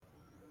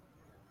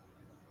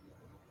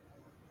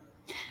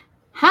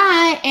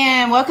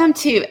and welcome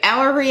to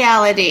Our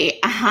Reality.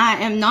 I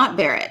am not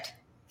Barrett.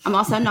 I'm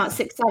also not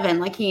 6'7"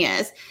 like he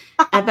is.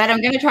 But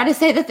I'm going to try to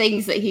say the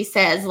things that he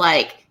says,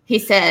 like he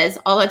says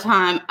all the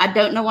time. I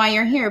don't know why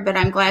you're here, but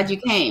I'm glad you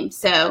came.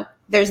 So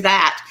there's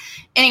that.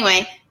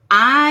 Anyway,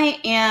 I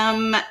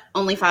am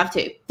only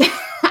 5'2".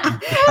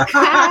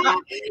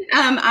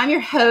 I'm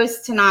your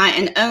host tonight,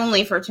 and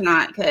only for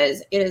tonight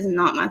because it is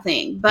not my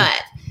thing.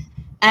 But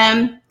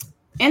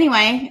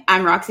anyway,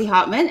 I'm Roxy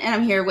Hopman, and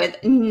I'm here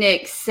with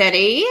Nick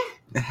Setti.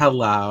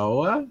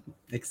 Hello.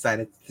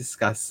 Excited to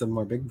discuss some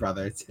more Big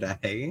Brother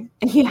today.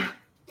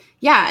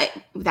 Yeah,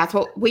 that's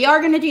what we are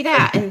going to do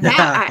that. And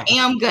that I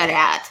am good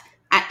at.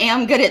 I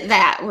am good at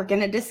that. We're going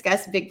to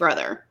discuss Big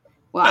Brother.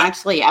 Well,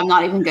 actually, I'm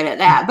not even good at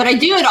that, but I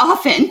do it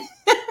often.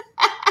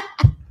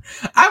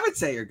 I would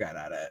say you're good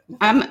at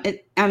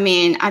it.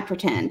 I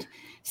pretend.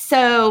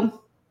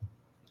 So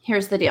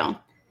here's the deal.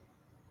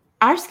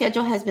 Our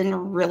schedule has been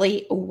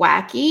really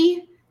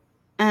wacky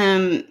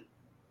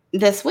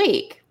this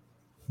week.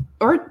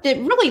 Or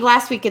really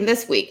last week and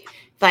this week.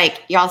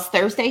 Like, y'all's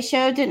Thursday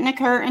show didn't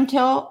occur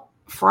until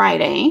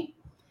Friday.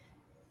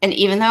 And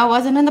even though I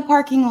wasn't in the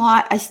parking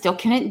lot, I still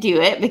couldn't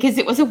do it because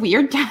it was a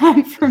weird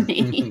time for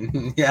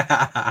me.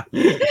 Yeah.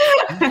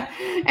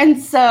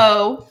 And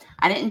so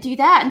I didn't do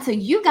that. And so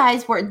you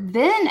guys were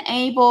then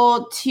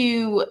able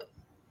to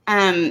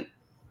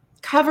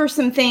cover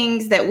some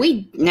things that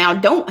we now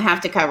don't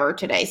have to cover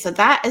today. So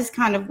that is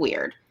kind of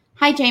weird.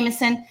 Hi,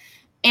 Jameson.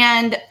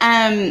 And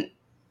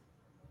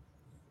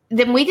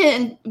then we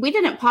didn't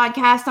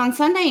podcast on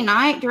Sunday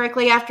night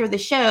directly after the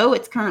show.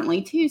 It's currently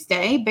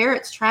Tuesday.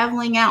 Barrett's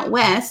traveling out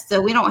west,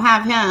 so we don't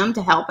have him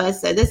to help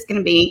us. So this is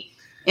going to be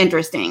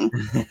interesting.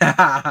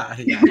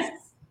 Yes.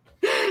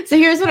 So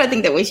here's what I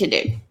think that we should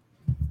do.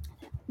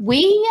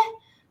 We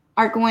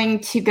are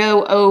going to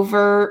go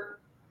over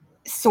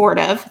sort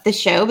of the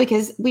show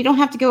because we don't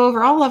have to go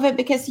over all of it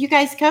because you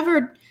guys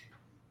covered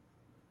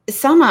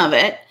some of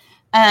it.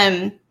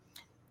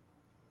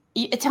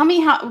 Tell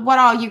me what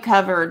all you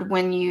covered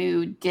when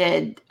you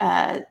did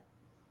the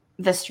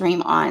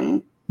stream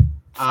on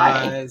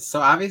Friday.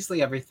 So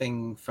obviously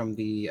everything from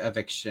the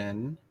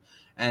eviction,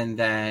 and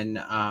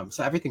then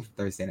so everything from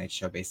Thursday night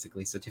show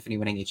basically. So Tiffany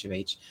winning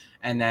HOH,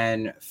 and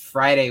then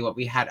Friday what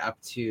we had up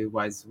to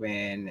was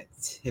when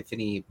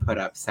Tiffany put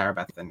up Sarah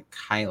Beth and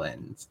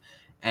Kyland.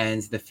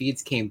 And the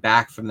feeds came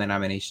back from the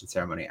nomination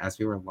ceremony as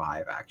we were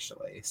live,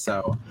 actually.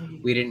 So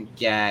we didn't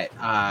get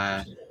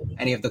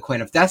any of the Coin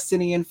of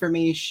Destiny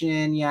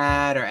information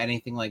yet or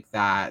anything like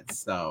that.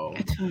 So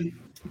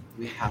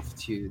we have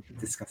to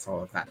discuss all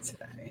of that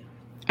today.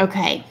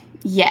 Okay.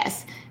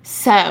 Yes.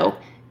 So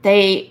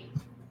they,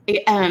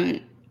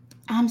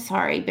 I'm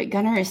sorry, but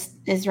Gunnar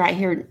is right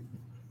here.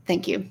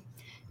 Thank you.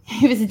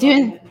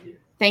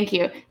 Thank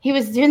you. He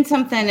was doing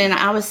something, and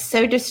I was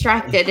so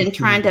distracted and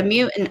trying to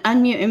mute and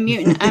unmute and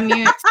mute and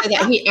unmute so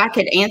that I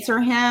could answer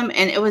him,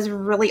 and it was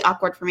really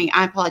awkward for me.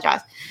 I apologize.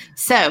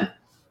 So,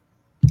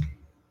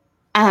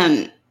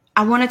 I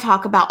want to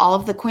talk about all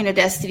of the Queen of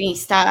Destiny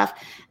stuff,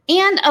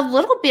 and a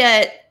little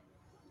bit.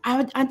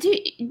 I do.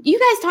 You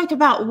guys talked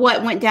about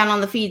what went down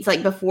on the feeds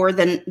like before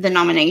the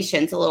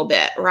nominations a little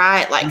bit,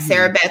 right? Like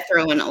Sarah Beth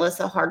throwing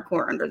Alyssa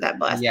hardcore under that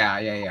bus.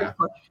 Yeah.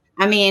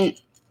 I mean.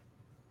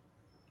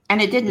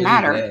 And it didn't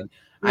matter. Did.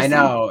 I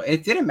know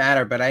it didn't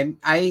matter, but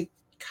I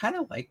kind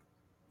of like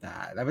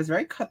that. That was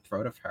very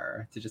cutthroat of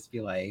her to just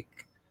be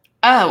like,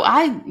 "Oh,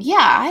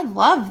 I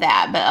love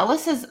that." But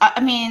Alyssa's,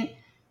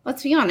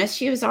 let's be honest,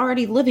 she was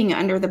already living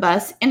under the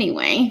bus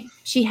anyway.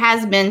 She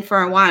has been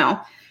for a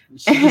while.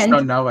 She just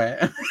don't know it.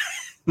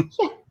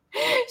 Yeah,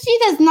 she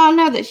does not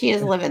know that she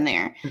is living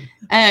there.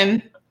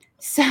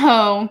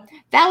 So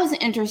that was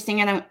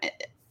interesting, and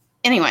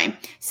anyway,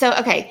 so,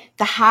 okay,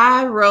 the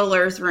high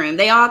rollers room,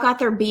 they all got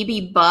their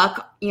BB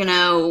Buck,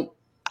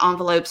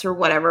 envelopes or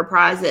whatever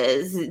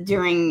prizes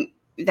during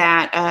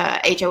that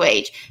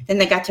HOH. Then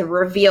they got to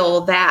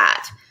reveal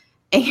that.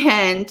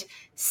 And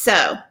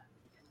so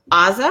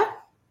Azah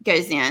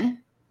goes in.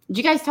 Did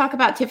you guys talk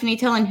about Tiffany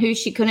telling who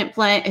she couldn't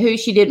play, who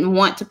she didn't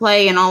want to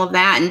play and all of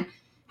that, and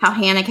how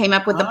Hannah came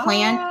up with the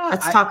plan?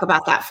 Let's talk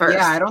about that first.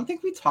 Yeah, I don't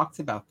think we talked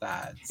about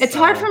that. It's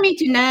hard for me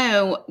to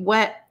know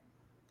what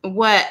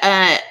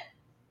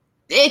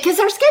because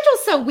our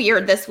schedule's so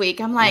weird this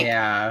week. I'm like,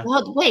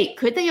 well, wait,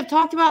 could they have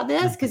talked about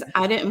this? Because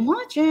I didn't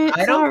watch it.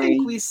 I don't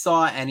think we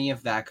saw any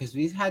of that because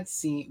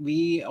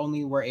we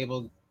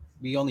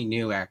only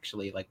knew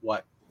actually like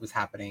what was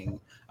happening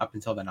up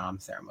until the nom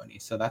ceremony.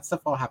 So that stuff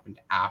all happened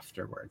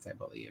afterwards, I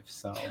believe.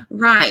 So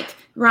right.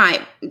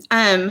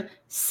 And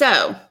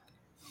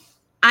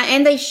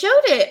they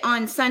showed it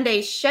on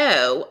Sunday's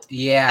show.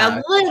 Yeah,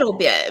 a little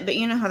bit, but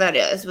you know how that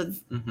is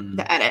with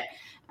the edit.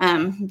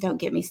 Don't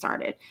get me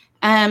started.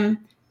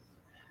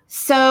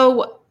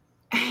 So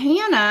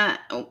Hannah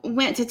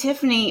went to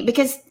Tiffany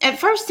because at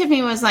first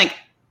Tiffany was like,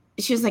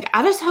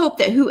 I just hope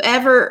that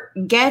whoever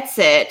gets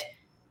it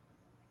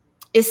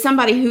is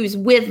somebody who's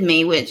with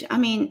me, which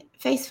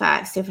face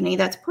facts, Tiffany,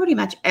 that's pretty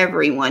much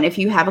everyone. If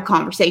you have a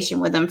conversation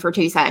with them for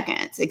 2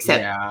 seconds,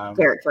 except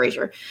Derek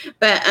Frazier.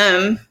 But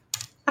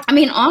I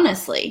mean,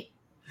 honestly,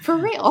 for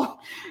real.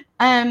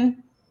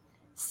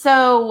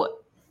 So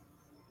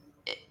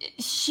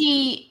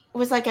she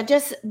was like, I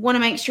just want to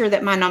make sure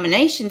that my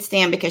nominations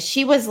stand, because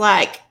she was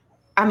like,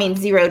 I mean,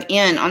 zeroed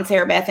in on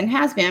Sarah Beth and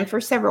has been for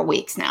several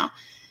weeks now.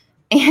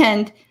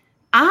 And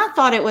I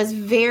thought it was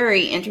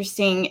very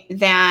interesting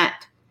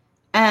that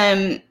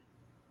Hannah,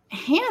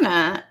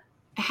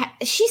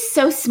 she's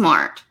so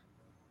smart.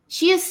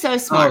 She is so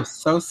smart. Oh,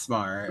 so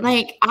smart.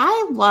 Like,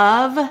 I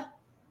love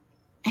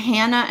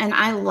Hannah and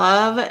I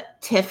love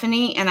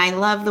Tiffany, and I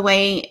love the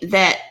way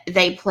that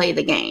they play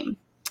the game.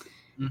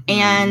 Mm-hmm.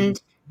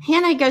 And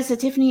Hannah goes to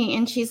Tiffany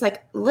and she's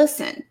like,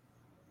 listen,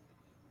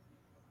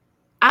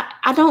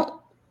 I don't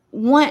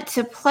want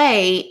to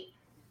play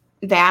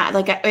that.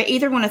 Like, I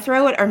either want to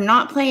throw it or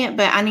not play it,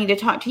 but I need to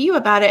talk to you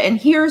about it. And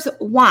here's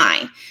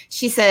why.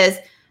 She says,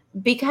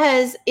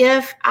 because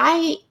if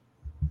I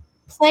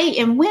play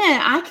and win,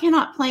 I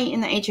cannot play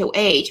in the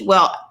HOH.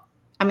 Well,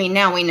 I mean,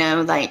 now we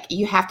know, like,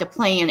 you have to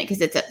play in it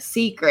because it's a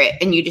secret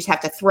and you just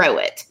have to throw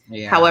it.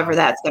 Yeah. However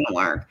that's going to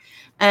work.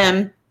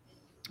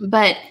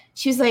 But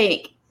she was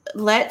like,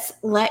 let's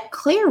let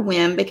Claire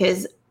win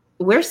because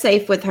we're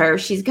safe with her.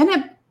 She's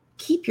going to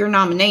keep your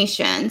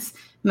nominations,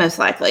 most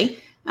likely,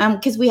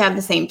 because we have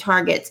the same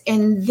targets.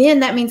 And then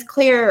that means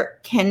Claire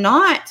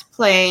cannot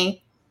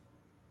play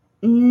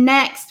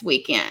next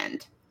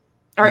weekend.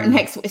 Or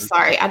next week.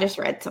 Sorry, I just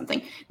read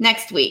something.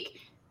 Next week.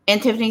 And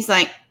Tiffany's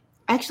like,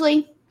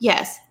 actually,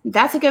 yes,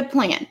 that's a good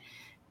plan.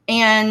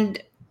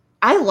 And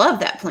I love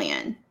that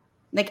plan.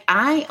 Like,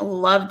 I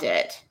loved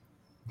it.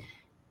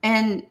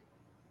 And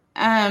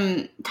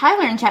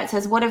Tyler in chat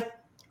says, what if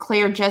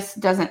Claire just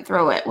doesn't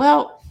throw it?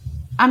 Well,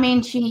 I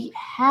mean, she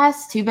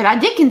has to, but I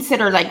did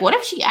consider, like, what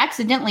if she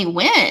accidentally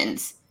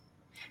wins?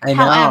 I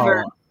know.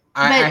 However,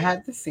 I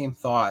had the same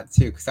thought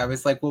too, because I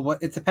was like, well,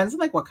 it depends on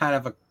like what kind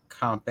of a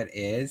comp it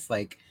is.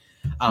 Like,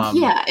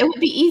 yeah, it would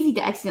be easy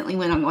to accidentally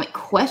win on like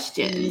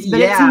questions, but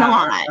it's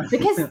not,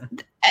 because,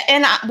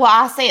 and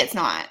I say it's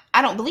not.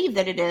 I don't believe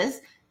that it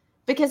is,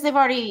 because they've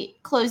already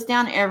closed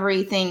down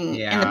everything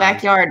in the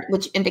backyard,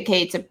 which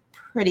indicates a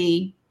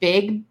pretty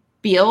big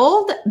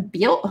build.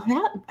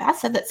 I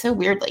said that so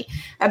weirdly.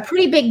 A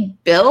pretty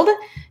big build,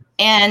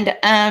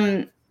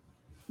 and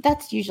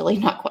that's usually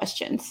not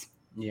questions.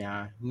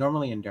 Yeah,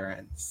 normally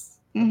endurance.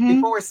 Mm-hmm.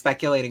 People were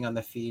speculating on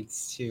the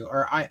feeds too,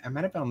 or I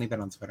might have only been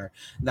on Twitter,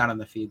 not on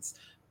the feeds,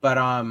 but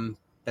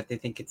that they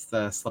think it's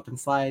the slip and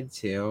slide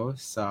too.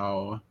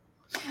 So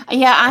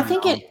yeah, I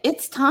think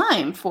it's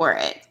time for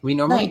it. We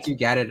normally do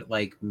get it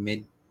like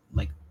mid,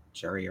 like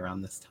jury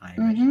around this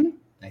time,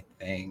 I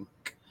think.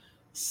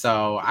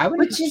 So I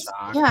would be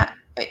shocked. Yeah,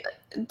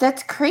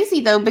 that's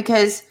crazy though,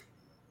 because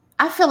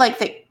I feel like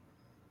that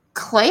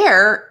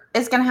Claire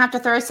is going to have to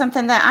throw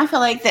something that I feel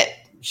like that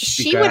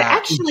she would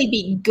actually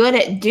be good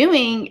at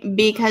doing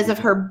because of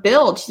her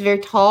build. She's very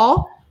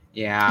tall.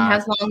 Yeah. And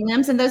has long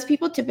limbs, and those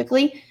people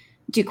typically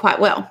do quite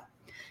well.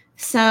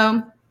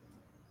 So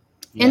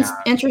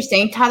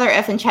interesting. Tyler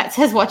F in chat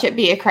says, watch it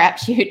be a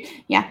crapshoot.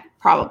 Yeah,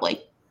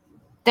 probably.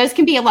 Those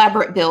can be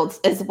elaborate builds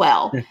as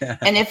well.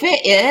 And if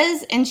it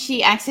is, and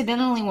she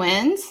accidentally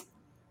wins,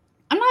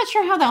 I'm not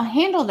sure how they'll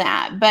handle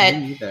that. But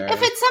if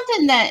it's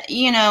something that,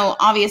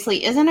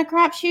 obviously isn't a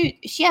crapshoot,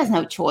 she has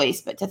no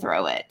choice but to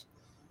throw it.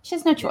 She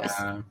has no choice.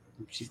 Yeah.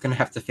 She's going to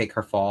have to fake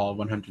her fall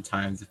 100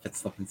 times if it's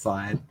slip and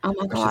slide. Oh,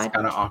 my God. Which is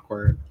kind of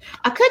awkward.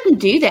 I couldn't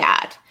do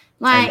that.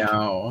 Like, I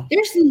know.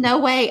 There's no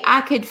way I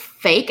could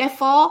fake a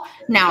fall.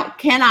 Now,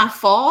 can I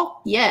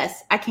fall?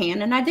 Yes, I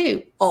can, and I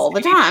do all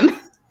the time.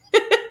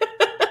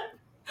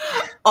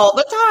 All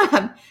the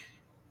time.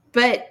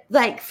 But,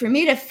 like, for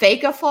me to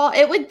fake a fall,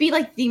 it would be,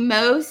 like, the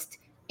most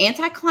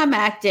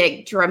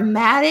anticlimactic,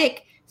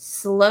 dramatic,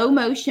 slow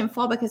motion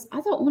fall, because I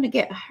don't want to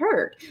get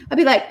hurt. I'd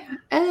be like,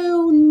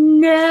 oh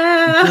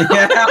no.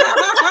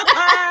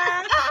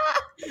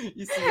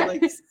 You see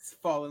like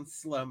fall in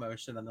slow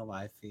motion on the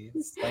live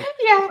feeds. Like,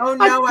 oh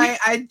no,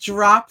 I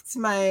dropped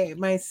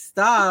my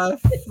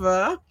stuff.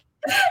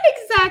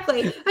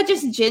 Exactly. I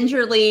just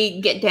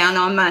gingerly get down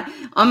on my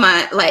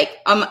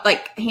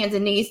hands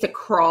and knees to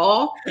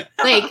crawl.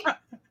 Like,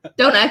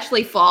 don't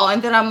actually fall.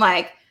 And then I'm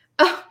like,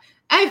 oh,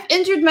 I've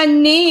injured my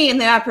knee, and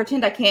then I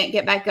pretend I can't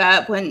get back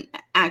up when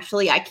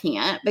actually I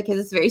can't because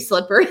it's very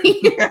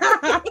slippery.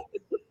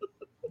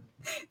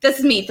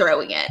 That's me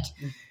throwing it.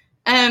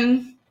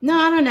 No,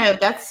 I don't know.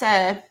 That's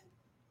I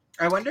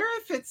wonder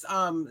if it's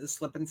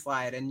slip and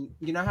slide, and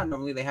you know how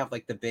normally they have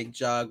like the big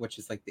jug, which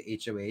is like the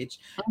HOH,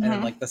 and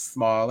then like the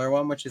smaller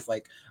one, which is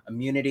like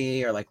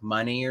immunity or like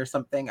money or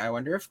something. I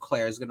wonder if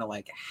Claire's gonna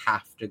like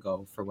have to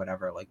go for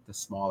whatever like the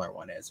smaller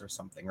one is or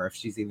something, or if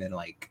she's even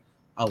like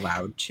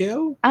allowed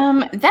to.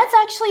 That's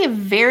actually a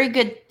very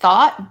good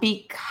thought,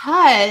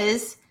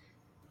 because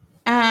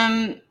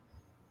I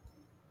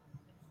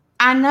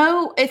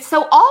know it's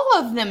so all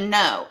of them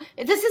know.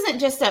 This isn't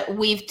just a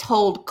we've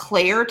told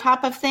Claire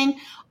type of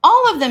thing.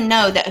 All of them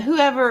know that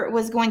whoever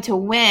was going to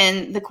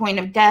win the Coin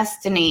of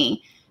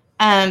Destiny,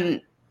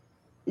 that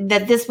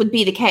this would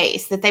be the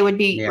case, that they would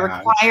be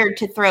required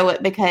to throw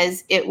it,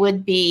 because it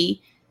would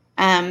be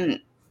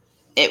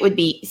it would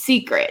be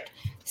secret.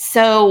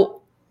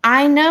 So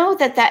I know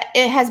that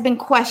it has been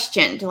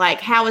questioned,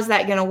 like, how is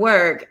that going to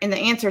work? And the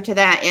answer to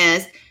that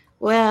is,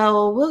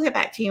 well, we'll get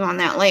back to you on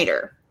that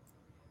later.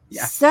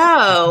 Yeah.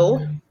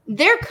 So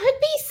there could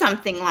be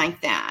something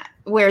like that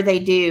where they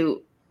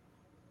do,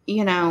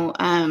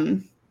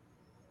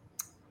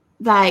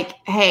 like,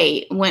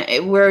 hey,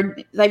 when we're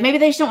like, maybe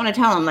they just don't want to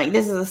tell them, like,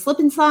 this is a slip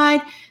and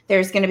slide.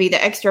 There's going to be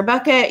the extra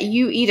bucket.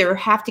 You either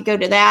have to go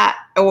to that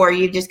or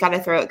you just got to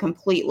throw it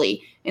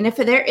completely. And if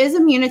there is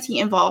immunity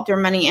involved or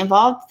money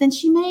involved, then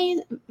she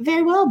may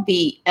very well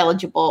be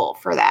eligible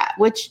for that,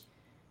 which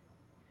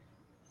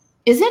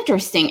is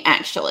interesting,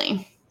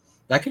 actually.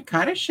 That could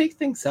kind of shake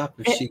things up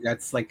if she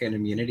gets like an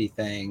immunity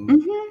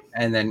thing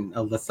and then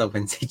Alyssa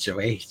wins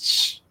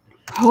HOH.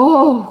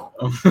 Oh,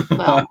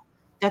 well,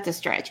 that's a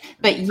stretch.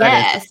 But yes.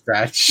 That is a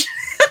stretch.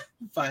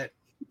 But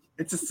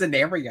it's a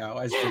scenario.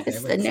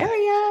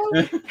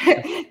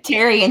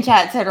 Terry in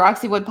chat said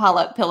Roxy would pile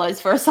up pillows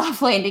for a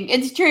soft landing.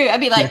 It's true. I'd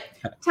be like,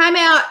 time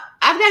out.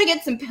 I've got to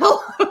get some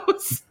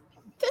pillows.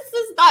 This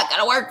is not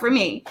going to work for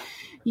me.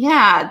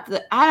 Yeah.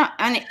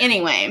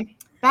 Anyway,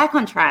 back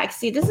on track.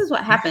 See, this is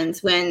what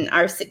happens when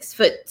our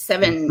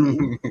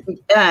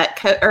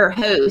 6'7"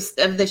 host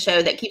of the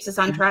show that keeps us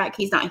on track,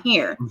 he's not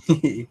here.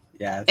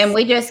 Yes. And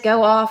we just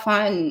go off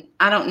on,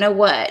 I don't know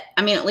what.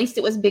 I mean, at least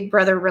it was Big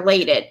Brother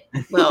related.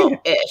 Well,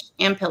 ish,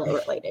 and pillow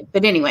related.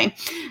 But anyway,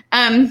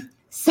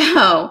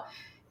 so,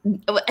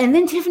 and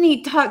then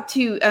Tiffany talked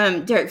to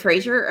Derek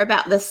Frazier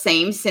about the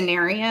same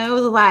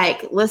scenario.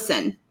 Like,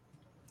 listen,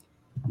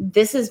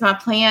 this is my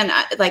plan.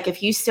 Like,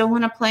 if you still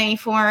want to play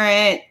for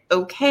it,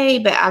 okay,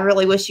 but I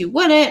really wish you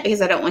wouldn't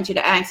because I don't want you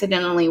to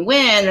accidentally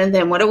win. And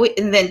then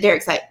and then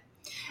Derek's like,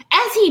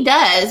 as he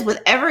does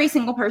with every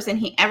single person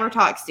he ever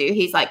talks to,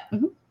 he's like,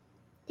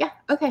 yeah,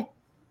 okay.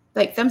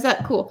 Like, thumbs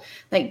up, cool.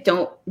 Like,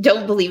 don't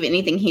believe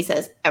anything he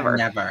says ever.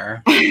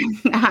 Never.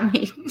 I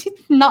mean,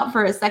 not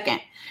for a second,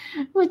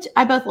 which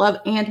I both love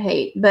and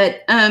hate.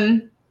 But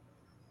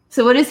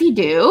so what does he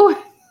do?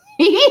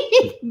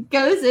 He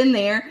goes in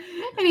there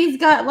and he's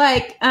got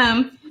like,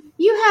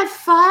 you have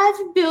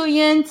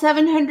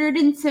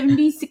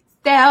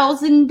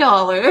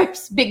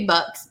 $5,776,000. Big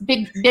bucks,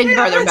 big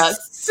brother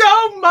bucks.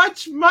 So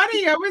much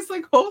money. I was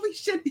like, holy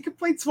shit, he could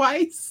play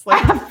twice.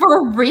 Like,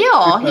 for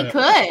real, he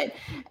could.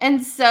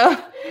 And so,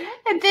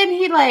 and then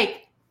he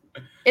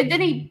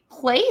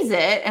plays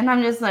it, and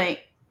I'm just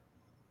like,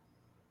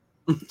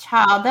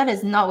 child, that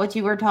is not what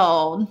you were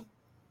told.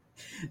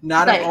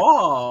 Not at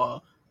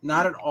all.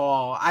 Not at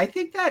all. I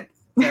think that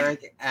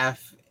Derek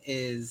F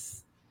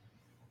is,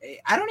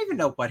 I don't even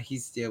know what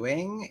he's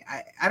doing.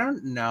 I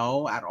don't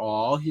know at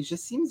all. He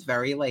just seems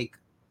very like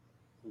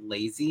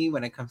lazy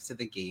when it comes to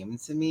the game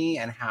to me,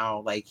 and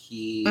how like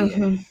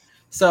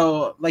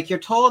so like you're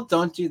told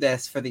don't do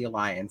this for the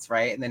alliance,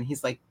 right? And then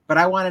he's like, but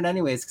I want it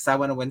anyways because I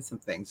want to win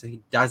something. So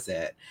he does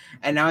it.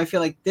 And now I feel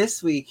like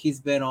this week he's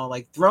been all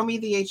like, throw me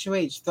the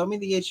HOH, throw me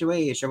the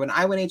HOH. Or when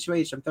I win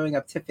HOH, I'm throwing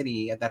up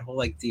Tiffany at that whole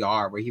like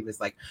DR where he was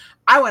like,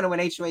 I want to win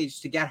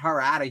HOH to get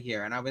her out of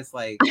here. And I was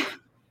like,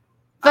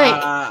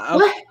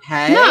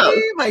 okay. No,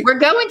 like, we're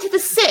going to the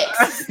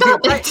 6. Stop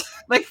it.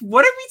 Like,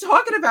 what are we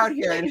talking about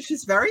here? And it's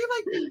just very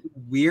like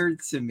weird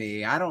to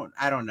me. I don't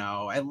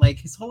know. And like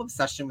his whole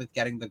obsession with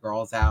getting the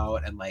girls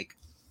out, and like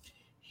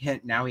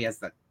now he has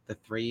the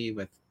 3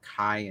 with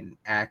Kai and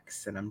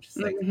X, and I'm just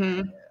like,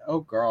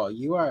 oh girl,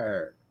 you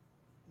are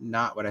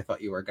not what I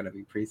thought you were going to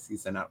be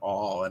preseason at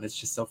all. And it's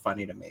just so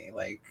funny to me.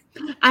 Like,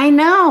 I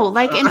know,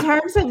 like in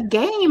terms of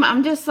game,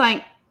 I'm just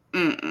like,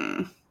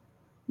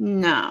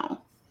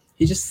 no.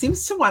 He just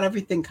seems to want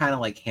everything kind of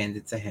like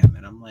handed to him,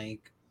 and I'm like,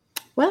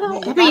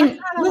 well, I mean,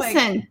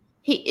 listen,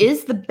 he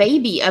is the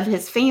baby of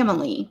his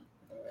family.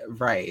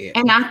 Right.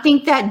 And I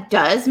think that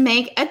does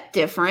make a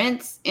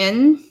difference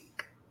in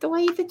the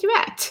way that you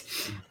act.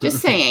 Just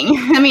saying.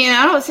 I mean,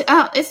 it's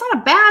not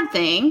a bad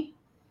thing.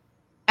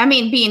 I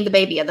mean, being the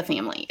baby of the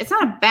family. It's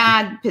not a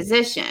bad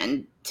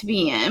position to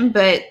be in,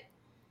 but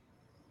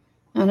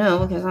I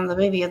know because I'm the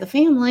baby of the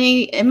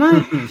family in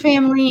my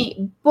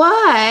family.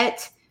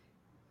 But,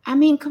 I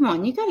mean, come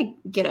on, you got to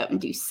get up and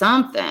do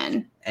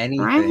something.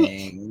 Anything.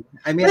 Right?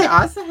 I mean,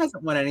 Asa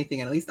hasn't won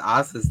anything, and at least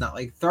Asa's not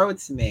like, throw it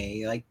to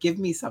me, like give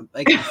me some,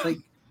 like it's like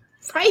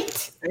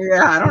right.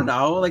 Yeah, I don't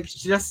know, like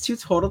just 2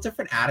 total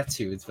different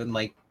attitudes. When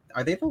like,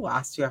 are they the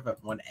last 2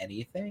 haven't won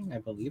anything? I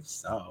believe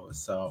so.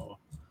 So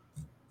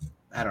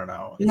I don't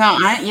know.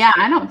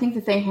 I don't think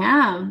that they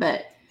have,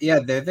 but yeah,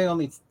 they're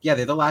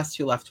the last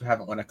 2 left who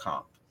haven't won a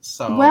comp.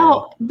 So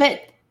well,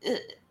 but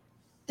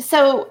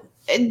so.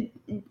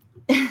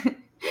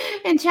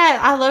 In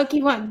chat, I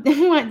low-key want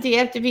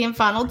DF to be in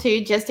Final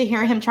 2 just to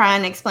hear him try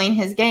and explain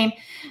his game.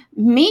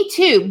 Me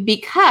too,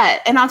 because,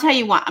 and I'll tell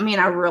you what, I mean,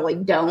 I really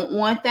don't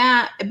want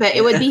that, but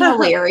it would be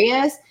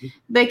hilarious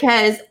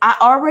because I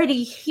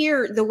already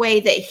hear the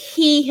way that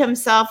he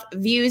himself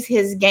views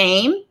his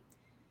game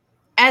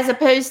as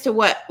opposed to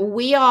what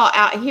we all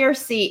out here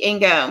see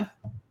and go,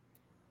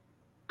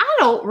 I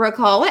don't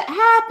recall it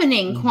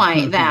happening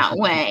quite that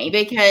way,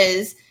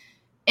 because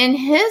in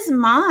his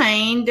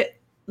mind,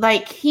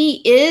 like,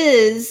 he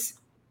is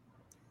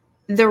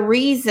the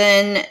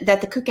reason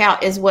that the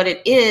cookout is what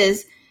it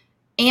is.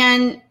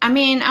 And I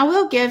mean, I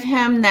will give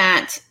him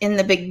that in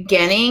the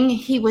beginning,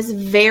 he was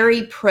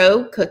very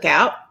pro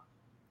cookout,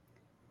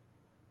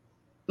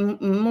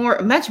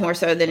 much more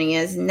so than he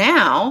is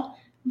now.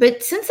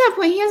 But since that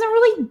point, he hasn't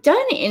really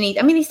done any.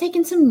 I mean, he's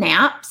taken some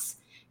naps.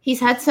 He's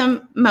had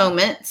some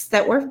moments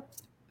that were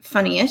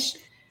funny-ish.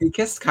 He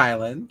kissed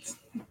Kylan.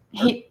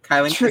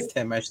 Kylan kissed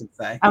him, I should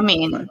say. I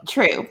mean,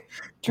 true.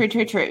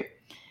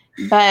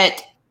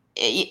 But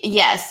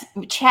yes,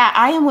 chat,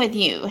 I am with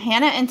you.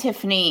 Hannah and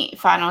Tiffany,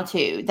 final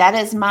two. That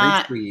is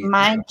my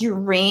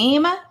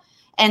dream,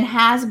 and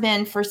has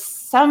been for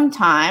some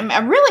time.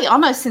 Really,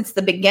 almost since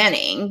the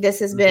beginning. This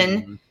has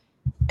been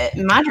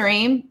my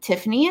dream.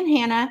 Tiffany and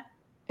Hannah,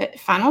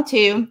 final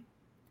two,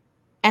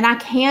 and I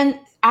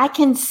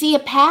can see a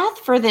path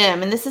for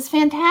them, and this is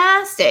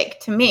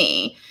fantastic to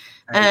me.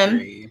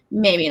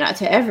 Maybe not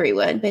to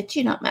everyone, but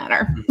you don't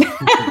matter.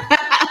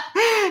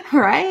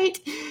 Right?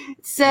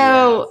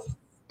 So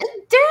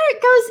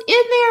Derek goes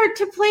in there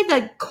to play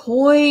the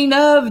coin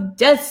of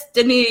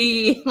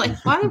destiny.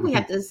 Like, why did we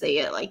have to say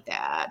it like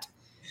that?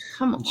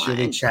 Come on.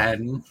 Julie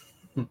Chen.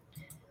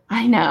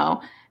 I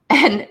know.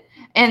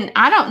 And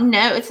I don't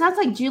know. It sounds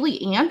like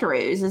Julie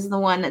Andrews is the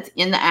one that's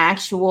in the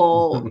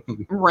actual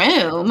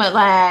room.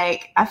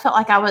 Like, I felt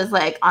like I was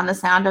like on The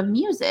Sound of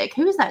Music.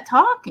 Who's that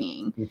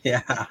talking?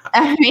 Yeah.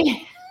 I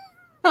mean,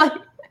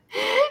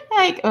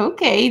 like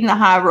okay, in the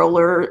high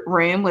roller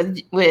room with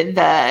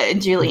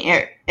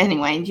Julie.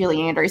 Anyway,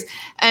 Julie Andrews.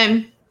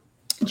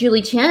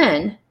 Julie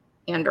Chen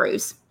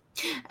Andrews.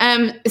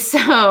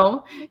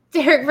 So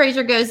Derek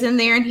Frazier goes in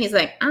there and he's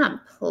like, I'm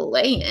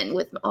playing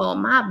with all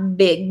my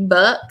big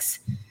bucks.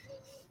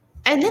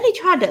 And then he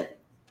tried to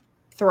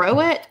throw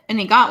it and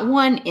he got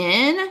one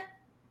in.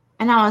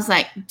 And I was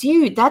like,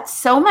 dude, that's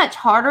so much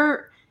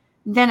harder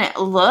than it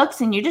looks.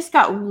 And you just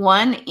got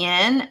one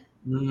in.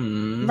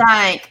 Mm-hmm.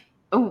 Like,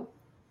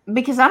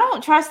 because I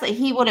don't trust that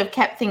he would have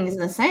kept things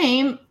the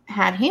same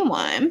had he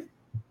won.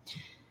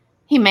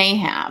 He may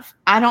have.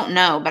 I don't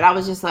know. But I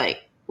was just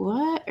like,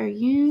 what are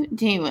you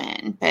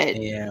doing? But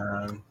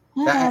yeah.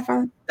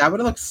 Whatever. That would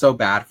have looked so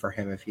bad for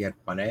him if he had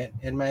won it,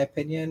 in my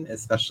opinion,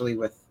 especially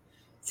with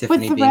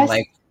Tiffany being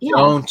like,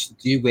 don't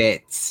do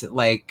it.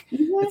 Like,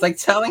 it's like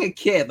telling a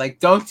kid, like,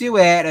 don't do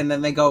it. And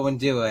then they go and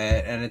do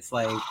it. And it's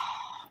like,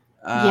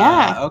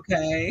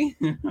 okay.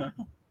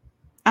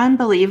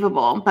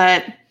 Unbelievable.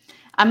 But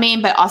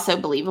also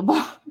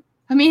believable.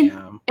 I mean,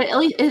 at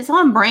least it's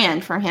on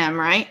brand for him,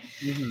 right?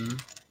 Mm-hmm.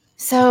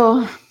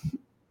 So,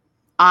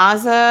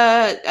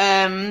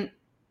 Azah,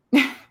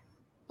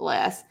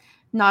 bless,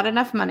 not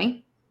enough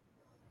money.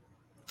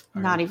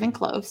 Not even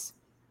close.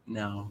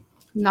 No.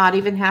 Not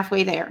even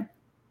halfway there.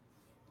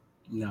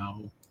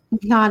 No.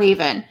 Not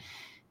even.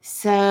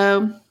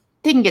 So,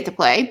 didn't get to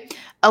play.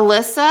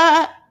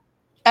 Alyssa,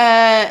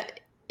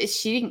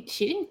 she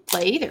didn't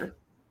play either.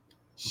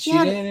 She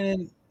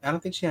didn't. I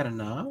don't think she had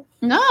enough.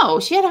 No,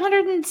 she had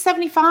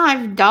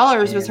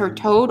 $175 was her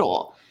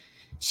total.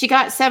 She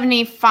got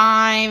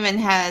 75 and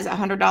has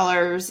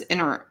 $100 in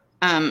her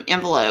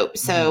envelope.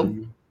 So,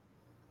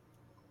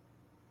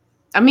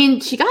 I mean,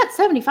 she got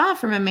 75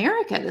 from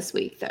America this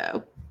week,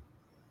 though.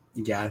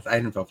 Yes, I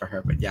didn't vote for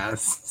her, but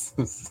yes.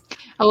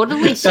 Oh,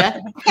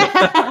 Alicia.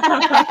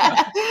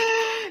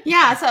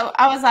 Yeah, so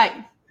I was like,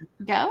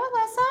 go,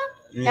 Alyssa.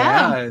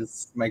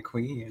 Yes, my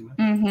queen.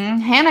 Mm-hmm.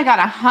 Hannah got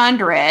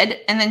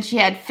 100, and then she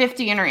had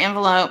 50 in her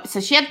envelope. So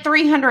she had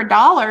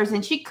 $300,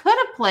 and she could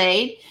have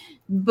played,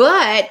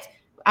 but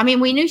I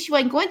mean, we knew she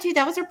wasn't going to.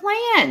 That was her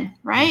plan,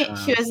 right? Yeah.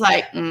 She was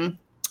like,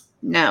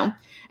 no.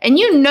 And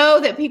you know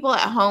that people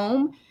at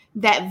home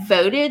that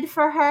voted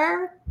for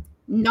her,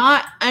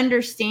 not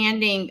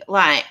understanding,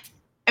 like,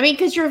 I mean,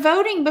 because you're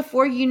voting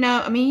before you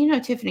know. I mean, you know,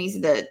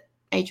 Tiffany's the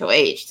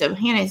HOH, so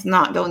Hannah's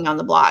not going on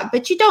the block,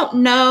 but you don't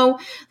know,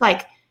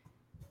 like,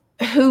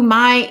 who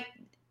might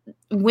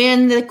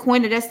win the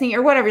coin of destiny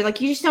or whatever.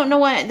 Like, you just don't know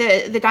what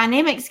the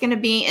dynamic's going to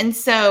be. And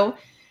so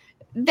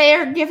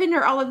they're giving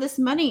her all of this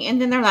money, and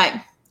then they're like,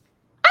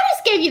 I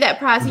just gave you that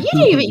prize. You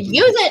didn't even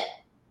use it.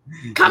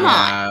 Come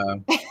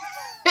on.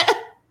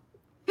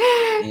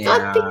 So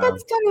I think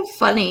that's kind of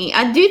funny.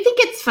 I do think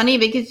it's funny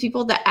because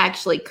people that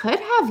actually could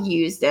have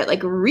used it,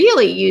 like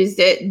really used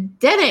it,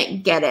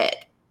 didn't get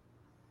it.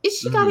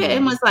 She got it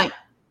and was like,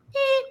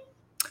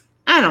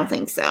 I don't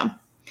think so.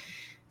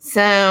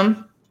 So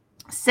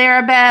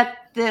Sarah Beth,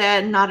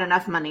 not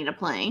enough money to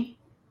play.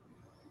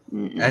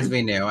 As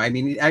we knew. I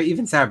mean,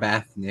 even Sarah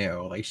Beth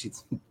knew. Like,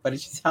 what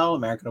did she tell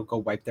America to go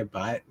wipe their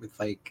butt with,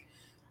 like,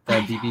 the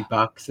BB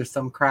Bucks or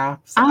some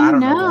crap? So I don't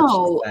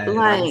know what she said.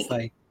 I was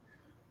like,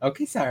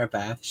 okay, Sarah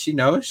Beth. She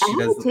knows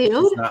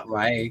she's not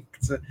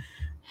liked.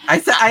 I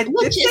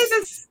did say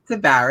this to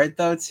Barrett,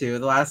 though, too.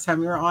 The last time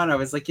we were on, I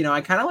was like,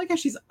 I kind of like how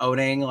she's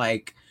owning,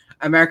 like,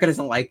 America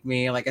doesn't like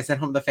me. Like, I sent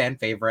home the fan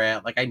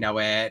favorite. Like, I know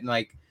it. And,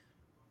 like,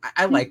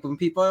 I like when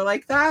people are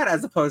like that,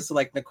 as opposed to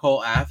like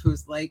Nicole F,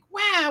 who's like,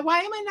 wow, why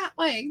am I not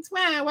liked?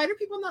 Wow, why do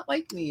people not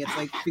like me? It's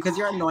like, because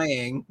you're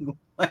annoying.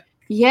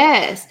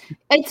 Yes.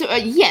 It's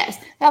yes.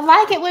 I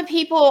like it when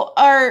people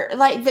are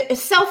like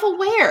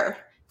self-aware.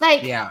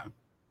 Like, Yeah.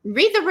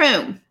 read the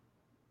room.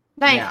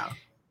 Like, Yeah.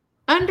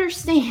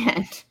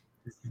 understand.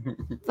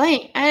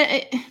 Like,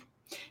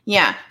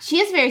 yeah,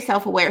 she is very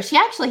self-aware. She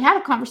actually had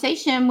a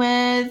conversation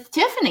with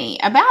Tiffany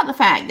about the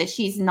fact that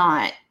she's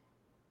not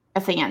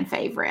a fan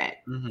favorite.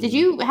 Mhm. Did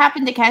you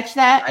happen to catch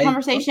that I don't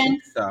conversation?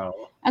 think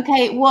so.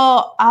 Okay,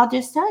 well, I'll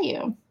just tell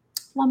you.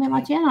 Let me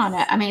let you in on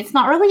it. I mean, it's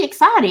not really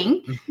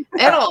exciting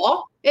at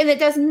all, and it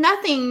does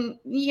nothing,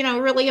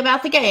 really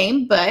about the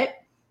game, but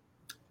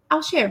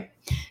I'll share.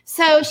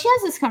 So she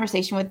has this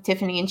conversation with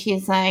Tiffany, and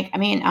she's like, I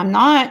mean, I'm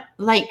not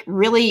like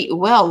really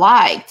well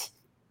liked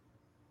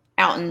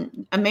out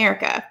in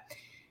America.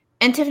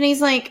 And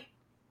Tiffany's like,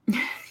 well,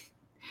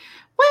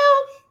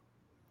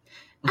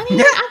 I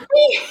mean, I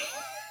think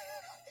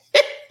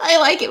I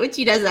like it when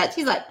she does that.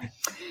 She's like,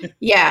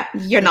 yeah,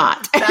 you're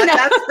not.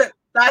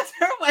 That's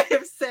her way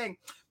of saying,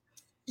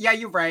 yeah,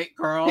 you're right,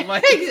 girl.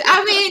 Like,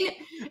 I mean,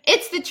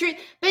 it's the truth.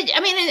 But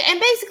I mean, and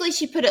basically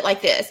she put it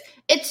like this.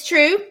 It's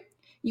true.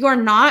 You're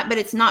not, but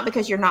it's not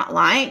because you're not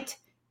liked.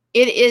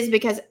 It is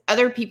because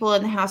other people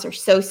in the house are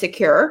so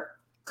secure.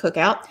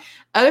 Cookout.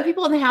 Other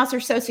people in the house are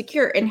so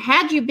secure. And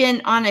had you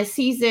been on a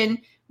season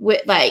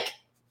with 21,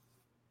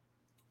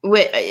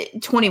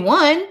 you would have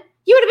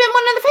been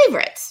one of the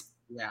favorites.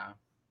 Yeah.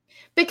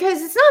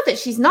 Because it's not that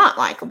she's not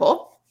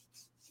likable.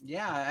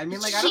 Yeah. I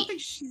mean, like, I don't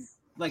think she's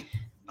like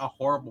a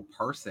horrible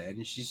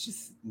person. She's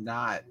just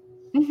not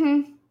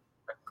a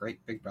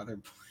great Big Brother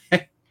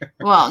player.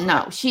 Well,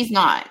 no, she's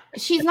not.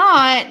 She's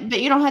not,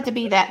 but you don't have to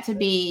be that to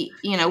be,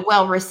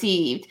 well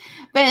received.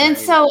 But and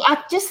so I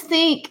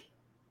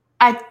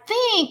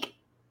think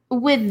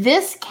with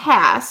this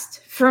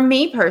cast, for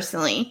me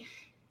personally,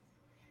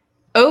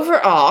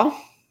 overall,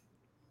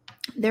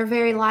 they're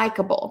very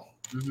likable.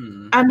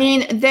 Mm-hmm. I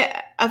mean,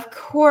 of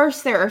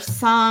course, there are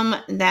some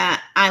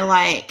that I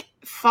like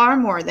far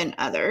more than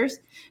others,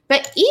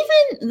 but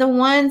even the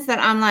ones that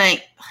I'm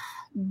like,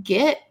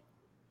 get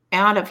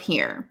out of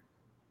here,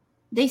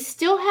 they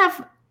still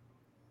have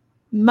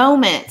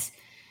moments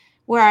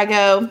where I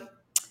go,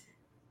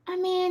 I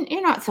mean,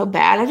 you're not so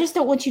bad. I just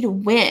don't want you to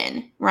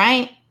win,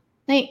 right?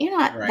 Like, you're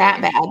not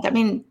that bad. I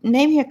mean,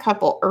 maybe a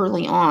couple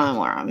early on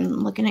where I'm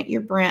looking at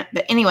your Brent,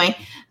 but anyway,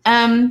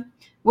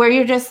 where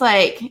you're just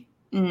like,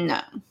 no.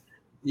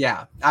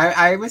 Yeah.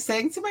 I was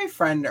saying to my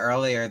friend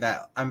earlier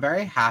that I'm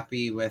very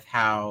happy with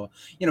how,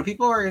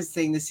 people are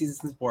saying this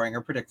season's boring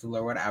or predictable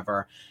or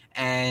whatever.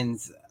 And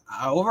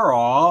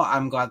overall,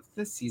 I'm glad that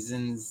this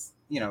season's,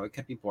 it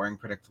could be boring,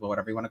 predictable,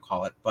 whatever you want to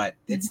call it, but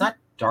it's not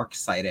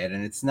dark-sided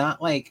and it's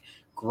not like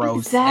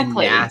gross and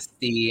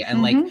nasty.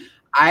 And like,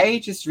 I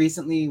just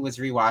recently was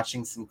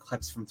rewatching some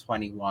clips from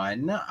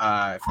 21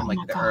 from like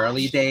the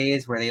early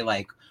days where they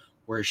like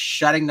were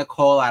shutting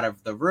Nicole out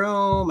of the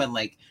room and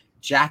like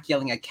Jack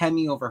yelling at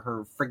Kemi over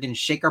her friggin'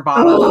 shaker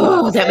bottle.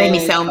 Oh, that made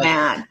me so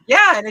mad.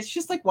 Yeah, and it's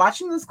just like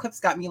watching those clips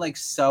got me like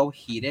so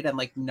heated, and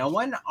like no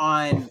one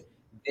on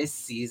this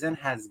season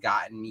has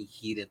gotten me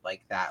heated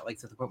like that. Like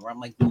to the point where I'm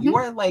like, you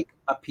are like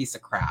a piece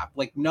of crap.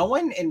 Like no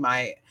one in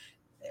my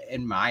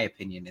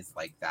opinion is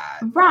like that.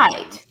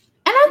 Right.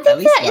 And I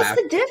think that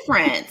is the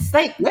difference.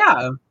 Like,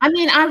 yeah. I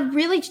mean, I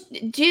really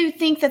do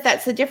think that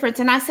that's the difference.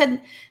 And I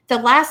said the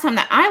last time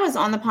that I was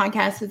on the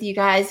podcast with you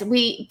guys,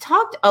 we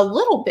talked a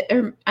little bit,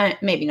 or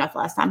maybe not the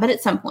last time, but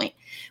at some point,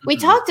 we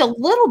talked a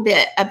little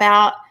bit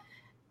about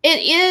it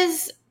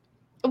is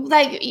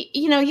like,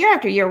 year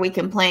after year we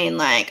complain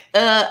like,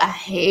 I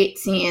hate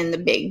seeing the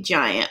big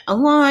giant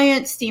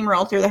alliance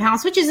steamroll through the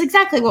house, which is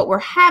exactly what we're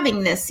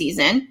having this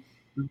season.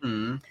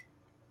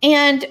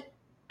 And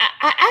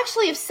I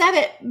actually have said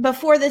it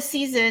before this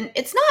season.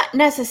 It's not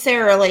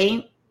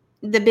necessarily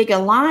the big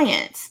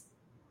alliance.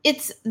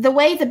 It's the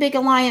way the big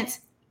alliance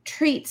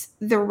treats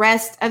the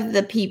rest of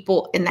the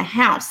people in the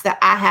house that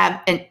I have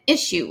an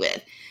issue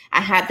with. I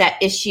had that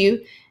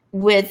issue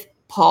with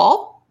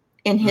Paul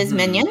and his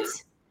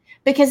minions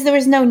because there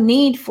was no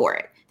need for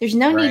it. There's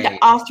no need to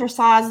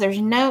ostracize. There's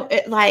no,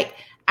 I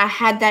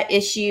had that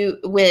issue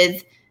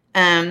with,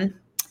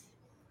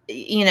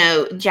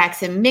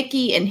 Jackson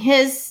Mickey and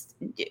his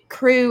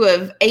crew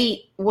of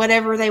 8,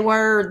 whatever they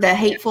were, the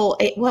hateful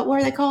 8, what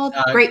were they called?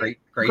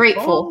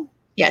 Grateful.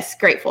 Yes,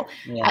 grateful.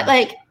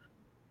 Yeah.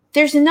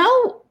 There's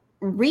no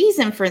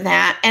reason for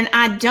that, and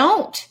I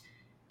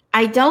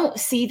don't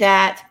see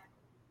that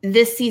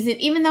this season,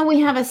 even though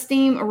we have a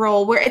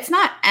steamroll where it's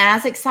not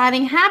as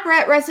exciting. Hi,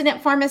 Brett,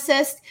 resident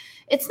pharmacist.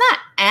 It's not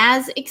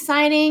as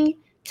exciting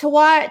to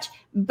watch,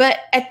 but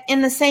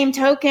in the same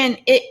token,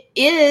 it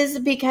is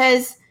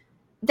because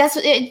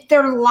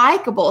they're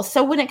likable.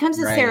 So when it comes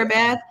to Sarah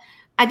Beth,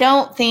 I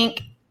don't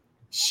think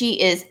she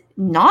is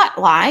not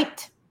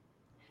liked.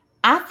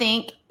 I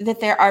think that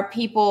there are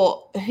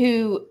people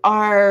who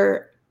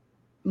are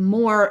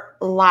more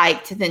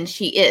liked than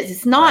she is.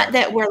 It's not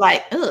that we're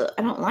like, ugh,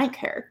 I don't like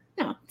her.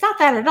 No, it's not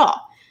that at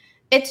all.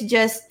 it's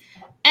just,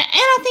 and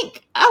I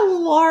think a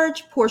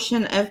large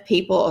portion of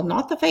people,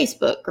 not the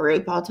Facebook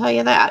group, I'll tell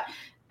you that,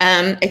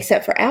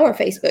 except for our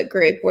Facebook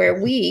group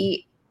where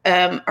we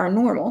are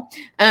normal.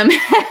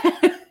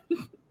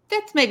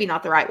 That's maybe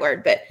not the right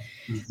word, but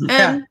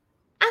I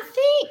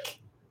think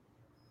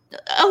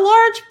a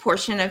large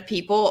portion of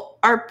people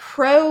are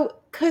pro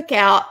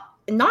cookout,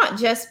 not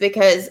just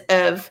because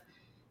of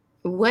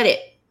what it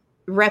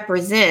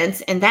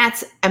represents, and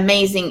that's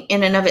amazing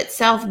in and of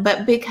itself,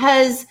 but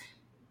because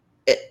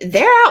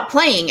they're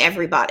outplaying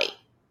everybody.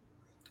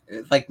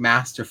 Like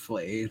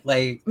masterfully.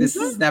 Like this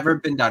has never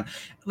been done.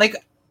 Like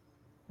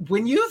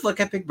when you look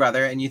at Big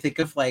Brother and you think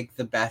of like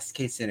the best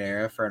case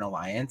scenario for an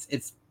alliance,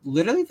 it's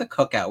literally the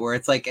cookout, where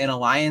it's like an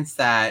alliance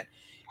that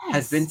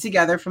has been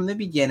together from the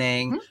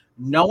beginning.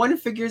 No one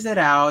figures it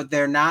out.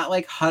 They're not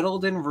like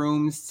huddled in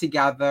rooms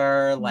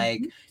together,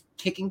 like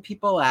kicking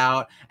people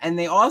out. And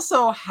they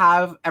also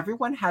have,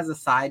 everyone has a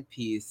side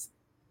piece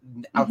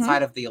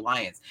outside of the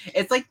alliance.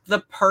 It's like the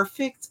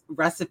perfect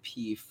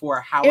recipe for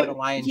how an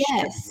alliance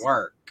should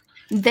work.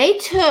 They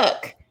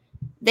took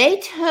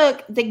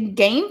the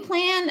game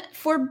plan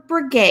for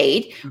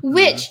Brigade,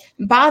 which,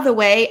 by the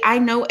way, I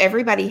know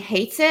everybody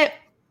hates it.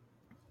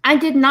 I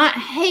did not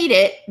hate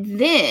it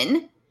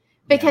then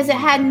because it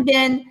hadn't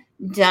been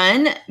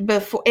done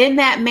before in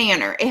that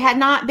manner. It had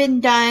not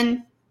been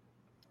done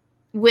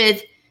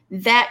with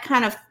that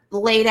kind of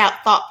laid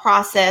out thought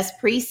process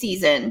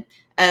preseason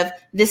of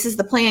this is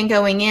the plan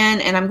going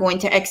in and I'm going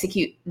to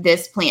execute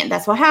this plan.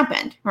 That's what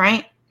happened,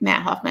 right?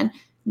 Matt Hoffman,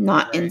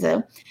 not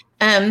Enzo.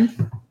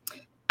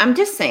 I'm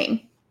just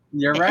saying.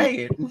 You're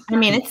right. I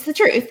mean, it's the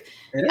truth.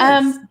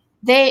 It is.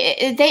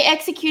 They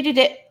executed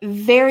it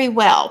very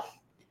well.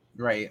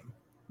 Right.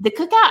 The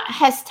cookout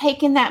has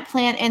taken that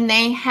plan and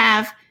they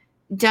have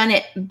done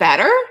it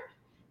better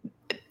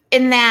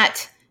in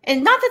that,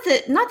 and not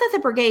that the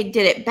Brigade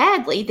did it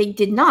badly. They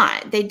did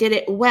not. They did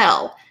it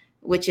well,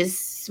 which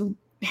is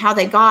how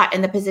they got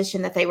in the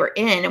position that they were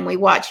in. And we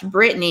watched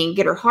Brittany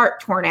get her heart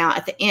torn out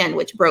at the end,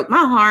 which broke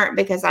my heart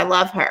because I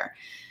love her.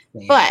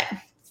 Yeah. But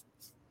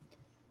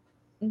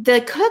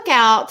the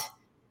cookout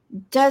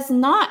does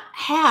not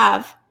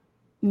have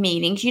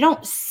meetings. You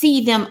don't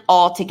see them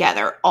all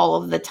together all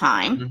of the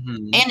time.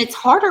 And it's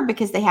harder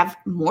because they have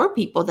more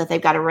people that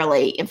they've got to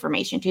relay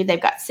information to. They've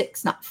got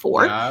 6, not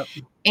 4. Yep.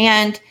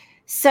 And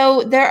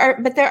so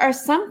there are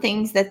some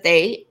things that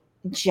they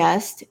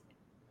just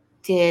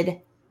did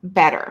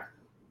better.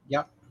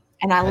 Yep.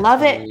 And I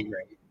love it.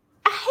 Right.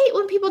 I hate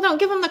when people don't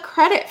give them the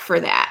credit for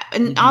that.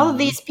 And all of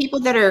these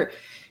people that are,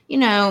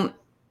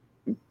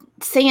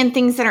 saying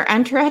things that are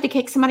untrue. I had to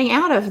kick somebody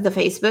out of the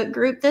Facebook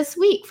group this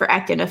week for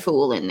acting a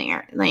fool in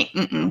there. Like,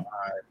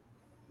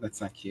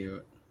 that's not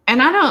cute.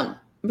 And I don't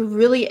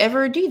really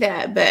ever do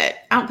that, but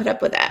I don't put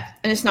up with that.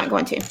 And it's not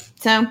going to.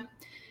 So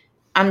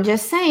I'm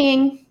just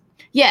saying,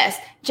 yes,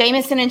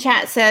 Jameson in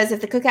chat says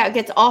if the cookout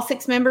gets all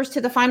 6 members to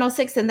the final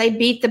 6, then they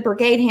beat the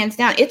Brigade hands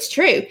down. It's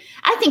true.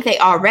 I think they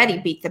already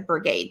beat the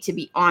Brigade, to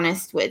be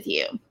honest with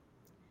you.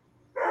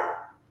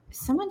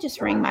 Someone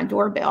just rang my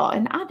doorbell,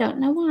 and I don't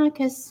know why,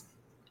 because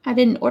I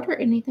didn't order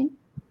anything.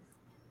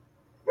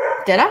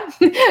 Did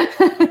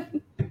I?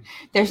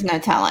 There's no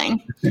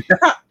telling.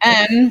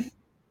 I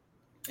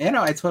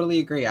totally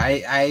agree.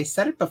 I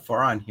said it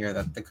before on here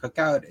that the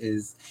cookout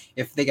is,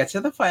 if they get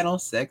to the final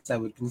 6, I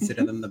would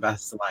consider them the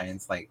best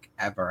alliance like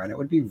ever. And it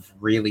would be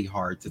really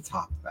hard to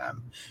top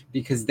them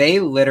because they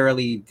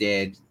literally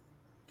did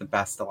the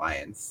best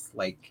alliance,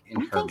 like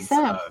in terms of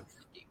gameplay.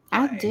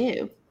 I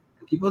do.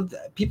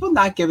 People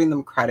not giving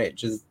them credit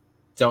just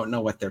don't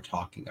know what they're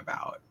talking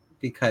about.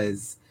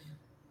 Because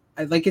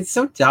like it's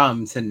so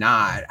dumb to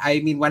not. I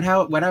mean, when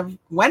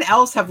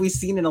else have we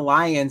seen an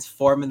alliance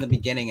form in the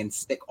beginning and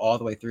stick all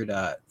the way through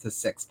to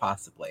 6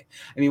 possibly?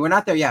 I mean, we're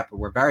not there yet, but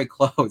we're very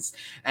close.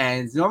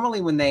 And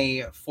normally when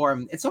they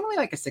form, it's normally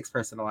like a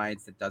 6-person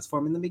alliance that does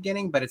form in the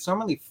beginning, but it's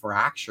normally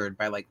fractured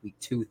by like week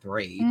 2,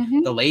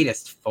 3, the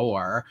latest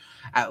 4.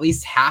 At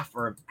least half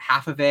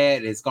of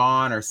it is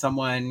gone, or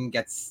someone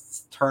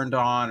gets turned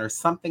on, or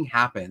something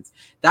happens.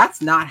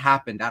 That's not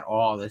happened at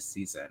all this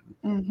season.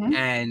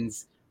 And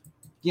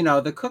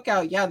the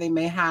cookout, they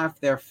may have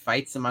their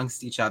fights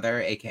amongst each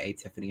other, aka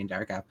Tiffany and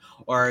Derek F,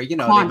 or they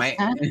might,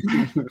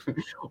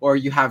 or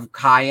you have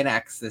Kai and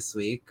X this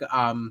week,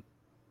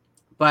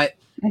 but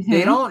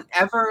they don't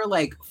ever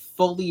like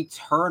fully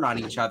turn on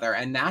each other,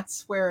 and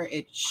that's where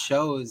it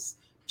shows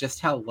just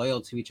how loyal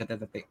to each other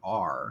that they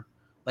are.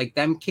 Like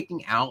them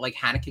kicking out, like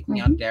Hannah kicking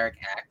out Derek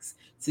X,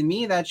 to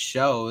me that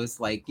shows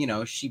like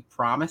she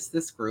promised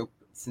this group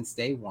since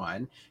day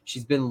one.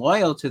 She's been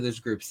loyal to this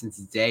group since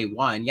day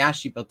one. Yeah,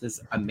 she built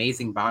this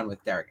amazing bond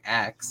with Derek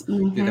X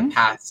through the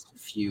past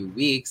few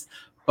weeks,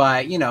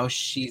 but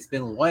she's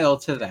been loyal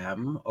to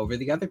them over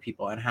the other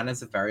people, and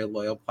Hannah's a very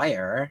loyal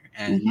player,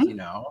 and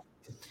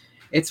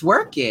it's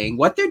working.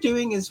 What they're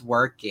doing is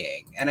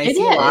working, and I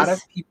see a lot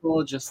of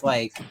people just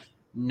like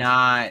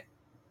not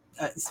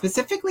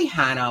specifically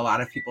Hannah. A lot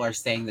of people are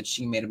saying that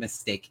she made a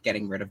mistake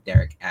getting rid of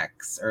Derek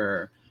X,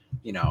 or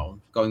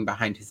going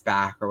behind his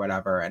back or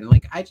whatever. And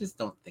like, I just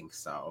don't think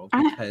so,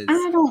 because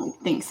I don't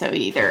think so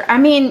either. I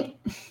mean,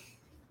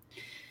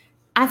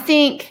 I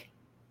think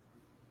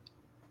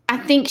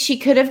she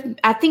could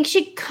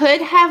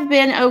have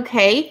been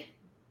okay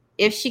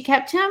if she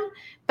kept him,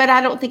 but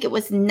I don't think it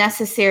was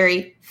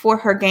necessary for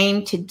her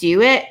game to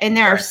do it. And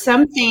there are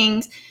some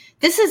things,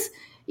 this is,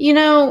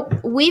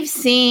 we've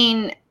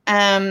seen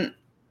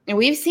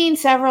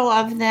several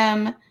of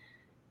them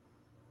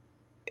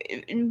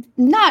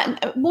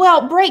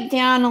break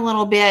down a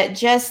little bit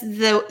just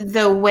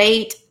the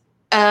weight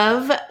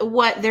of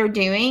what they're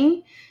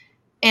doing,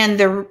 and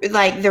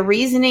the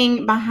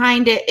reasoning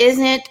behind it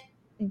isn't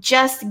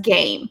just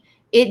game.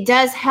 It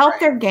does help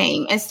their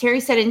game. As Terry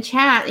said in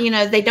chat,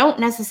 they don't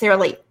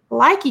necessarily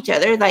like each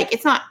other. Like,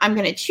 it's not, I'm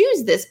going to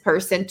choose this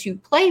person to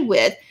play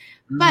with,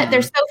 but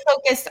they're so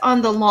focused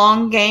on the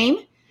long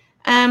game.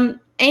 And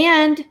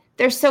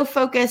they're so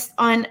focused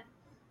on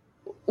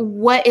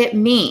what it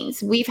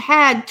means. We've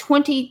had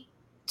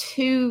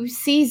 22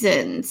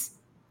 seasons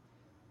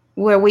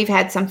where we've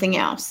had something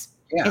else.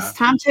 Yeah. It's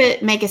time to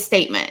make a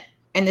statement.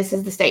 And this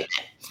is the statement.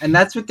 And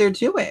that's what they're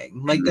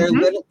doing. Like,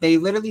 they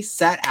literally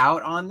set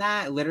out on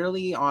that,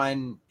 literally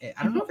on,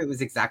 I don't know if it was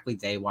exactly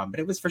day one,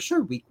 but it was for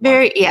sure week one.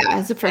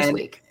 It's the first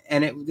week.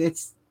 And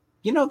it's,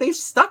 they've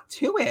stuck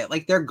to it.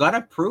 Like, they're going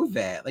to prove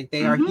it. Like,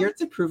 they are here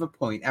to prove a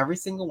point, every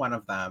single one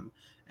of them.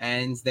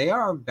 And they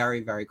are very,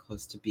 very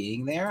close to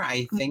being there.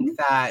 I think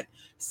that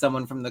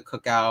someone from the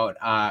Cookout,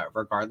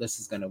 regardless,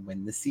 is going to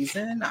win the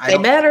season. They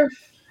better.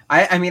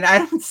 I mean, I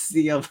don't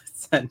see a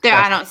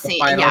I don't see.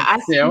 Yeah, I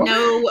see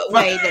no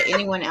way that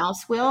anyone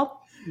else will.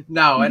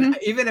 No, and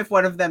even if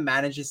one of them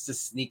manages to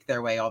sneak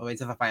their way all the way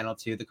to the final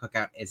two, the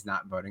Cookout is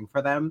not voting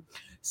for them.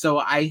 So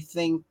I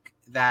think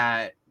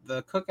that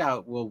the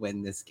Cookout will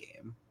win this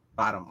game.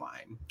 Bottom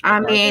line.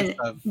 I mean,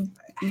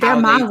 they're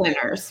my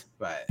winners.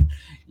 But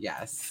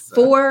yes,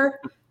 for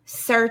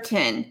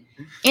certain,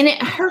 and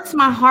it hurts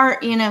my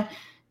heart.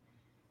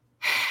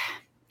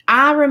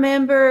 I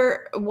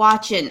remember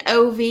watching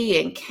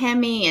Ovi and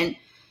Kemi, and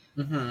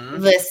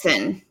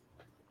listen,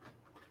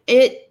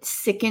 it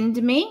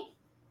sickened me.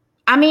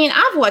 I mean,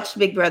 I've watched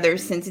Big Brother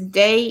since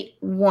day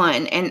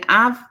one, and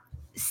I've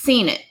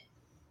seen it.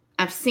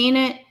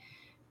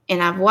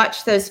 And I've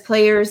watched those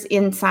players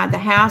inside the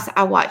house.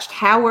 I watched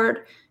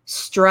Howard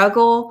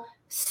struggle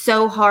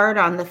so hard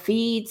on the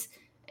feeds,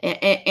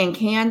 and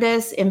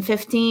Candace in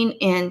 15.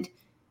 And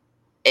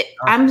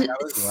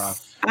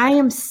I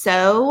am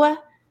so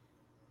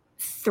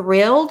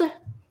thrilled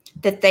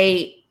that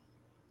they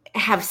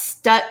have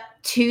stuck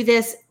to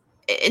this,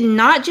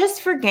 not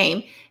just for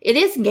game. It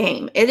is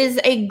game. It is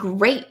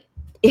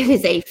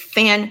a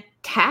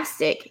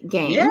fantastic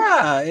game.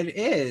 Yeah, it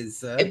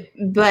is.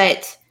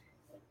 But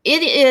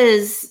it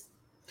is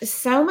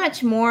so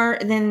much more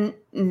than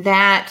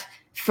that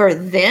for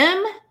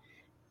them.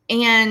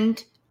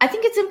 And I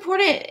think it's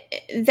important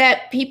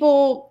that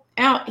people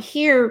out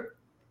here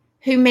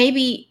who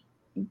maybe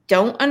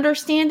don't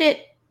understand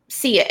it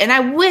see it. And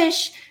I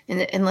wish,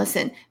 and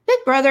listen, Big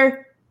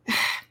Brother,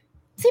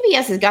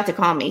 CBS has got to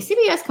call me.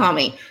 CBS, call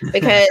me,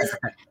 because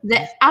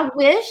I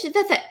wish that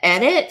the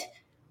edit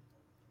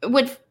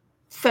would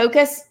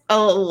focus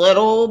a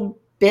little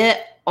bit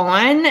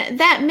on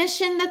that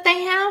mission that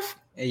they have.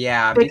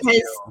 Yeah,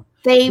 because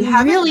they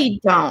really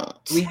don't.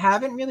 We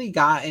haven't really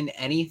gotten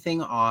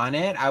anything on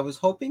it. I was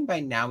hoping by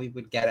now we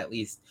would get at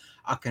least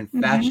a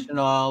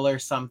confessional or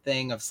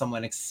something of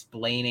someone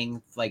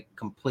explaining like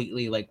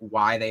completely like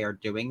why they are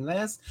doing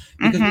this,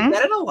 because we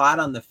get it a lot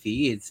on the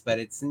feeds, but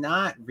it's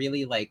not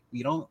really like,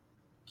 we don't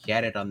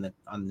get it on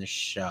the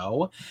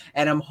show.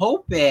 And I'm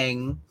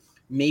hoping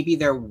maybe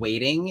they're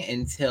waiting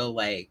until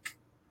like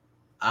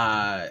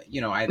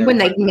either when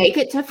they make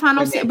it to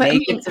final six,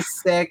 it to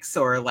 6,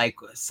 or like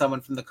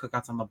someone from the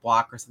Cookouts on the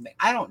Block or something.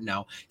 I don't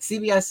know.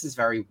 CBS is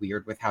very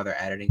weird with how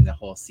they're editing the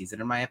whole season,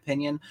 in my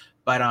opinion.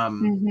 But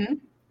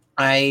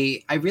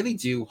I really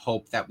do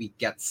hope that we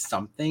get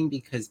something,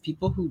 because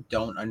people who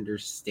don't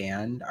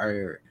understand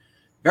are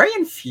very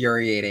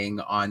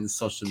infuriating on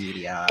social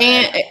media.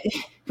 And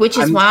which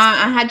is why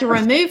I had to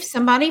remove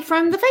somebody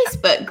from the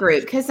Facebook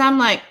group, because I'm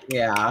like,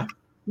 no.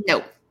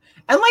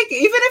 And like,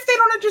 even if they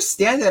don't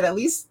understand it, at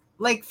least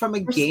like from a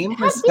game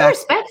perspective,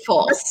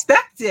 respectful.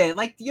 Respect it.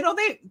 Like,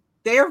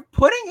 they're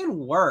putting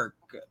in work.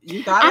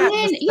 You gotta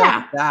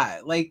respect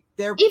that. Like,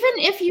 they're, even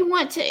if you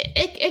want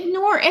to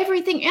ignore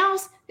everything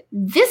else,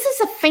 this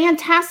is a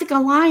fantastic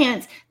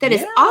alliance that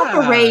is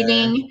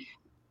operating.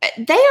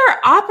 They are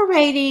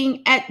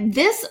operating at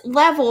this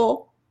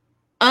level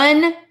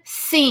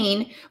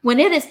unseen, when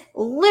it is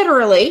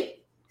literally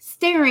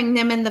staring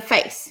them in the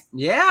face.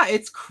 Yeah,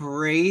 it's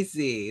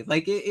crazy.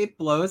 Like, it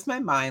blows my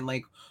mind,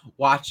 like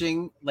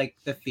watching like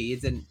the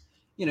feeds, and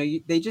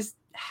they just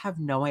have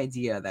no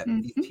idea that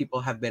these people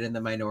have been in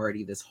the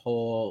minority this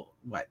whole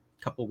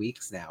couple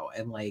weeks now,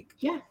 and like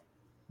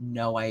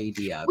no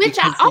idea. Which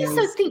I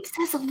also think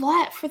says a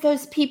lot for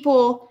those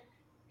people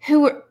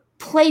who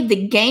played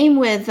the game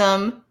with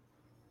them,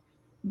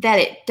 that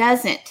it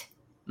doesn't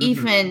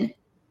even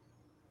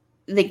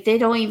like they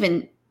don't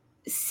even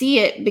see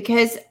it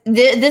because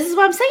this is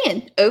what I'm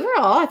saying.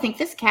 Overall, I think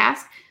this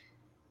cast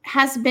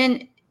has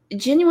been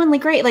genuinely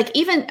great. Like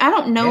even I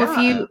don't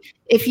know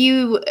if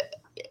you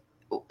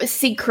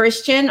see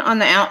Christian on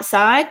the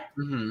outside.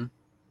 Mm-hmm.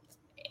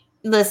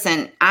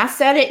 Listen, I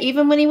said it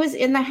even when he was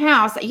in the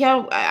house.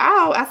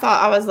 I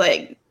thought I was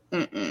like,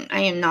 I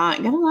am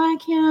not gonna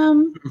like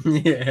him.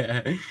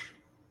 Yeah,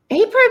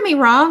 He proved me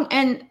wrong,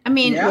 and I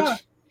mean, yeah. which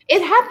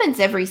it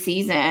happens every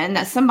season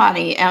that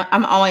somebody.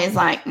 I'm always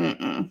like,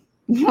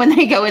 when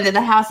they go into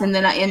the house, and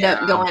then I end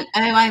up going,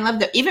 oh, I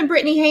love it. Even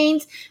Brittany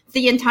Haynes,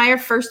 the entire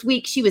first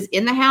week she was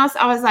in the house,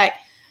 I was like,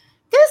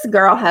 this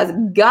girl has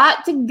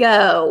got to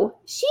go.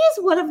 She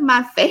is one of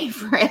my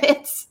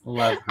favorites.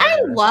 Love her.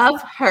 I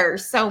love her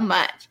so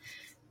much.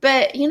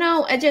 But, you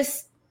know, it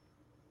is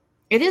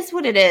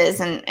what it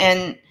is. And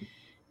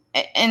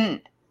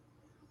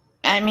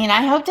I mean,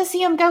 I hope to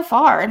see him go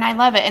far, and I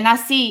love it. And I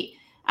see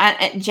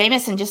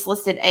Jameson just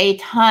listed a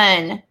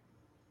ton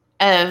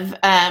of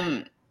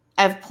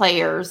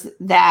players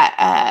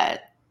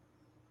that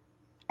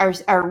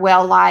are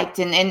well liked,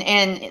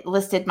 and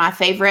listed my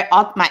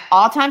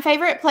all-time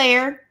favorite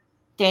player,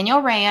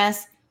 Danielle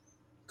Reyes.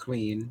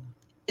 Queen.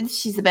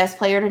 She's the best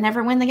player to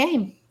never win the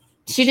game.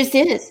 She just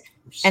is,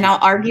 and I'll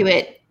argue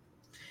it.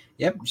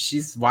 Yep,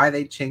 she's why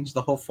they changed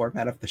the whole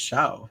format of the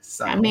show.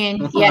 So I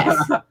mean, yes,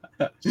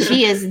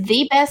 she is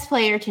the best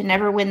player to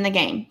never win the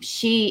game.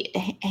 She,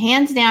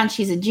 hands down,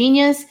 she's a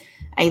genius.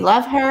 I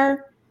love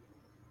her.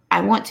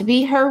 I want to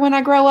be her when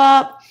I grow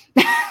up.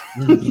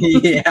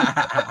 Yeah.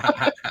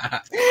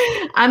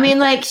 I mean,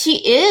 like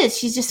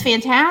she's just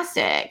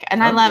fantastic,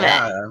 and I love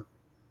it.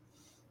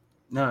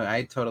 No,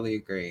 I totally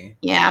agree.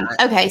 Yeah.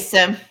 Okay.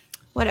 So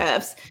what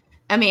else?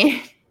 I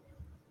mean,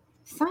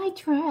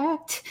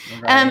 sidetracked.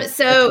 Right.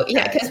 So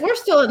yeah, because we're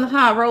still in the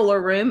high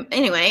roller room.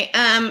 Anyway,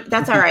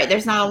 that's all right.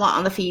 There's not a lot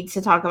on the feeds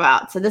to talk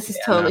about, so this is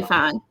totally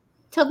fine.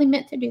 Totally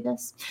meant to do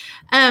this.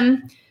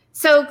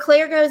 So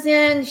Claire goes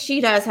in.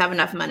 She does have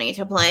enough money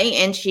to play,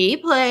 and she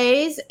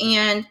plays.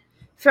 And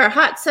for a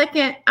hot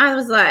second, I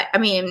was like, I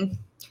mean,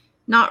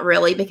 not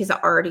really, because I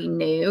already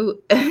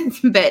knew,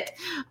 but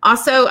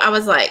also I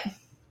was like,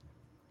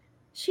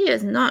 she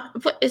is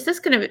not. What is this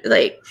going to be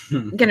like?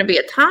 Going to be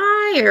a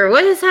tie, or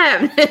what is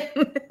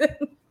happening?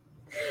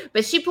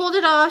 But she pulled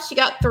it off. She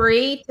got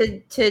 3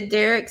 to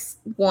Derek's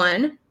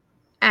 1,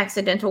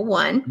 accidental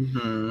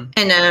 1,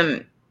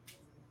 and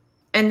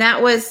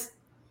that was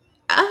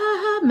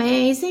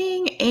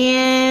amazing.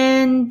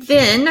 And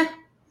then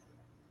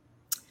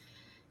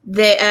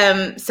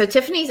so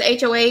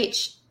Tiffany's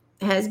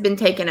HOH has been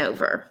taken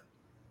over,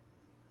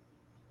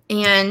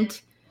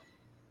 and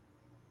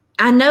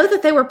I know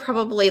that they were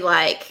probably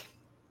like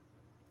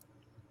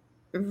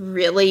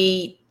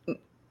really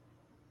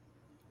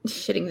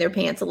shitting their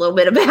pants a little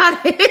bit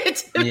about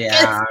it.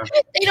 Yeah.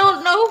 They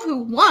don't know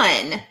who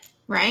won,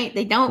 right?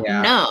 They don't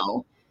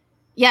know.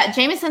 Yeah,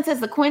 Jameson says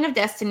the Coin of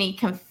Destiny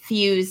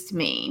confused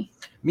me.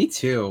 Me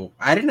too.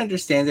 I didn't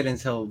understand it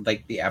until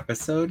like the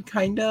episode,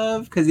 kind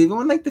of, because even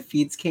when like the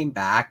feeds came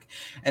back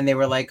and they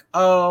were like,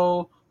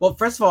 oh, well,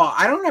 first of all,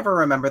 I don't ever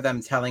remember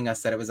them telling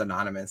us that it was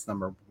anonymous,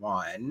 number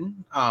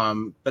one.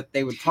 But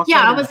they would talk.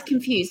 Yeah, I was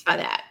confused by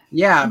that.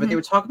 Yeah, but they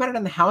would talk about it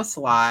in the house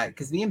a lot,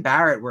 because me and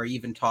Barrett were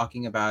even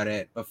talking about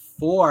it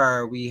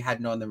before we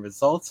had known the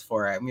results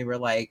for it. And we were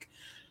like,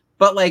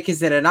 but like,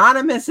 is it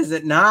anonymous? Is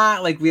it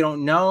not? Like, we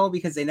don't know,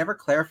 because they never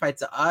clarified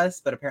to us,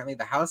 but apparently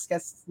the house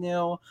guests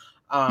knew.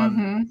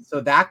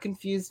 So that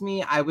confused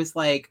me. I was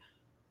like,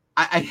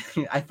 I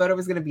thought it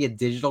was going to be a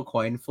digital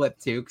coin flip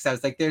too, because I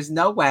was like, there's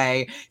no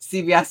way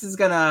CBS is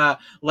going to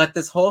let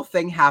this whole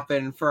thing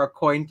happen for a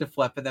coin to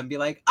flip and then be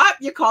like,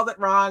 you called it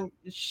wrong.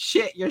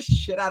 Shit, you're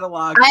shit out of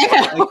luck.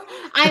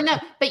 I know.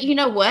 But you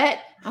know what?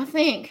 I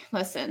think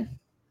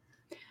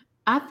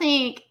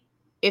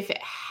if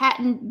it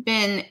hadn't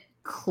been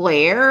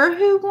Claire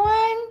who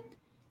won,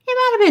 it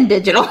might have been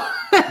digital.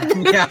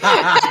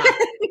 Yeah.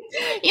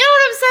 You know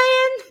what I'm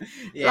saying?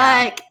 Yeah.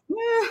 Like,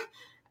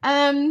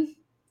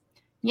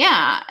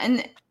 yeah,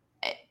 and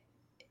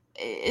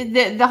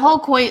the whole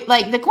coin,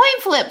 like the coin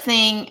flip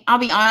thing, I'll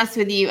be honest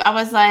with you, I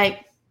was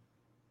like,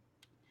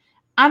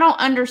 I don't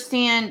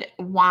understand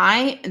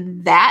why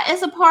that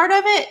is a part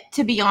of it,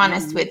 to be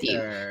honest with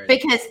you.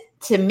 Because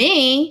to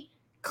me,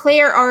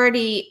 Claire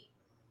already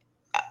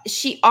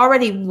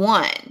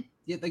won.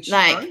 Yeah, like she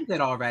earned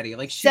it already.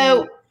 Like it should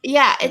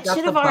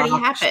have already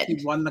happened.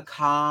 She won the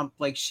comp.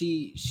 Like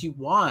she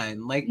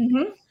won. Like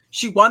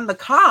she won the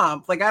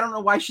comp. Like, I don't know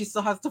why she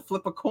still has to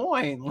flip a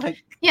coin.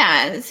 Like,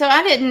 yeah. So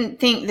I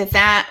didn't think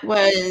that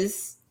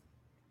was.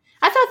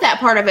 I thought that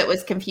part of it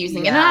was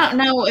confusing, and I don't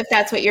know if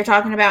that's what you're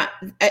talking about,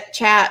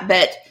 chat.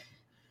 But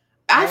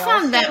I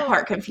found that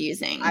part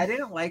confusing. I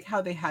didn't like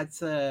how they had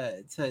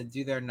to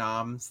do their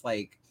noms,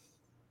 like,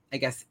 I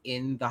guess,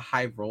 in the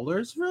high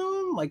rollers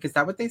room. Like, is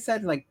that what they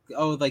said? Like,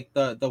 oh, like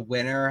the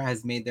winner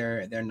has made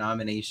their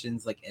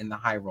nominations like in the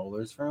high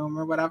rollers room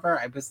or whatever.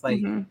 I was like,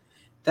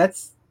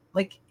 that's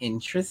like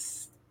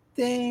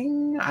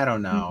interesting. I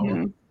don't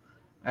know.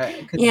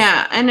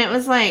 Yeah, and it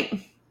was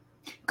like,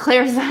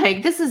 Claire's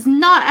like, this is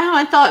not how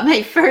I thought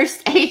my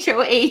first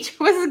HOH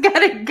was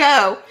going to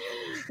go.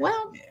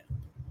 Well,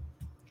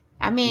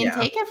 I mean,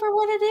 take it for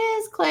what it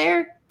is,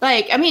 Claire.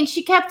 Like, I mean,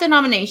 she kept the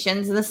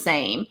nominations the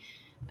same.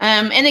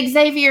 And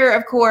Xavier,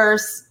 of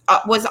course,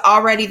 was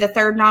already the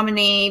third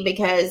nominee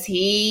because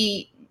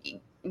he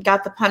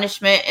got the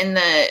punishment in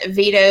the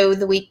veto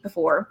the week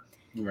before.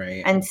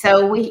 Right. And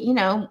so we,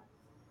 even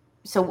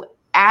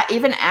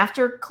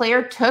after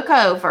Claire took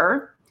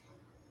over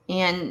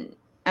and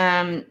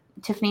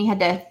Tiffany had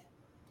to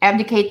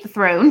abdicate the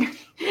throne,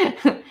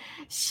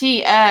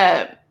 she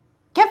kept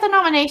the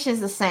nominations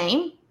the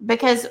same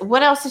because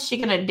what else is she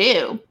going to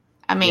do?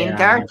 I mean,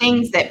 there are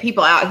things that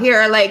people out here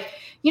are like,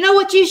 you know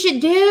what you should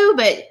do?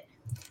 But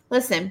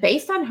listen,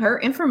 based on her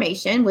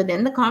information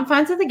within the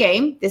confines of the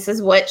game, this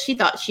is what she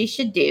thought she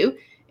should do.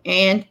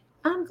 And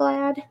I'm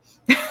glad.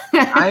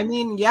 I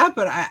mean, yeah,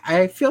 but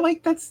I feel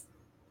like that's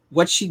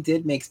what she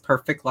did makes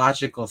perfect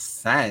logical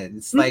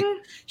sense. Mm-hmm. Like,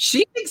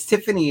 she thinks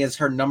Tiffany is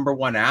her number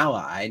one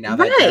ally now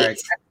that Derek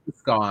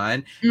is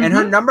gone. Mm-hmm. And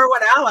her number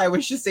one ally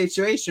was just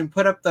HOH and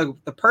put up the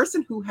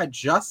person who had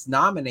just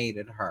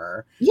nominated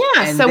her. Yeah,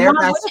 and so their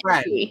why best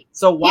friend. She?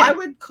 So why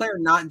would Claire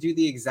not do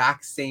the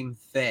exact same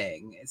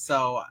thing?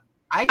 So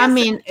I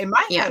mean, in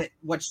my head,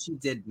 what she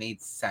did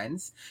made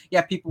sense.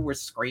 Yeah, people were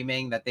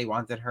screaming that they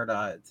wanted her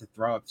to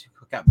throw up 2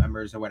 cookout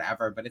members or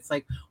whatever, but it's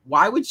like,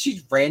 why would she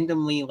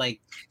randomly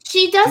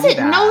She doesn't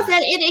know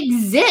that it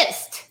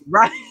exists,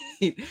 right?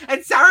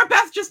 And Sarah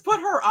Beth just put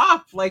her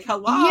up. Like,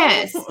 hello.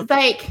 Yes,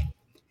 like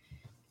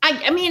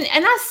I mean,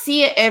 and I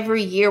see it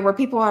every year where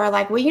people are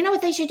like, well, you know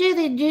what they should do?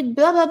 They do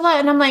blah blah blah,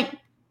 and I'm like,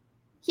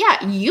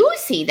 yeah, you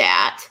see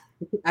that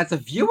as a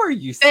viewer,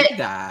 you see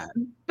that,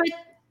 but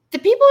the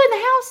people in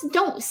the house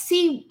don't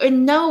see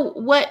and know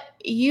what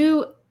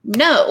you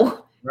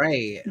know.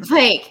 Right.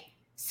 Like,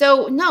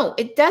 so no,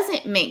 it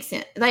doesn't make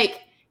sense.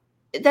 Like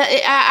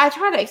that. I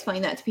try to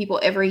explain that to people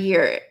every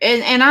year.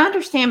 And I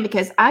understand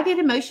because I get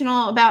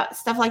emotional about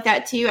stuff like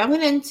that too. I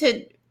went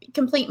into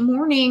complete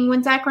mourning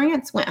when Zach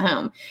Rance went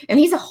home and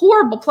he's a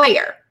horrible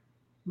player.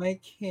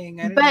 My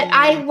king.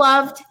 I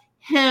loved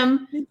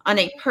him on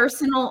a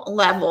personal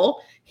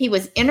level. He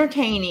was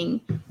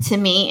entertaining to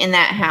me in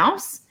that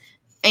house.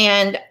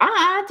 And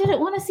I didn't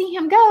want to see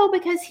him go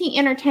because he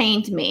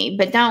entertained me.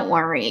 But don't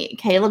worry,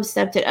 Caleb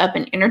stepped it up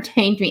and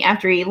entertained me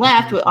after he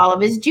left with all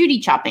of his Judy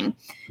chopping,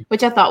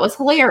 which I thought was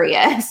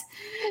hilarious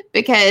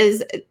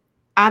because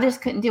I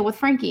just couldn't deal with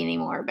Frankie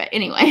anymore. But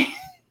anyway,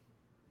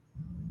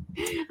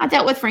 I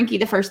dealt with Frankie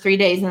the first 3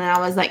 days, and then I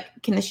was like,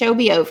 "Can the show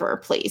be over,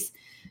 please?"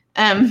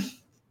 I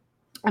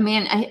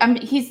mean,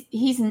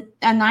 he's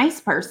a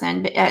nice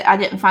person, but I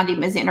didn't find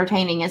him as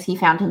entertaining as he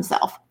found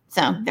himself.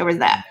 So there was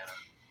that.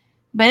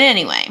 But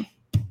anyway,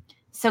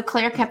 so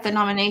Claire kept the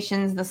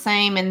nominations the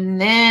same.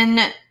 And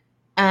then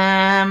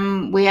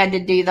we had to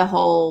do the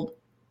whole,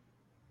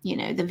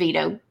 the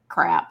veto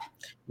crap.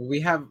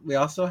 We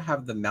also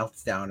have the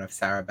meltdown of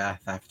Sarah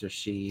Beth after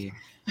she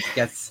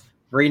gets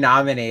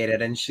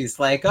renominated. And she's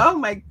like, oh,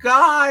 my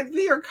God,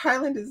 New York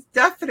Highland is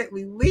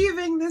definitely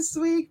leaving this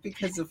week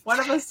because if one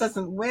of us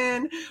doesn't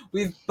win,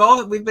 we've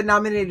been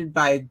nominated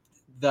by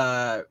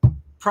the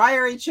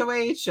prior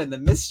HOH and the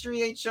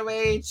mystery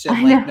HOH,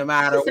 and no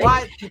matter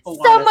what, people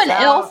want someone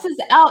else is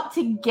out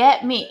to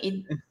get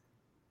me.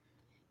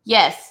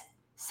 Yes,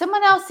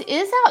 someone else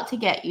is out to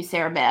get you,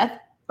 Sarah Beth.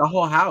 The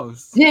whole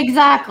house.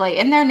 Exactly,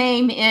 and their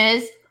name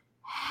is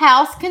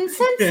House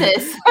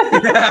Consensus.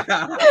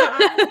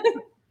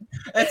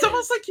 It's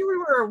almost like you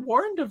were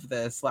warned of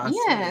this last week.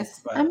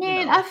 Yes, I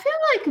mean, I feel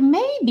like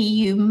maybe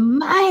you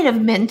might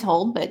have been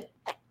told, but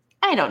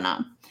I don't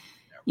know.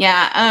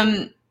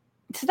 Yeah,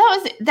 so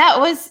that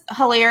was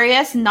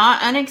hilarious,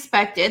 not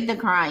unexpected, the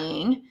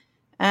crying.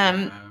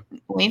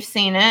 We've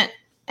seen it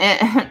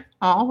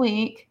all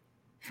week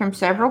from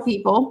several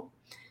people,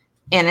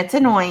 and it's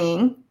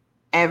annoying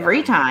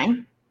every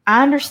time.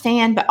 I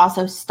understand, but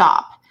also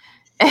stop.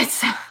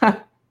 It's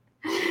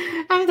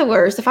I'm the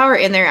worst. If I were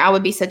in there, I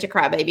would be such a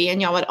crybaby,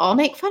 and y'all would all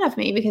make fun of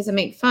me because I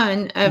make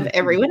fun of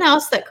everyone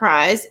else that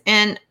cries,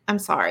 and I'm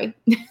sorry.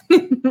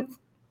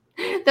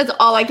 That's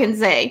all I can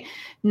say.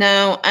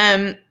 No,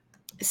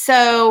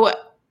 so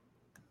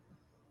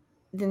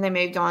then they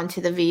moved on to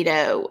the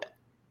veto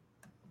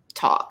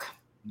talk.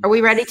 Are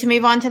we ready to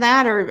move on to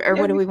that, or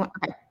what do we want?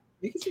 Okay.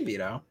 We can do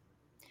veto.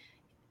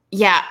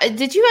 Yeah.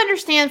 Did you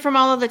understand from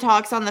all of the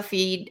talks on the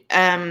feeds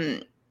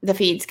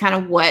kind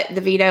of what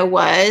the veto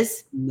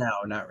was? No,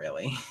 not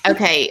really.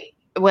 Okay.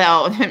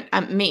 Well,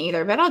 me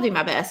either, but I'll do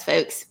my best,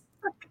 folks.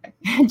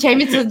 Okay.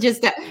 Jamie said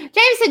just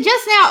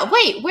now,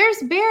 wait,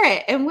 where's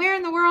Barrett? And where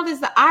in the world is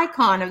the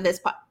icon of this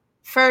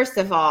First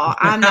of all,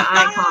 I'm the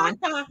icon.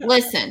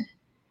 Listen,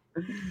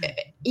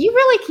 you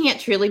really can't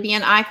truly be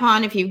an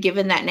icon if you've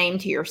given that name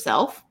to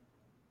yourself.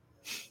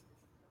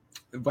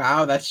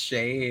 Wow, that's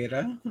shade.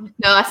 No,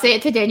 I say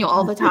it to Daniel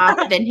all the time.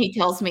 And then he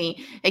tells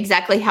me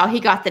exactly how he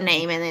got the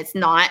name. And it's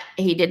not,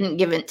 he didn't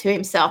give it to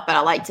himself, but I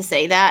like to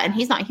say that. And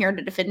he's not here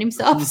to defend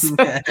himself. So.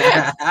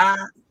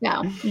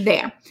 No,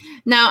 there.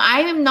 Now,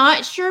 I am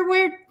not sure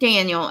where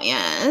Daniel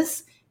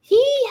is.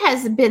 He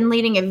has been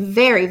leading a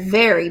very,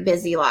 very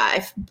busy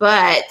life.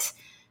 But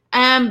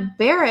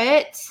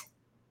Barrett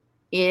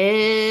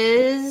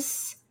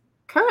is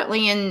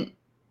currently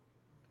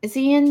is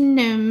he in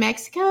New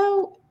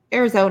Mexico?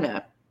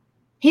 Arizona.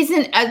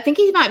 I think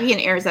he might be in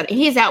Arizona.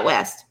 He is out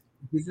west.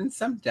 He's in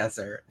some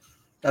desert.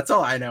 That's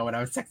all I know. When I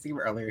was texting him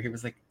earlier, he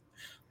was like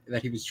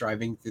that he was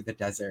driving through the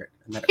desert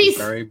and that it was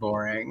very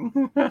boring.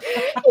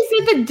 He's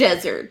in the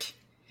desert.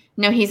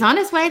 No, he's on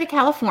his way to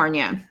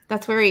California.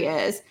 That's where he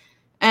is.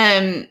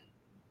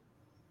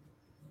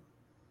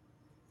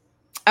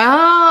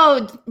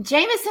 Oh,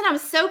 Jameson, I'm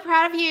so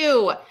proud of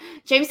you.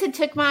 Jameson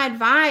took my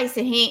advice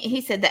and he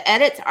said the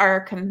edits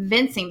are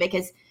convincing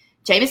because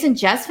Jameson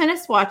just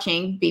finished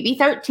watching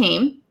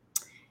BB13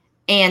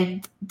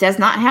 and does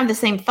not have the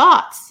same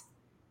thoughts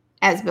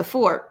as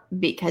before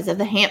because of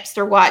the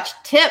hamster watch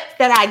tip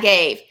that I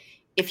gave.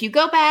 If you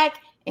go back,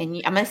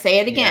 and I'm going to say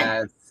it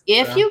again,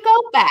 if you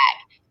go back,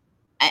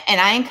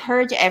 and I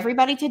encourage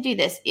everybody to do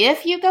this,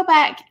 if you go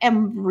back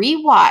and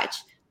rewatch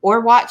or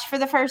watch for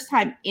the first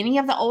time any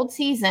of the old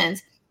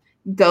seasons,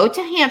 go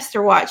to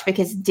Hamster Watch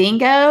because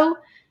Dingo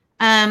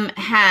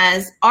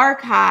has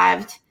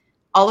archived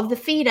all of the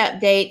feed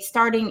updates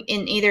starting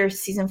in either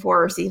season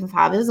 4 or season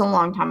 5. It was a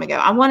long time ago.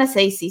 I want to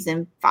say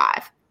season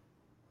 5.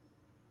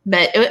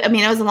 But, it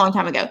was a long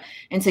time ago.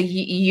 And so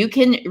you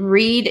can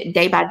read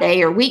day by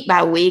day or week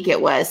by week.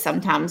 It was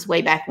sometimes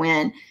way back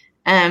when.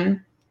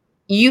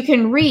 You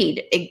can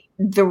read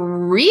the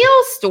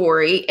real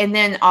story and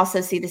then also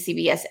see the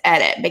CBS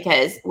edit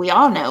because we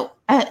all know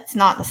it's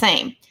not the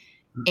same.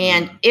 Mm-hmm.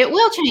 And it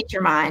will change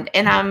your mind.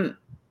 And I'm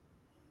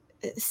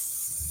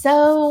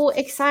so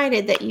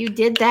excited that you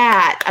did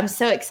that. I'm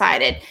so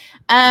excited.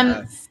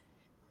 Yes.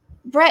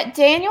 Brett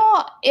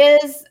Daniel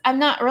I'm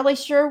not really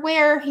sure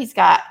where he's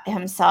got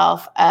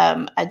himself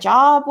a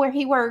job where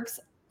he works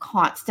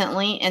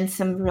constantly in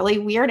some really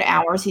weird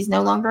hours. He's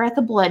no longer at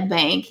the blood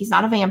bank. He's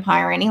not a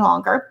vampire any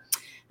longer.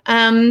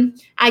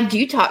 I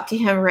do talk to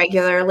him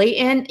regularly.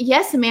 And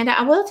yes, Amanda,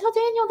 I will tell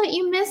Daniel that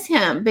you miss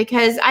him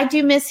because I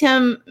do miss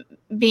him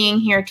being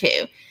here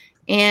too.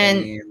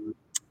 And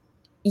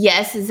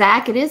yes,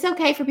 Zach, it is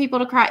okay for people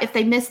to cry if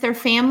they miss their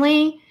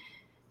family.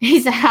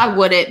 He said, I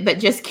wouldn't, but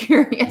just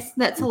curious.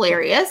 That's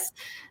hilarious.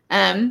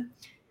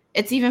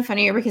 It's even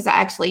funnier because I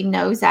actually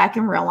know Zach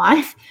in real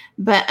life.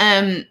 But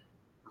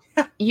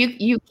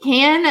you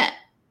can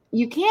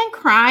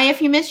cry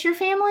if you miss your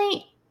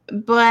family,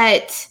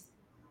 but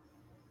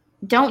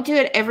don't do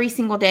it every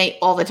single day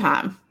all the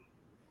time.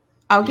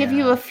 I'll give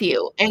you a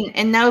few.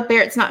 And no,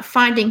 Barrett's not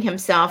finding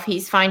himself.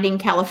 He's finding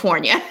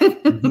California.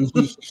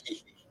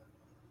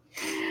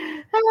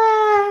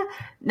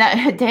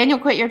 No, Daniel,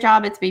 quit your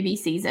job. It's BB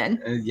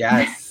season.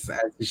 Yes,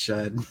 as you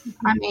should.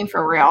 I mean,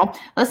 for real.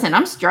 Listen,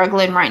 I'm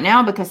struggling right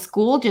now because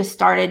school just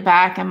started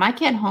back and my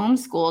kid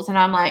homeschools. And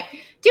I'm like,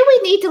 do we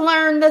need to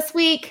learn this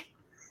week?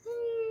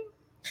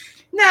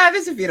 Nah,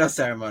 there's a veto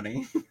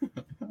ceremony.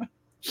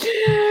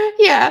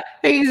 Yeah,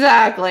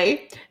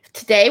 exactly.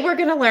 Today we're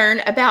going to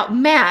learn about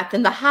math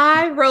in the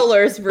high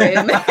rollers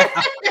room.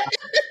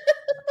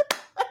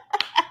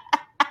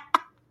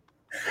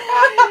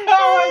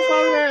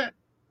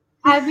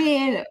 I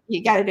mean,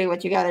 you got to do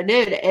what you got to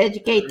do to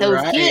educate those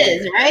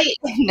kids, right?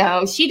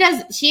 No, she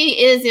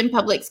is in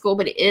public school,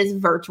 but it is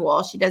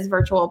virtual. She does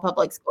virtual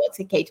public school. It's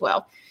a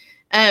K-12.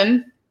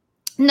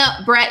 No,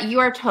 Brett, you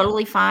are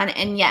totally fine.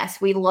 And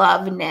yes, we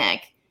love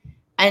Nick.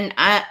 And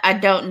I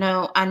don't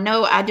know. I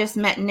know I just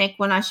met Nick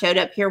when I showed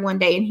up here one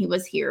day and he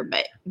was here,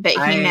 but he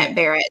met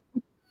Barrett.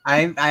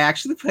 I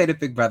actually played a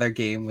Big Brother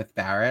game with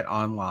Barrett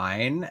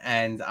online,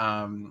 and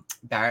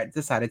Barrett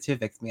decided to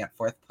evict me at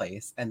 4th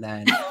place, and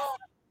then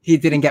he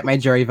didn't get my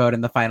jury vote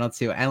in the final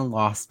 2 and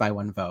lost by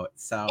 1 vote.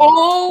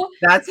 So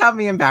that's how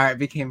me and Barrett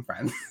became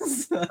friends.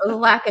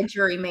 Lack of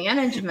jury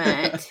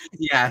management.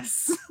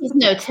 Yes. He's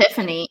no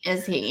Tiffany,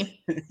 is he?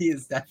 He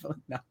is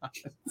definitely not.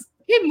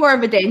 He's more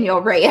of a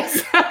Daniel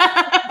Reyes.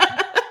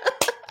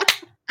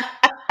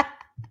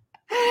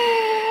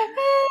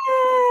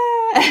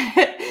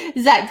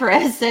 Zach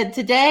Perez said,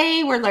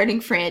 today we're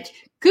learning French.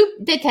 Coup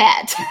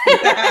d'etat.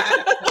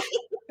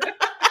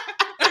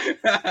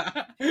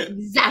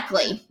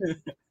 Exactly.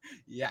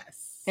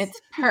 Yes.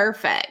 It's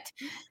perfect.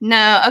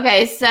 No,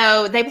 okay,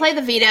 so they play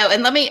the veto,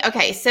 and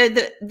so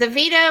the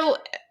veto,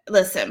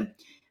 listen,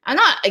 I'm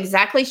not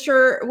exactly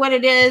sure what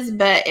it is,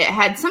 but it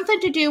had something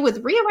to do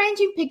with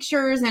rearranging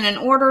pictures in an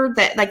order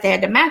that, like, they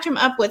had to match them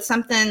up with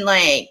something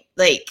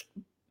like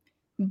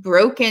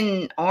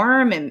broken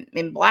arm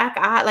and black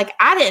eye. Like,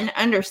 I didn't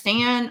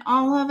understand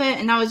all of it,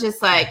 and I was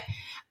just like,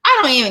 I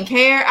don't even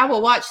care. I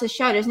will watch the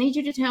show. I just need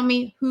you to tell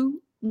me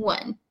who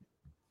won.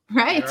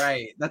 Right?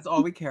 Right. That's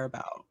all we care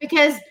about.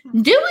 Because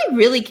do we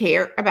really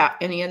care about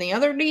any of the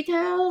other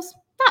details?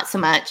 Not so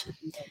much.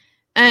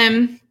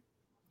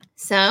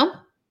 So,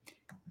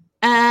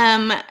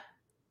 well,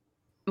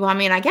 I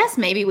mean, I guess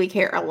maybe we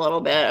care a little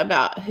bit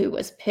about who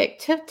was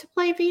picked to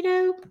play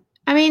Vito.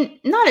 I mean,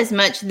 not as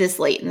much this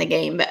late in the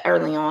game, but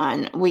early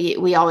on,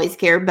 we always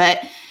care.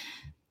 But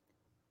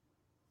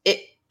it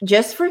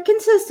just for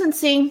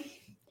consistency.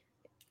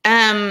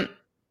 I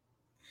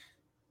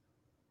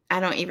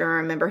don't even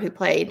remember who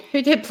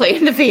did play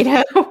in the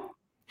Vito.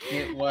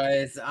 It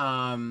was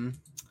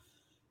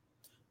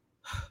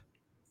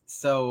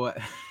so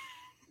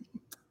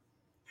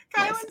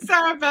Kylan,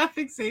 Sarah Beth,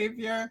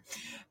 Xavier,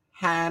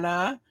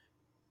 Hannah,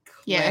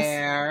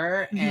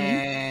 Claire,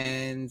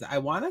 and I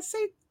want to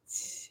say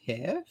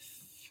Tiff.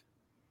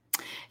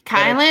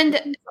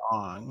 Kylan.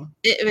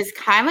 It was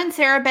Kylan,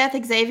 Sarah Beth,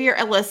 Xavier,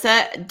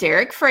 Alyssa,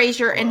 Derek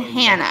Frazier, and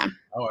Hannah.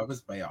 Oh, I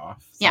was way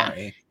off.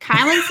 Sorry. Yeah.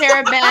 Kylan,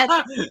 Sarah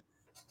Beth. Get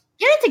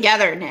it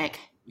together,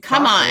 Nick.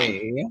 Come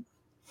on.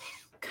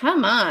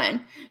 Come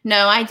on.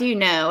 No, I do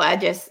know.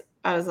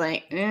 I was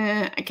like,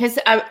 because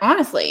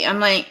honestly, I'm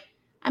like,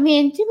 I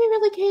mean, do we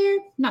really care?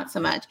 Not so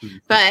much.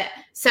 But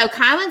so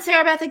Kylan,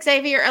 Sarah Beth,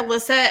 Xavier,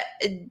 Alyssa,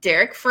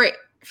 Derek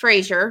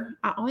Frazier.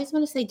 I always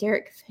want to say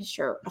Derek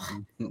Fisher.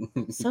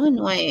 Ugh, so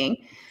annoying.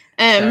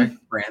 Derek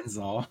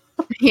Franzel.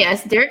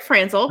 Yes, Derek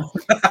Franzel.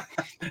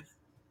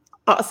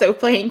 Also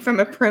playing from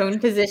a prone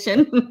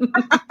position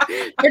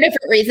for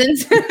different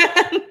reasons.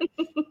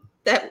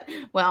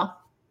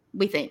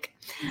 We think.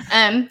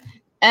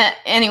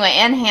 Anyway,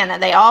 and Hannah,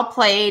 they all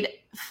played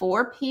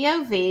for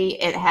POV.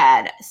 It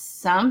had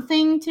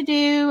something to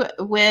do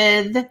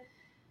with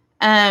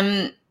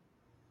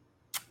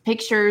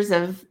pictures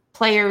of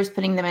players,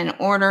 putting them in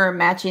order,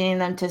 matching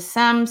them to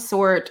some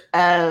sort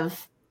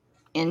of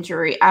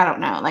injury. I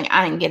don't know. Like,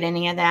 I didn't get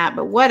any of that,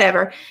 but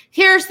whatever.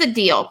 Here's the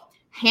deal.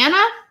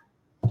 Hannah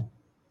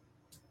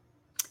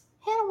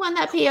won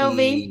that POV.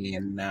 Queen.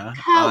 And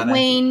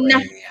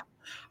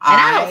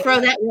I don't throw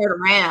that word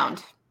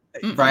around.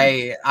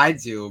 Right, I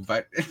do,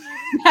 but she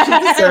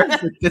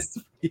deserves it this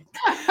week.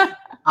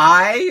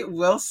 I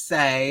will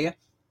say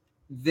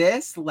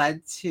this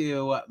led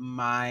to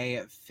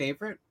my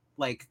favorite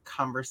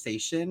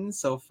conversation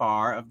so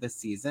far of the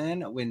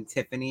season when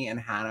Tiffany and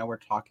Hannah were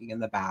talking in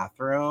the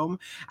bathroom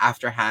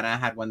after Hannah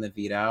had won the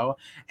veto,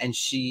 and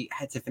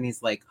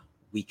Tiffany's like,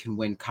 we can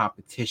win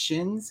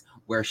competitions,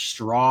 we're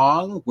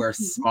strong, we're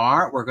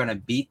smart, we're gonna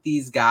beat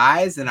these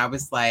guys. And I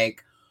was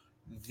like,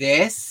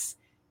 this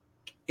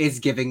is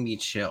giving me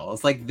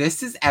chills. Like,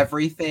 this is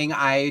everything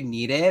I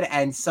needed.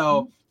 And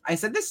so I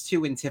said this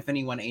too when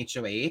Tiffany won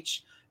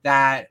HOH,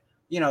 that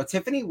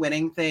Tiffany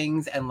winning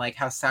things and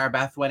how Sarah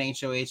Beth won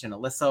HOH and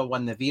Alyssa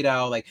won the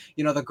veto,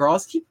 the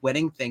girls keep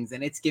winning things,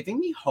 and it's giving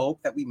me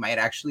hope that we might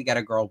actually get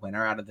a girl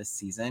winner out of this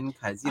season,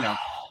 because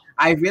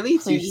I really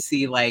do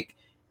see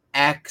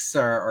X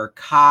or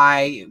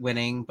Kai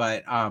winning,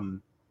 but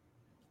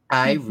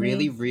I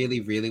really,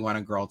 really, really want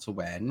a girl to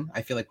win.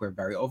 I feel like we're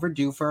very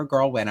overdue for a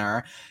girl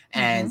winner,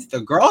 and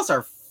the girls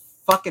are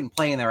fucking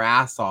playing their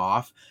ass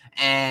off.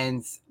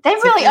 And they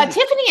really are.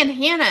 Tiffany and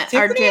Hannah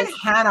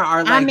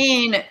are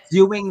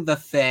doing the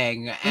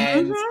thing.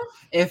 And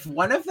if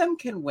one of them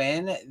can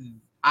win,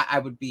 I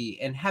would be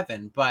in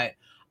heaven. But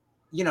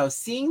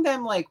seeing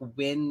them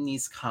win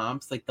these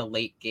comps, the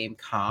late game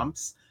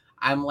comps,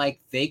 I'm like,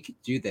 they could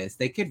do this.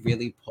 They could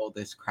really pull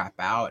this crap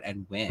out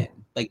and win.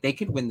 They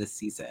could win the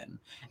season.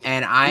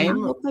 And I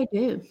hope they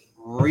do.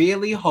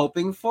 Really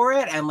hoping for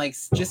it. And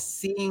just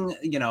seeing,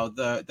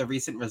 the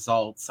recent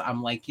results,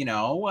 I'm like, you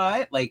know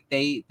what?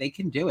 They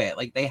can do it.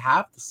 They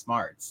have the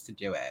smarts to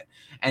do it.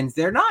 And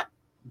they're not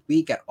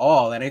weak at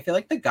all. And I feel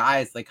like the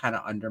guys kind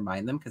of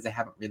undermine them because they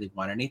haven't really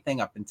won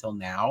anything up until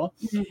now.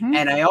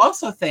 And I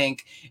also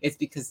think it's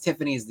because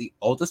Tiffany is the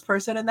oldest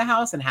person in the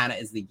house and Hannah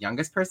is the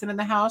youngest person in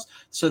the house.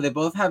 So they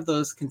both have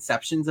those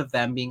conceptions of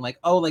them being like,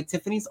 oh,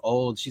 Tiffany's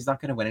old, she's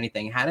not going to win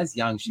anything. Hannah's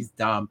young, she's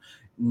dumb.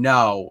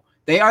 No,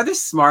 they are the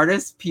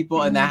smartest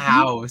people in the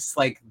house.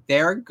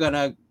 They're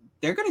gonna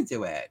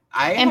do it.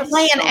 And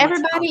playing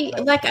everybody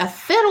like a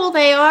fiddle.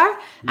 They are.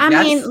 I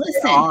mean,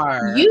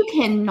 listen,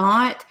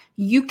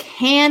 you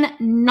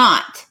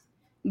cannot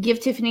give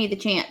Tiffany the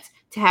chance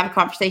to have a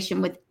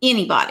conversation with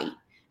anybody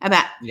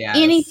about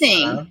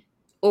anything,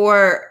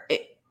 or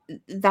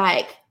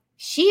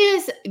she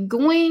is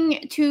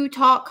going to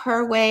talk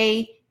her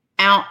way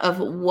out of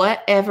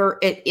whatever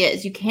it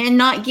is. You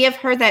cannot give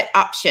her that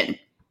option,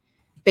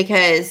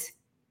 because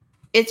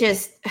it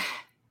just,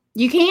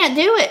 you can't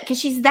do it because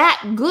she's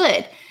that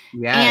good.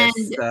 Yes.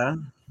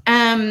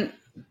 And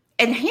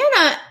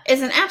Hannah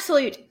is an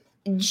absolute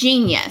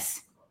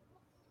genius.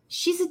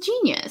 She's a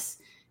genius.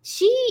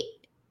 She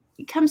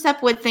comes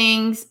up with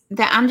things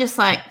that I'm just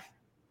like,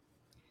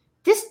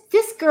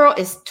 this girl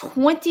is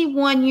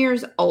 21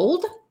 years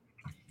old,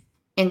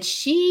 and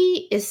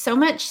she is so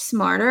much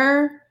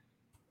smarter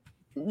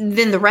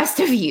than the rest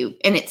of you,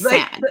 and it's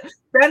sad.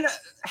 Then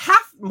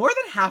more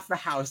than half the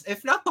house,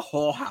 if not the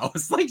whole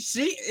house.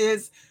 She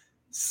is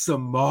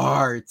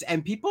smart,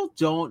 and people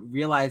don't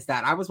realize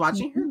that. I was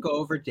watching her go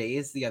over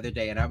days the other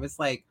day, and I was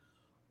like,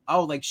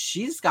 oh,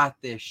 she's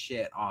got this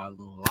shit on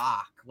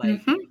lock.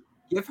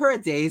 give her a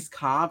day's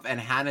comp, and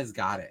Hannah's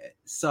got it.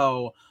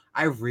 So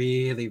I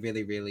really,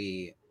 really,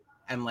 really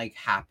am like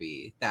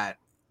happy that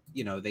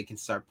they can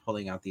start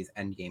pulling out these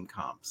endgame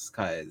comps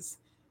because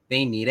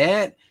they need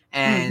it.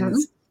 And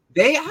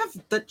they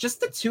have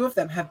just the two of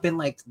them have been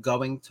like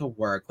going to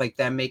work, like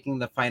them making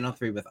the final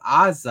 3 with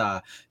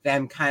Azah,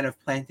 them kind of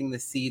planting the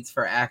seeds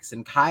for X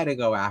and Kai to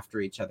go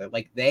after each other.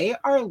 Like they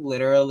are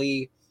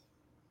literally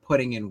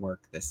putting in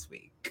work this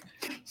week.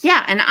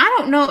 Yeah, and I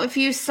don't know if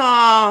you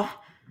saw,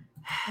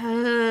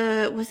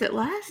 was it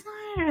last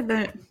night or it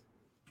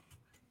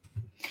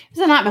was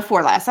the night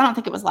before last? I don't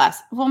think it was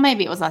last. Well,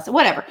 maybe it was last.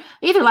 Whatever.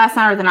 Either last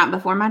night or the night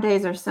before. My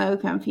days are so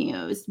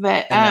confused.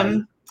 But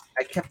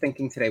I kept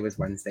thinking today was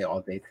Wednesday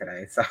all day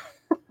today. So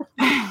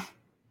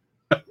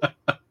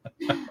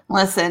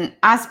listen,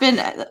 I spend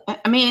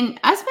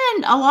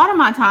a lot of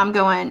my time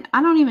going,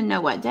 I don't even know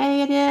what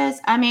day it is.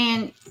 I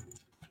mean,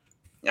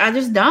 I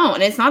just don't.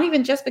 And it's not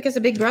even just because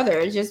of Big Brother.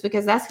 It's just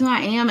because that's who I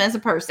am as a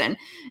person.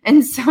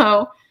 And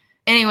so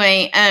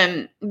anyway,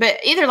 but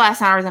either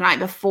last night or the night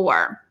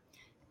before,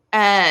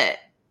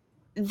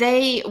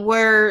 they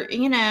were,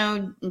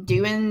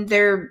 doing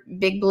their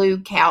Big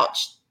Blue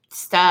couch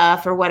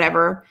stuff or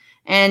whatever.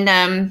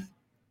 And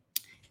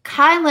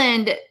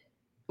Kyland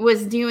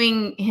was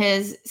doing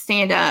his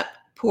stand-up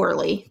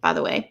poorly, by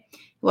the way.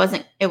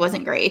 It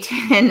wasn't great.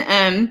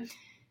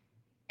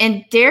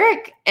 And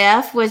Derek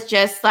F was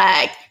just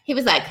like, he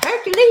was like,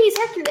 Hercules.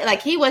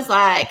 Like he was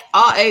like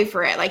all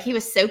over it. Like he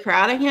was so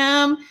proud of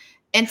him.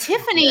 And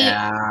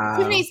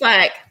Tiffany's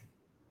like,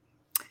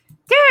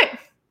 Derek,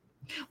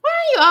 why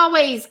are you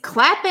always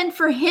clapping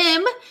for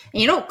him?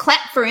 And you don't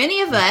clap for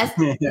any of us.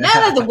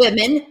 None of the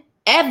women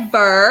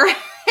ever.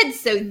 And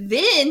so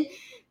then,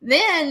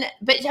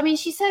 but I mean,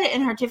 she said it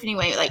in her Tiffany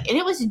way, like, and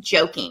it was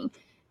joking.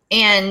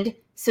 And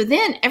so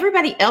then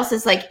everybody else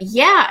is like,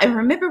 yeah, I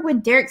remember when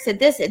Derek said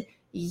this, and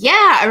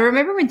yeah, I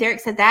remember when Derek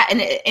said that,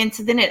 and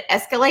so then it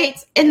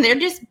escalates, and they're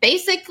just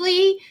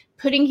basically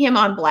putting him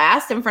on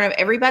blast in front of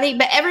everybody,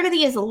 but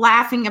everybody is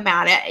laughing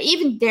about it.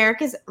 Even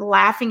Derek is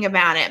laughing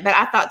about it. But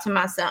I thought to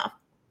myself,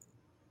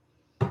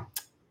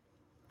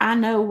 I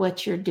know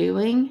what you're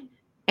doing,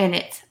 and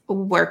it's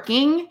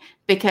working,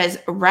 because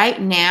right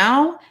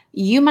now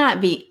you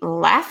might be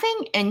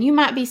laughing and you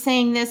might be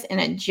saying this in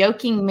a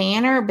joking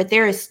manner, but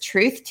there is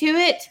truth to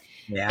it.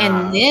 Yeah.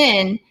 And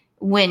then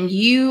when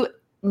you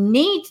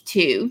need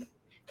to,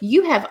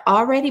 you have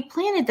already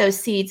planted those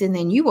seeds, and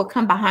then you will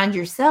come behind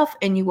yourself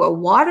and you will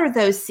water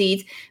those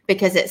seeds,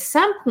 because at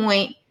some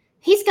point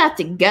he's got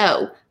to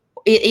go.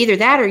 Either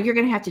that, or you're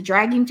going to have to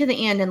drag him to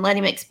the end and let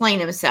him explain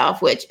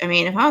himself, which, I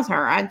mean, if I was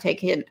her, I'd take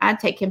him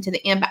to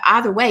the end. But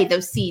either way,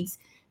 those seeds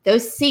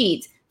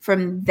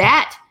from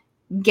that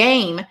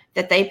game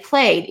that they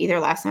played either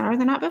last night or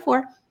the night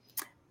before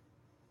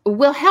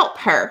will help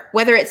her,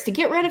 whether it's to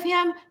get rid of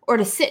him or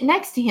to sit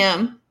next to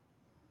him.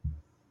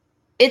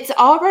 It's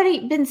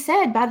already been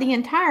said by the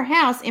entire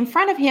house in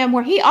front of him,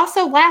 where he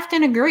also laughed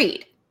and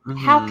agreed. Mm-hmm.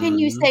 How can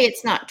you say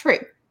it's not true?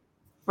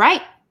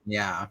 Right?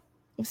 Yeah. It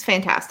was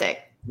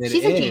fantastic.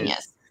 She's a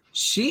genius.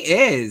 She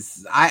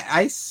is.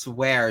 I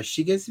swear,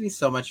 she gives me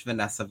so much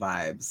Vanessa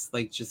vibes,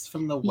 like just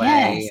from the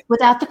way. Yes,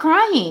 without the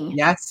crying.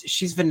 Yes,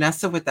 she's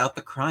Vanessa without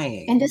the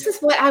crying. And this is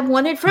what I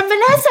wanted from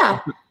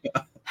Vanessa.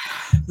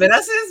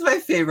 Vanessa is my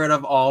favorite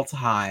of all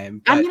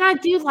time. I mean, I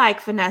do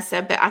like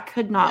Vanessa, but I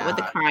could not with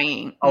the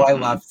crying. Oh, I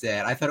loved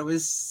it. I thought it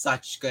was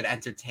such good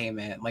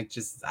entertainment. Like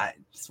just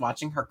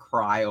watching her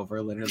cry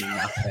over literally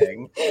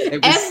nothing.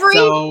 It was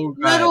so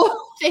good. Little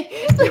thing.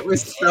 It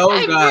was so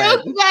good. I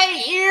broke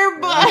my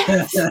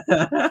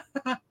earbud.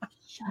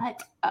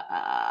 Shut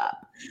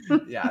up.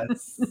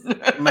 Yes,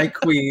 my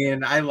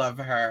queen. I love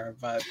her,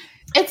 but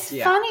it's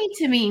funny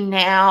to me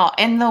now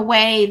in the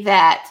way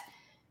that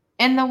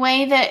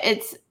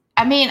it's.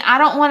 I mean, I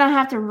don't want to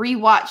have to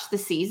rewatch the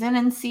season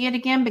and see it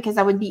again, because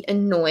I would be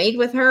annoyed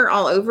with her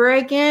all over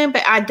again.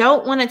 But I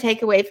don't want to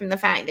take away from the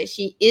fact that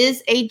she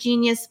is a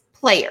genius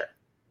player.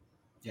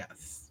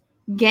 Yes.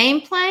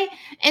 Gameplay.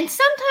 And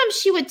sometimes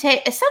she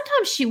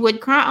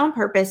would cry on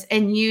purpose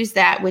and use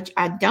that, which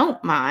I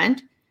don't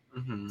mind.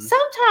 Mm-hmm.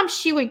 Sometimes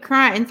she would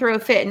cry and throw a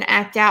fit and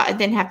act out and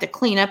then have to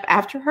clean up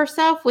after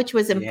herself, which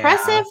was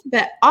impressive,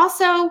 but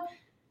also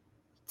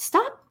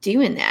stop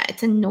doing that.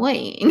 It's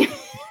annoying.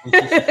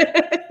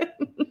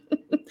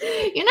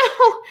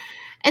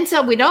 And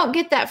so we don't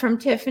get that from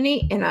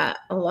Tiffany, and I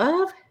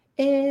love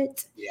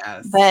it.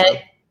 Yes.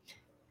 But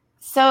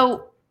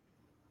so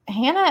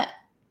Hannah,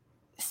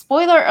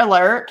 spoiler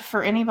alert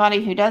for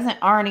anybody who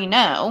doesn't already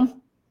know,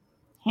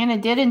 Hannah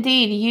did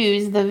indeed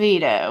use the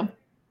veto.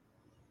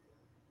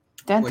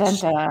 Dun, dun,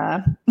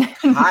 dun.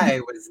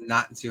 I was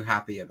not too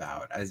happy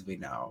about, as we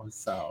know.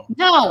 So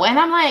no, and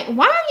I'm like,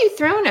 why are you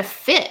throwing a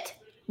fit?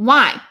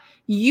 Why?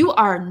 You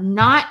are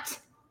not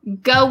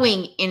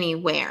going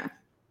anywhere.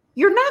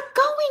 You're not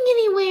going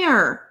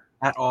anywhere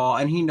at all.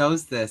 And he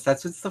knows this.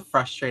 That's what's the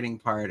frustrating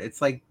part.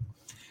 It's like,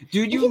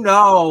 dude,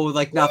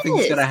 like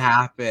nothing's going to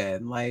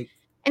happen. Like,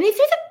 and if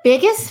you're the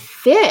biggest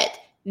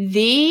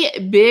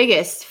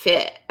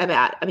fit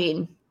about, I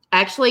mean,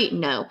 Actually,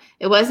 no,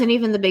 it wasn't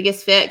even the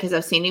biggest fit because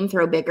I've seen him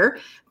throw bigger,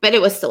 but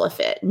it was still a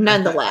fit.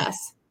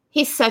 Nonetheless,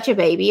 he's such a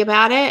baby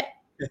about it.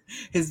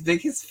 His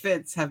biggest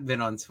fits have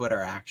been on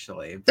Twitter,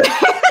 actually.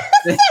 I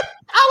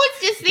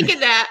was just thinking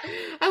that.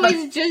 I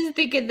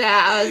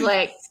was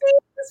like,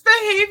 his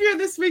behavior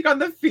this week on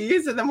the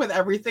fees, and then with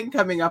everything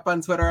coming up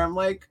on Twitter, I'm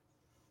like,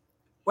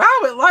 wow,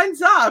 it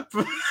lines up.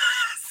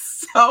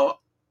 So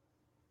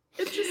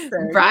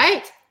interesting,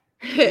 right?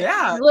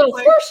 Yeah, a little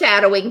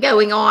foreshadowing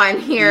going on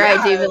here, yeah,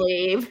 I do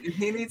believe.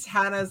 He needs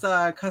Hannah's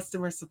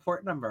customer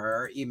support number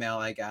or email,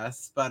 I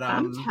guess. But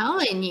I'm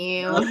telling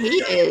you,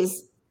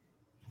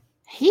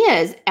 he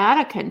is out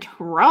of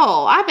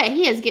control. I bet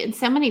he is getting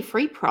so many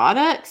free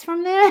products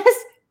from this.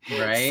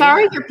 Right.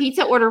 Sorry, your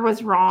pizza order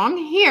was wrong.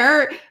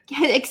 Here,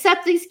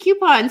 accept these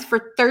coupons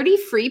for 30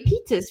 free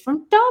pizzas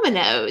from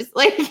Domino's.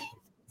 Like,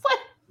 what?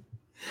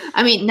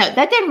 I mean, no,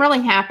 that didn't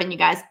really happen, you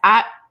guys.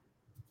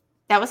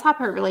 That was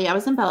hyperbole. I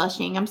was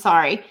embellishing. I'm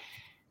sorry.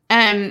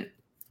 So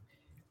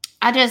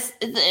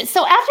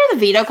after the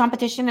veto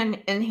competition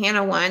and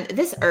Hannah won,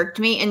 this irked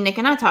me. And Nick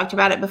and I talked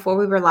about it before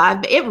we were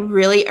live, but it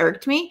really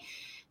irked me.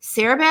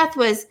 Sarah Beth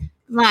was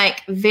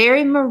like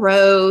very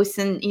morose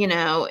and,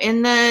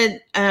 in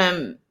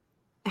the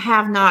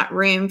have not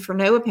room for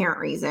no apparent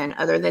reason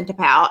other than to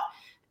pout.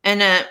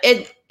 And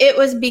it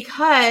was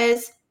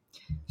because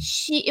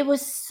it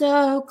was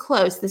so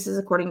close. This is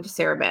according to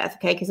Sarah Beth,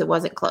 okay, because it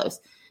wasn't close.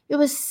 It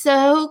was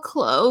so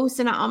close,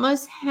 and I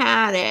almost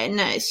had it.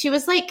 And she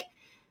was like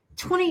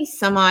 20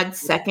 some odd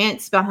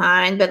seconds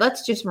behind, but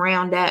let's just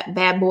round that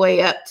bad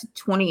boy up to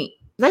 20.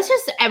 Let's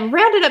just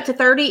round it up to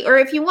 30, or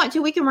if you want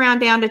to, we can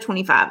round down to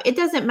 25. It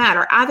doesn't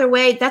matter. Either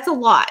way, that's a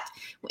lot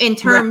in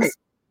terms. Right.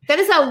 That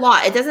is a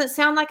lot. It doesn't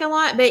sound like a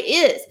lot, but it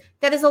is.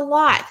 That is a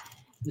lot.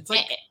 It's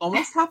like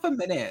almost half a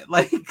minute.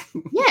 Like,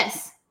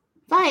 yes.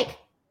 Like,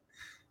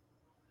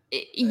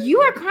 you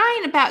are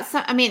crying about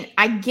some. I mean,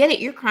 I get it.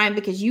 You're crying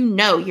because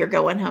you're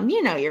going home.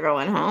 You're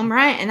going home,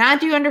 right? And I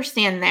do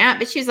understand that.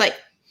 But she's like,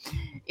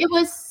 it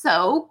was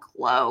so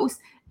close.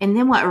 And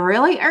then what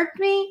really irked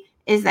me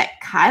is that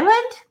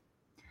Kyland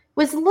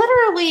was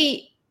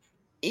literally,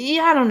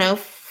 I don't know,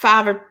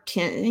 5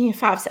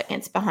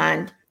 seconds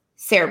behind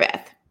Sarah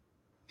Beth,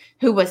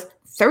 who was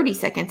 30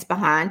 seconds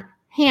behind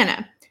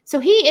Hannah. So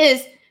he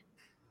is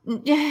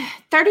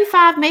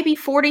 35, maybe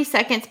 40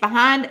 seconds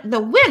behind the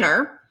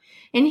winner.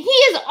 And he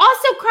is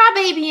also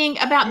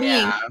crybabying about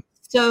being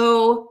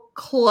so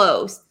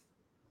close.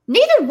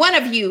 Neither one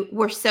of you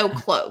were so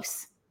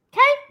close.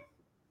 Okay?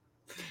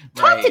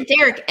 Talk to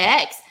Derek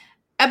X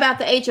about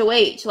the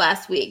HOH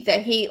last week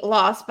that he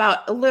lost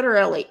about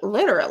literally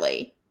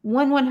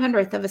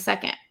 1/100th of a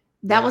second.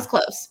 That was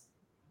close.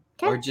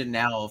 Okay. Or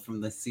Janelle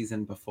from the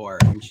season before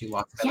when she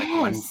lost by like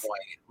 1 point.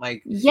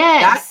 Like,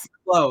 that's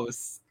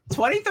close.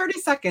 20-30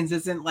 seconds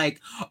isn't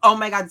like, oh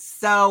my God,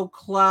 so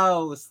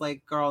close.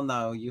 Like, girl,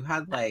 no, you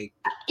had like.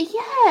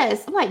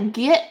 Yes. Like,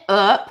 get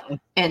up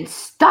and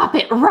stop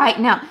it right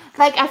now.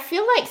 Like, I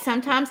feel like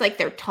sometimes like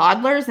they're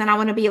toddlers and I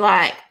want to be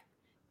like,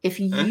 if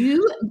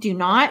you do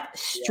not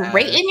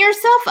straighten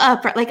yourself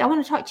up, like I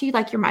want to talk to you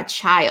like you're my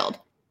child.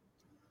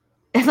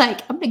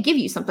 Like, I'm going to give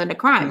you something to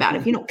cry about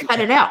if you don't cut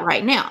it out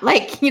right now.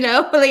 Like,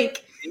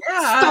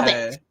 stop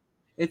it.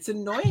 It's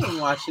annoying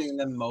watching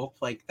them mope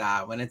like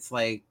that when it's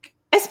like.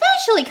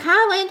 Especially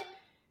Kyland,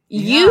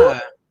 you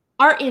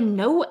are in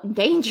no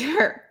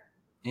danger.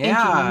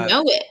 Yeah. And you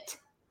know it.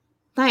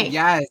 Like,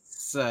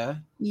 yes.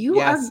 You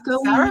are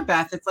going. Sarah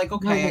Beth, it's like,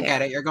 okay, I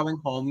get it. You're going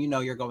home.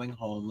 You're going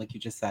home, like you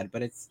just said.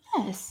 But it's.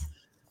 Yes.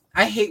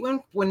 I hate when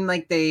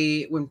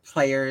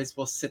players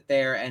will sit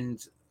there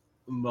and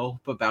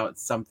mope about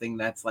something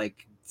that's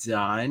like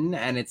done.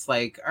 And it's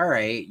like, all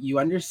right, you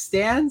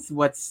understand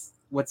what's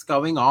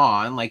going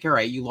on. Like, all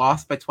right, you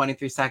lost by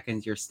 23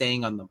 seconds. You're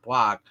staying on the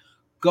block.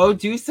 Go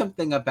do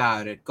something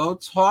about it. Go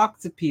talk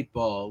to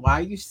people. Why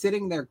are you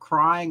sitting there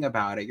crying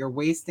about it? You're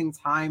wasting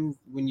time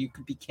when you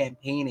could be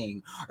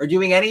campaigning or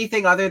doing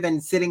anything other than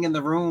sitting in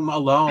the room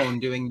alone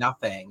doing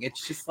nothing.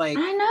 It's just like,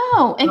 I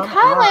know.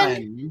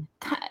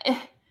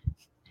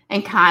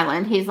 And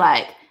Kyland, he's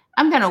like,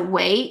 I'm going to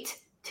wait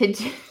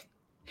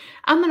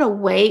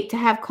to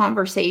have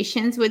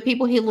conversations with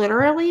people. He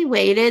literally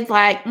waited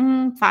like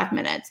 5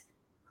 minutes.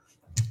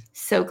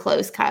 So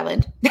close,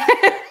 Kyland.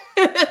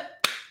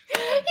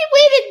 He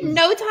waited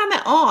no time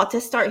at all to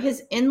start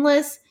his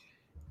endless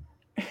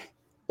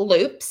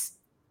loops,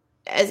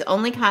 as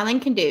only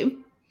Kyland can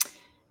do.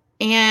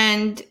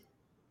 And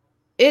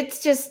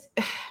it's just,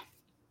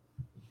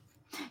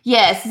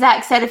 yes,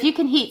 Zach said, if you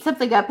can heat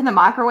something up in the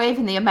microwave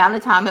in the amount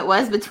of time it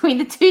was between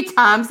the 2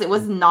 times, it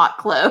was not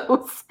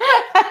close.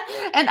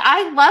 And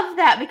I love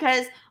that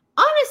because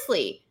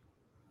honestly,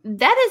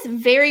 that is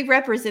very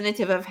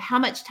representative of how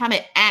much time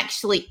it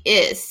actually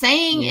is.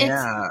 Saying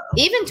it's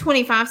even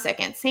 25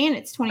 seconds, saying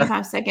it's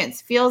 25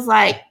 seconds feels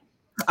like.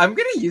 I'm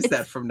going to use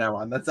that from now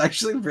on. That's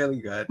actually really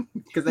good.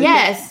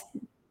 Yes,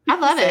 I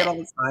love it. All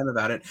the time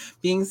about it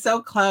being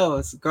so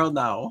close. Girl,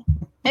 no.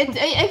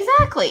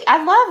 Exactly.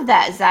 I love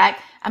that,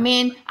 Zach. I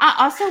mean, I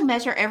also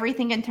measure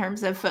everything in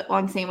terms of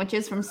foot-long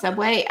sandwiches from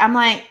Subway. I'm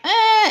like,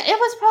 it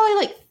was probably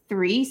like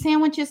 3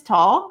 sandwiches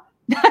tall.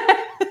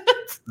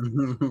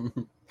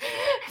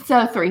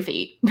 So 3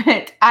 feet.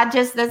 But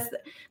that's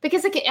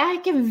because I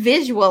can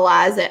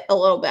visualize it a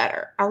little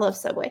better. I love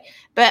Subway.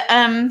 But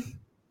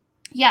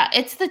yeah,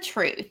 it's the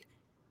truth.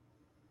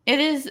 It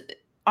is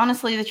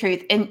honestly the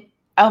truth. And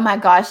oh my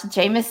gosh,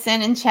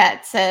 Jameson in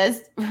chat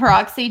says,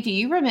 Roxy, do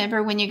you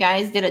remember when you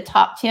guys did a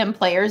top 10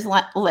 players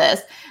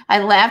list? I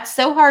laughed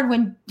so hard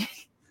when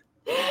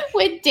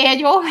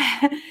Daniel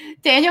had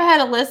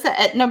Alyssa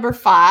at number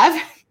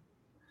 5.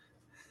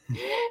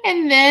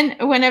 And then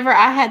whenever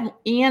I had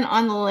Ian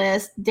on the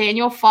list,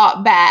 Daniel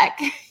fought back.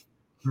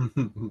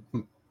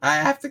 I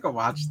have to go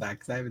watch that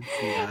because I haven't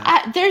seen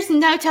that. There's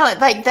no telling.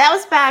 Like, that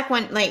was back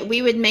when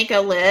we would make a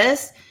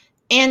list.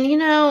 And,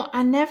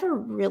 I never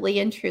really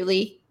and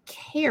truly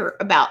care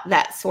about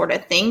that sort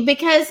of thing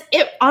because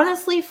it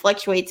honestly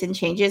fluctuates and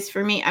changes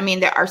for me. I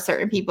mean, there are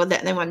certain people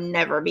that they will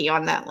never be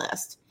on that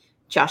list.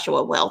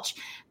 Joshua Welch.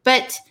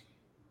 But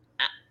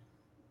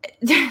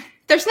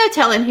there's no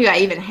telling who I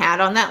even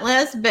had on that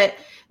list. But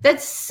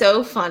that's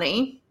so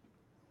funny.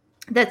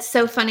 That's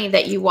so funny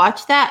that you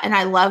watch that. And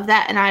I love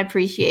that. And I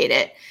appreciate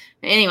it.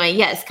 Anyway,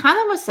 yes,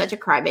 Kylan was such a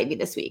crybaby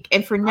this week.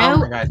 And for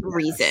no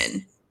reason.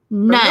 Yes.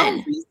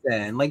 None. For no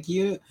reason. Like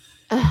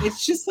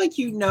it's just like,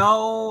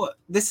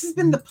 this has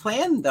been the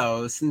plan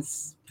though,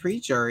 since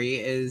pre-jury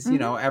is,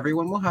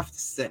 everyone will have to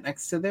sit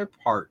next to their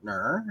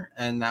partner.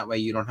 And that way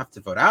you don't have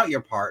to vote out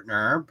your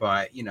partner,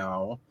 but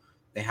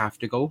they have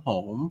to go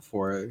home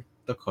for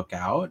the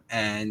cookout.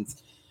 And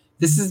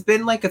this has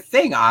been like a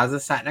thing.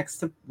 Azah sat next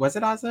to, was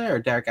it Azah or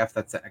Derek F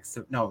that sat next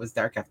to, no, it was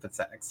Derek F that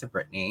sat next to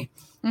Brittany.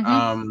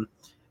 Mm-hmm.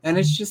 And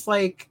it's just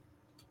like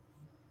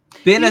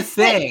been a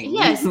thing.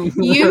 Yes.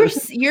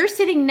 You're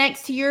sitting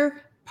next to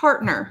your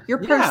partner, your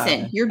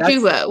person, your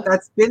duo.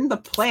 That's been the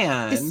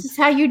plan. This is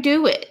how you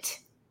do it.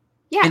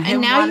 Yeah. And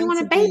now you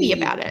want a baby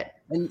about it.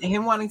 And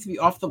him wanting to be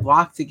off the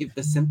block to give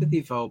the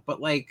sympathy vote.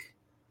 But like,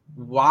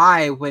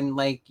 why when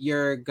like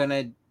you're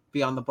gonna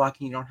be on the block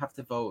and you don't have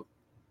to vote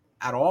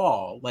at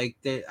all? Like,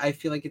 I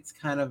feel like it's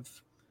kind of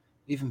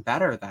even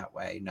better that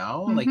way.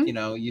 No, like,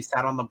 you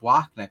sat on the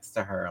block next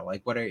to her.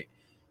 Like, what are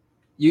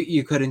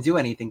you couldn't do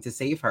anything to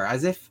save her,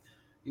 as if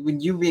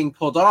when you being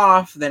pulled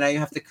off, then now you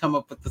have to come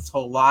up with this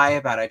whole lie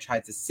about I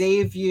tried to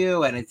save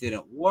you and it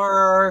didn't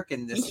work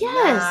and this and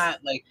that.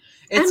 Like,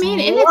 it's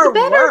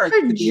better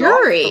for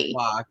jury.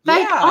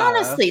 Like,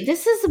 honestly,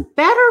 this is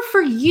better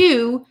for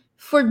you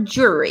for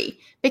jury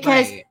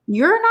because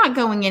you're not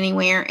going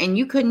anywhere and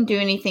you couldn't do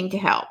anything to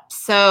help.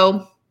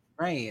 So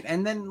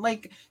and then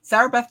like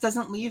Sarah Beth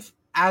doesn't leave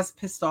as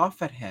pissed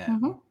off at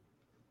him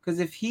because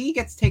if he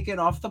gets taken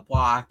off the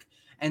block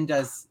and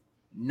does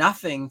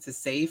nothing to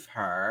save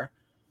her,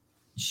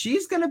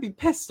 she's gonna be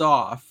pissed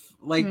off,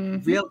 like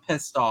real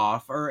pissed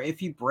off. Or if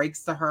he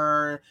breaks to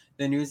her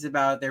the news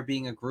about there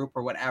being a group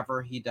or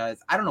whatever he does,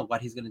 I don't know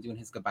what he's gonna do in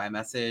his goodbye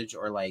message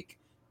or like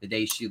the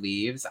day she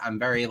leaves. I'm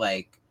very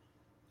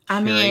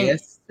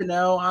curious to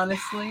know,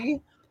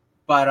 honestly.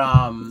 But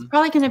it's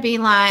probably gonna be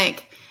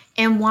like,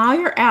 and while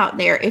you're out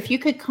there, if you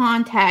could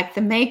contact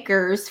the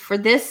makers for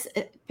this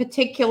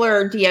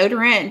particular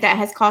deodorant that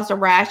has caused a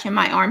rash in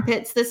my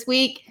armpits this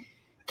week,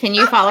 can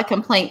you file a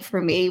complaint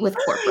for me with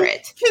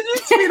corporate? Can you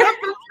tweet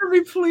that for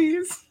me,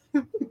 please?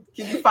 Can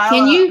you file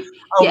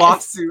a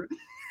lawsuit?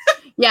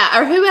 Yeah,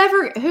 or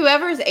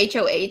whoever's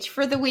HOH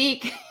for the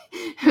week,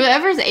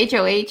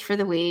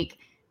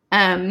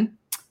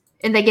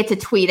 and they get to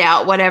tweet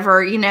out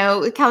whatever,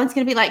 Kylan's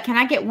going to be like, can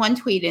I get one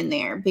tweet in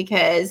there?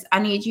 Because I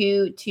need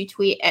you to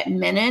tweet at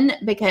Menon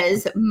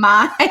because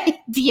my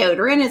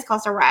deodorant has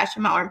caused a rash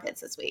in my armpits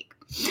this week.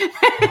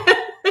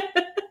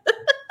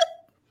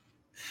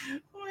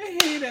 I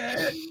hate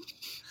it.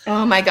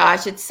 Oh my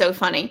gosh, it's so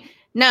funny.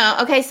 No,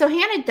 okay, so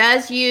Hannah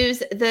does use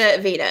the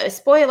veto.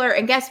 Spoiler,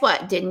 and guess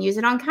what? Didn't use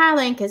it on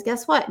Kylan because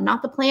guess what?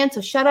 Not the plan, so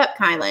shut up,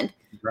 Kylan.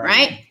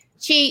 Right?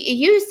 She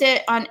used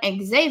it on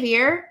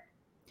Xavier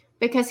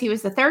because he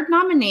was the third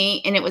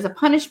nominee and it was a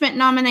punishment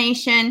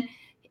nomination.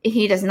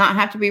 He does not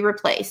have to be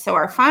replaced. So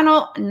our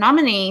final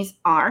nominees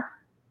are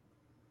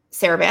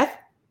Sarah Beth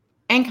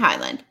and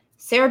Kylan.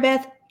 Sarah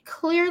Beth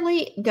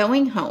clearly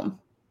going home.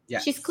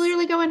 Yes. She's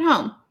clearly going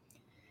home.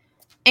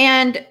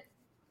 And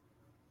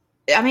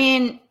I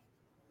mean,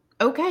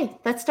 okay,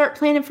 let's start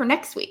planning for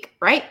next week,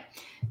 right?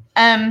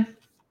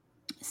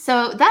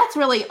 So that's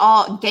really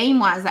all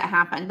game-wise that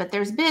happened, but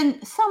there's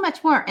been so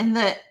much more in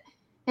the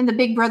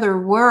Big Brother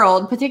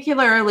world,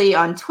 particularly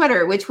on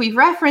Twitter, which we've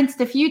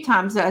referenced a few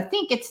times. So I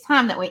think it's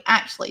time that we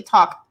actually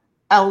talk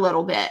a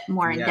little bit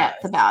more in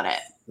depth about it.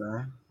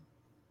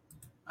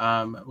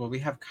 Well, we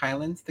have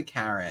Kylan's the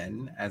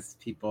Karen, as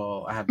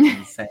people have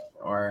been saying,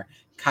 or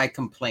Kai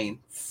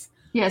complaints.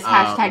 Yes,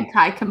 hashtag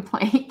Kai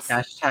complaints.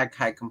 Hashtag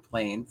Kai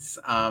complaints.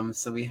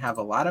 So we have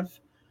a lot of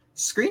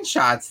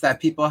screenshots that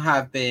people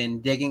have been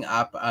digging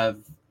up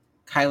of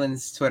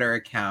Kylan's Twitter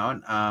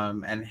account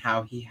and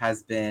how he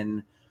has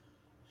been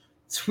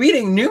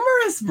tweeting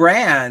numerous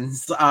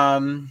brands,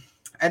 and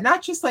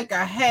not just like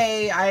a,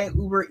 hey, I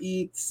Uber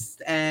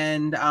Eats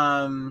and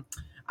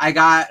I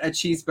got a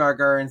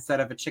cheeseburger instead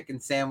of a chicken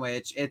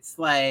sandwich. It's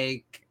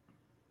like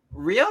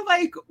real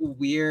like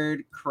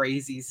weird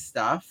crazy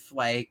stuff.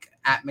 Like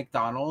at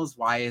McDonald's,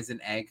 why is an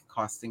egg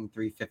costing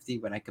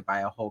 $3.50 when I could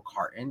buy a whole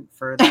carton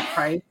for that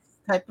price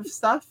type of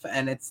stuff?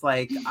 And it's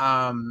like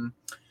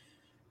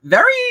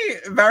very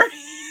very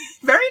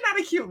very not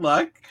a cute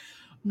look.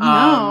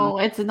 No,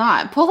 it's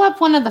not. Pull up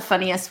one of the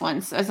funniest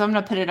ones, as I'm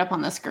going to put it up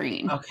on the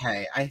screen.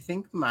 Okay, I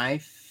think my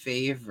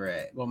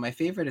favorite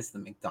is the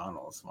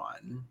McDonald's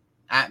one.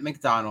 At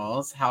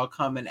McDonald's, how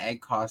come an egg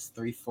costs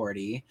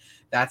 $3.40?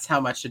 That's how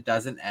much a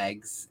dozen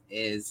eggs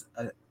is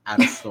at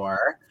a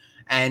store.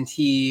 And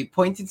he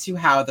pointed to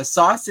how the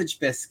sausage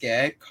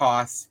biscuit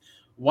costs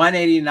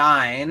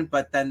 $1.89,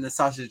 but then the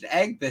sausage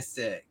egg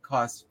biscuit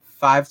costs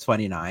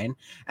 $5.29.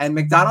 And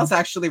McDonald's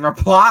actually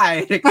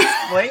replied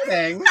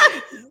explaining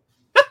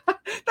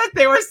that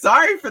they were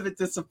sorry for the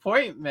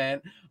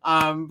disappointment,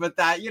 but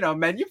that,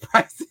 menu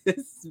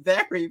prices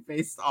vary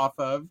based off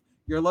of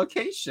your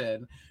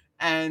location.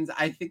 And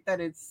I think that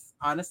it's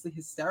honestly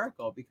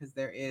hysterical because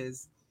there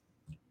is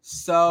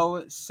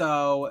so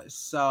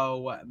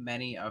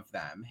many of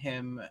them.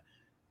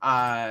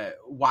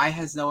 Why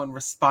has no one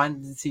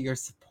responded to your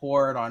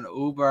support on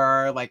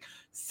Uber? Like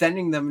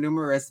sending them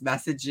numerous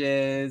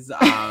messages.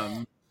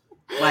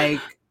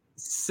 Like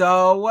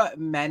so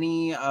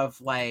many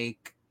of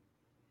like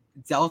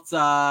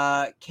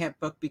Delta can't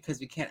book because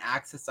we can't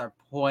access our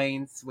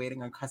points,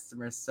 waiting on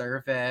customer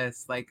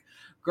service. Like,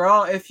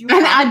 girl, if you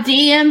and I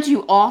DM'd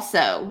you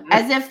also,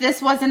 as if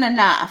this wasn't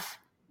enough.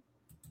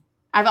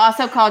 I've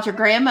also called your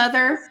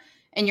grandmother,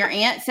 and your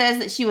aunt says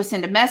that she will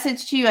send a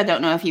message to you. I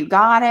don't know if you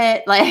got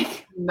it.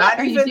 Like, not what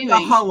are even you the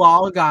doing?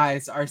 halal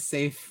guys are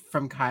safe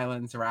from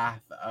Kylan's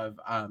wrath of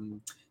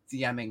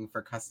DMing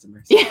for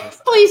customer service. Yeah,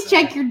 please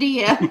check your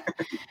DM.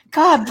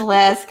 God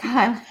bless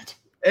Kylan.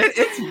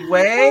 It's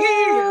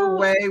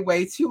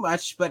way too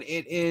much, but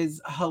it is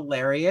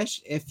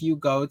hilarious. If you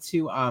go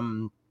to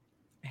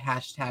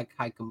hashtag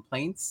high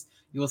complaints,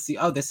 you will see,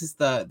 this is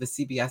the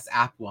CBS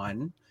app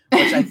one,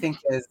 which I think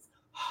is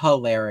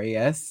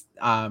hilarious,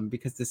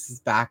 because this is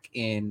back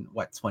in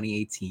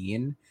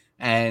 2018,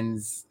 and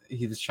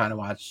he was trying to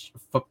watch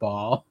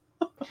football,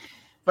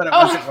 but it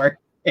wasn't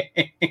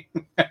working.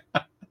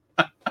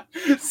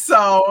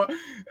 So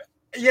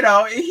he's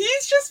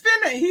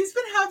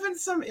been having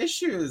some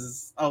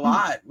issues a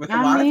lot with a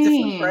lot of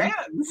different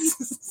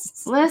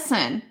brands.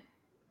 Listen,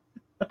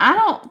 I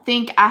don't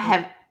think I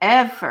have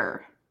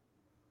ever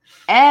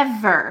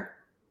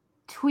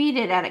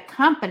tweeted at a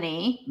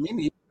company Me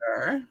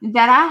neither.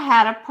 that I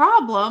had a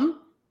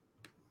problem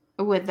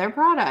with their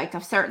product.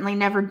 I've certainly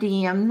never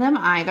DM'd them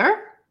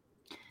either.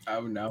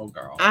 Oh no,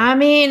 girl. I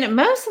mean,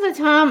 most of the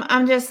time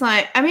I'm just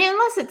like,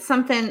 unless it's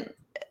something,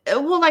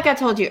 well, like I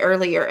told you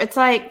earlier, it's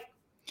like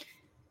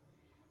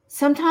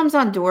sometimes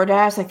on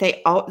DoorDash,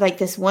 like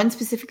this one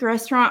specific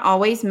restaurant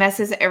always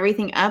messes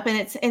everything up,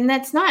 and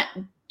that's not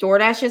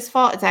DoorDash's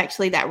fault. It's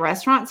actually that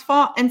restaurant's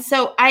fault. And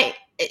so I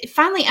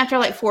finally, after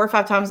like 4 or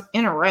 5 times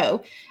in a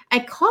row, I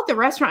called the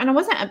restaurant, and I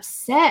wasn't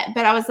upset,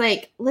 but I was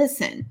like,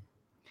 listen,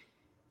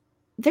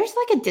 there's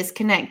like a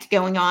disconnect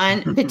going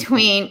on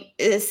between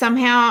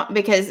somehow,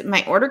 because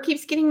my order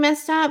keeps getting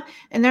messed up,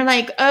 and they're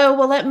like, oh,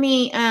 well, let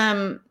me,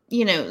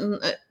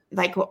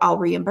 like, well, I'll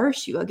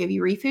reimburse you. I'll give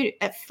you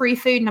free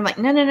food. And I'm like,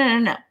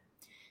 no.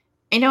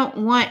 I don't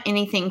want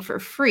anything for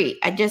free.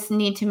 I just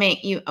need to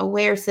make you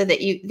aware so that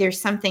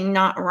there's something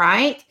not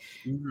right.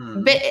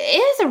 Mm-hmm. But it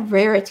is a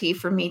rarity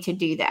for me to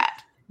do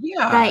that.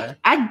 Yeah. Like,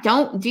 I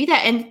don't do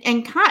that. And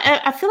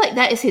I feel like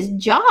that is his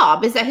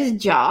job. Is that his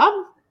job?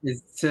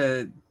 Is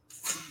to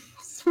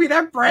tweet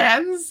at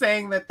brands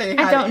saying that they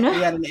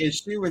had an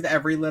issue with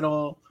every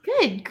little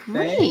good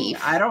grief thing.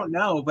 I don't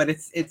know, but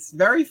it's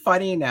very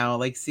funny now,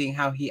 like seeing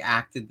how he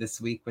acted this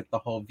week with the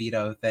whole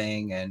veto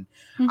thing, and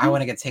I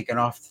want to get taken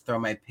off to throw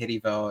my pity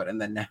vote, and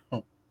then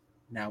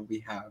now we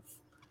have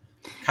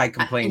Kai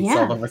complaints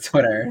all over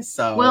Twitter.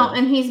 So well,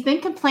 and he's been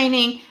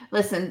complaining.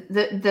 Listen,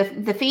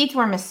 the feeds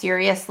were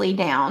mysteriously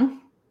down,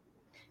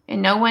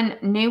 and no one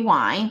knew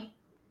why.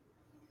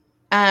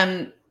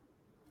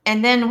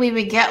 And then we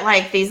would get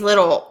like these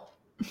little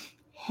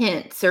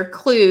hints or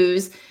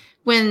clues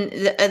when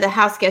the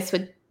house guests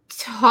would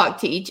talk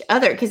to each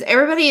other, because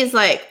everybody is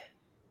like,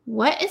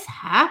 what is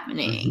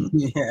happening?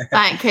 Yeah.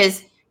 Like,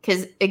 because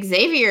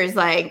Xavier is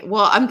like,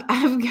 well,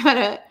 I've got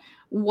to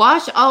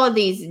wash all of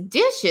these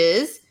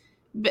dishes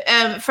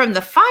from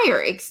the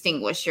fire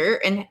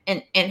extinguisher, and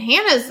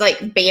Hannah's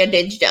like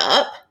bandaged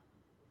up,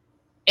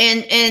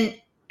 and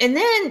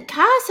then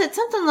Kai said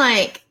something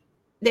like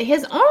that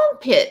his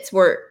armpits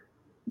were.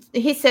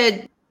 He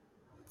said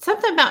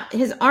something about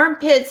his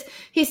armpits.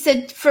 He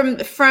said from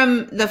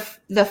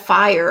the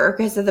fire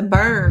because of the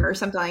burn or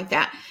something like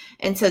that.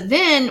 And so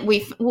then we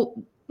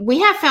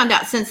have found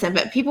out since then,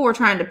 but people were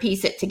trying to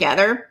piece it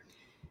together.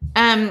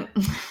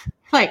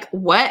 Like,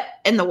 what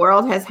in the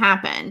world has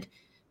happened?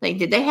 Like,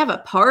 did they have a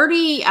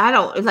party? I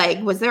don't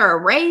like, was there a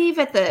rave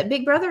at the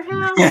Big Brother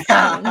house?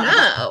 I don't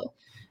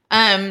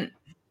know.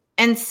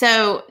 And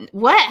so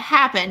what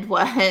happened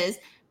was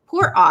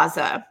poor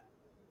Azza,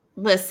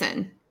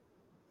 listen,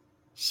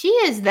 she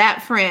is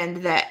that friend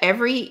that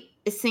every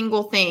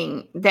single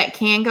thing that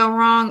can go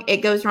wrong, it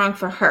goes wrong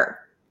for her.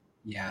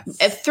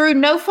 Yes. Through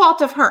no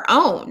fault of her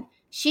own.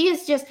 She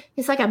is just,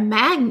 it's like a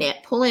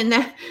magnet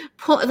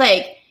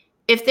like,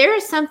 if there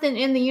is something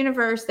in the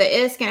universe that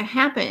is going to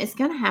happen, it's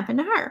going to happen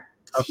to her.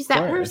 She's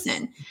that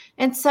person.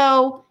 And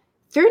so,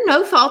 through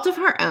no fault of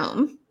her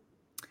own,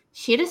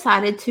 she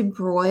decided to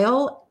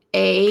broil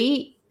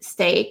a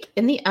steak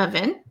in the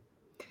oven.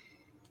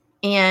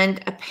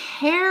 And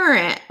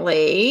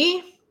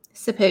apparently,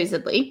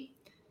 supposedly,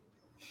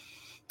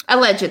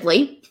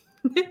 allegedly,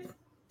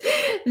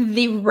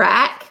 the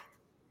rack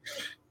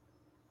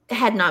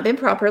had not been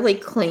properly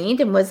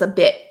cleaned and was a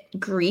bit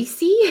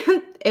greasy.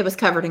 It was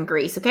covered in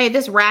grease. Okay.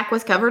 This rack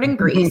was covered in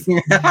grease.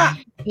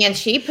 And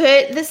she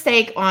put the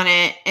steak on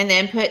it and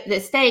then put the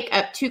steak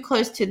up too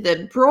close to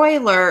the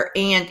broiler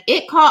and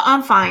it caught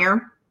on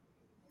fire.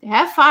 They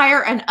have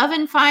fire, an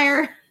oven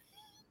fire.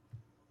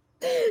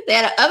 They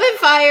had an oven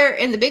fire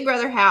in the Big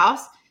Brother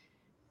house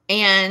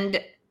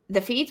and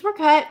the feeds were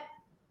cut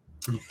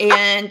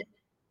and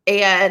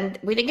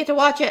we didn't get to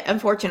watch it,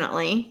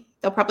 unfortunately.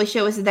 They'll probably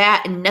show us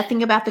that and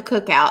nothing about the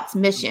cookouts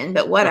mission,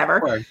 but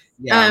whatever.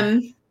 Yeah.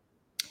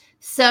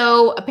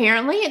 So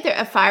apparently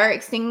a fire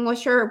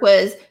extinguisher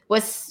was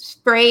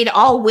sprayed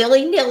all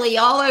willy-nilly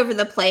all over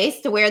the place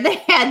to where they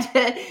had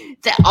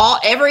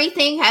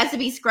everything has to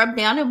be scrubbed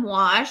down and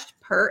washed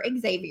per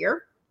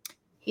Xavier.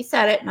 He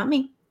said it, not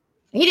me.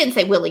 He didn't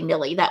say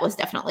willy-nilly. That was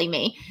definitely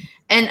me.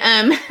 And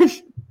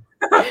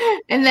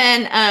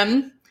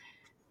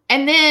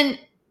and then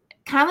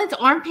Kyland's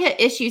armpit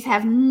issues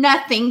have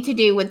nothing to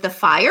do with the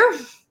fire.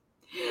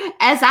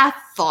 As I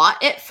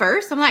thought at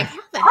first, I'm like, how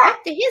the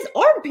heck did his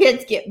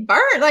armpits get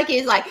burned? Like,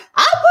 he's like,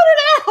 I'll put it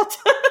out.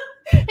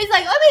 He's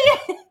like, let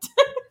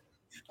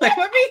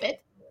me.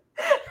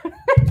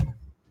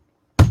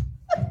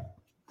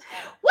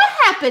 What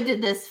happened to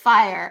this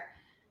fire?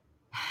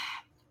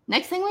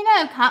 Next thing we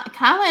know,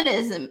 Kyland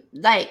is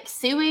like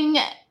suing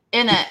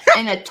in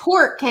a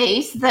tort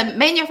case the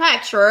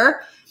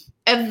manufacturer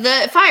of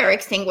the fire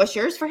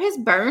extinguishers for his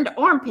burned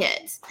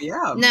armpits.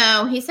 Yeah.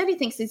 No, he said he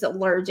thinks he's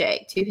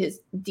allergic to his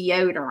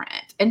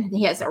deodorant and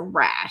he has a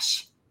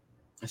rash.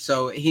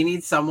 So he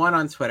needs someone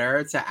on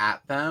Twitter to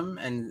 @ them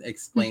and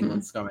explain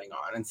what's going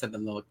on and send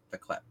them the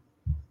clip.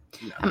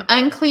 No. I'm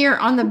unclear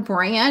on the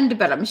brand,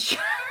 but I'm sure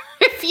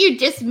if you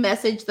just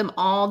message them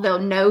all, they'll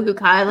know who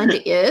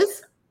Kyland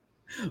is.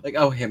 Like,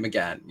 oh, him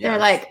again. Yes. They're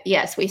like,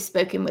 yes, we've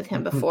spoken with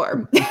him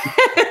before.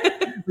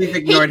 We've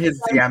ignored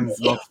his DMs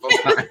multiple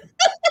times.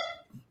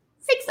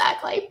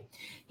 Exactly.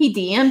 He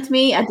DM'd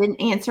me. I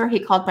didn't answer. He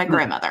called my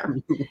grandmother.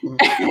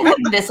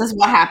 This is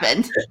what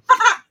happened.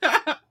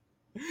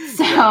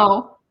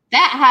 So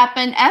that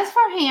happened. As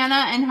for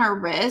Hannah and her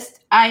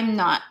wrist, I'm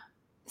not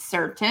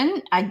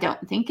certain. I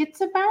don't think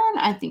it's a burn.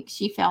 I think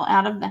she fell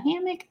out of the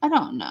hammock. I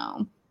don't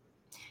know.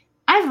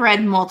 I've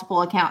read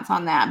multiple accounts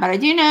on that, but I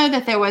do know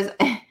that there was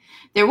a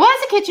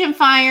kitchen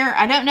fire.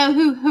 I don't know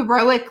who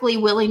heroically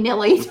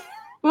willy-nilly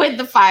with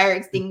the fire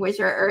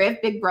extinguisher or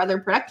if Big Brother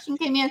production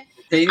came in.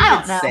 They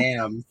needed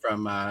Sam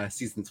from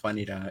season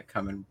 20 to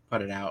come and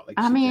put it out. Like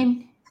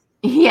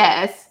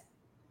yes.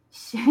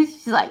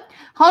 She's like,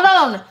 hold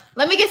on.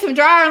 Let me get some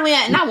dryer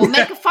lint and I will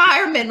make a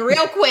fireman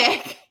real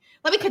quick.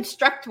 Let me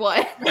construct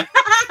one.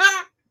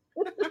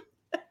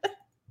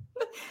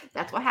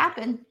 That's what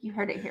happened. You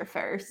heard it here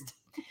first.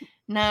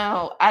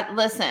 No,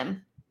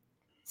 listen.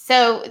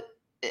 So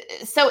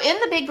in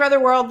the Big Brother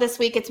world this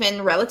week, it's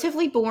been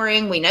relatively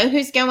boring. We know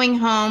who's going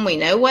home. We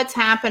know what's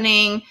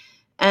happening.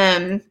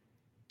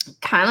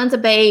 Kyland's a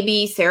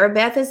baby. Sarah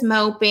Beth is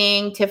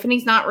moping.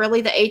 Tiffany's not really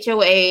the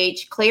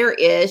HOH. Claire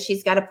is.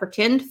 She's got to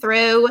pretend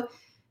through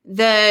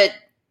the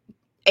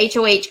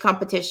HOH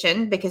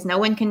competition because no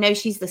one can know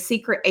she's the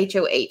secret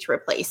HOH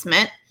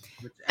replacement.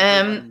 Which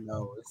everyone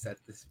knows at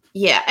this point.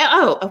 Yeah.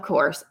 Oh, of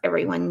course.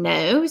 Everyone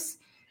knows.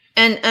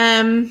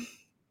 And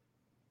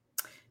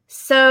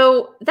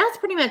so that's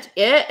pretty much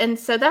it. And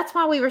so that's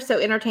why we were so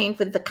entertained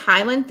with the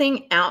Kyland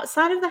thing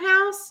outside of the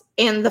house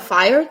and the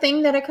fire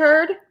thing that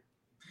occurred.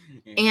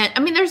 And I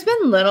mean, there's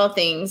been little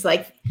things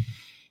like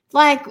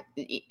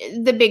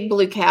the Big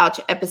Blue Couch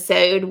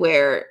episode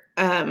where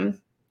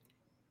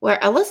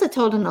Alyssa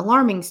told an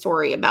alarming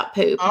story about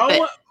poop.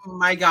 Oh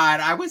my God.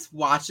 I was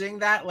watching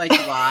that like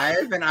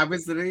live and I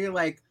was literally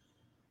like,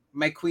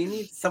 my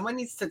queen someone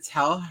needs to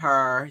tell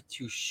her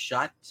to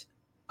shut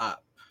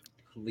up,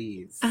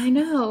 please. I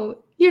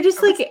know. You're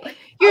just like,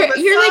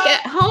 you're like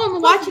at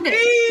home watching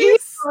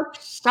it.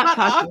 Stop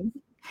talking.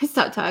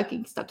 Stop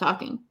talking. Stop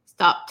talking.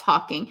 Stop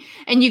talking.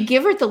 And you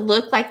give her the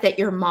look like that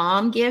your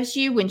mom gives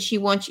you when she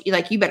wants you,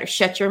 like, you better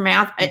shut your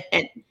mouth.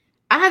 And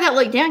I have that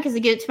look down because I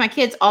give it to my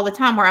kids all the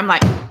time where I'm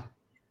like,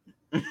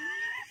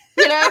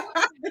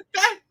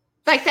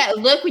 like that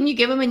look when you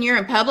give them and you're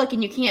in public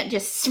and you can't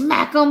just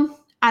smack them.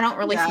 I don't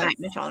really smack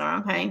my children,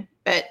 okay?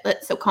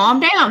 But so calm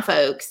down,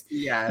 folks.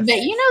 Yes. But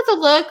you know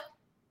the look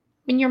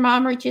when your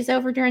mom reaches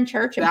over during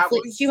church and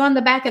flicks you on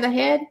the back of the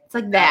head? It's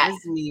like that. That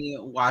was me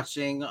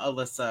watching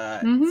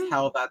Alyssa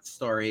tell that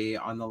story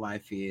on the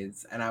live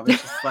feeds. And I was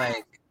just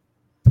like,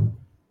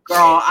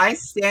 girl, I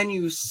stand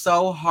you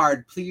so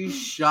hard. Please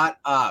shut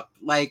up.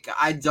 Like,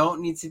 I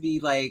don't need to be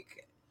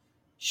like,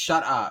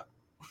 shut up.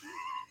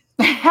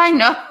 I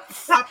know.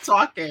 Stop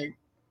talking.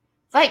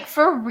 Like,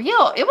 for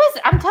real.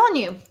 I'm telling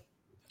you,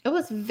 it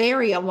was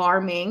very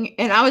alarming.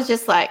 And I was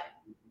just like,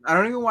 I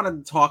don't even want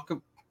to talk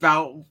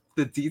about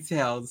the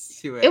details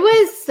to it. It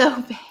was so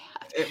bad.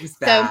 It was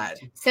bad.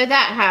 So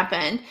that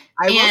happened.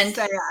 I will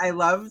say I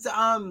loved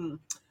I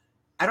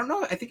don't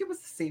know, I think it was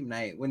the same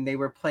night when they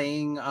were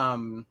playing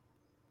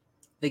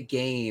the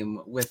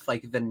game with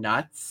like the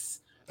nuts,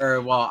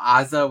 or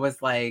Azza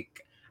was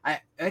like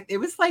it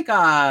was like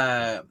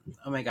oh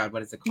my god,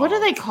 what is it called? What do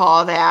they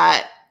call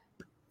that?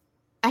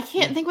 I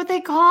can't think what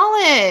they call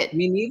it.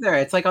 Me neither.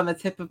 It's like on the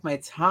tip of my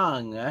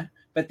tongue,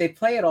 but they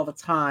play it all the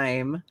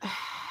time.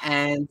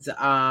 And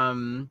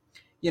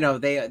you know,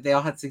 they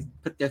all had to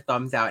put their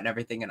thumbs out and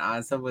everything, and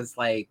Azza was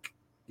like,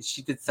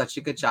 she did such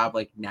a good job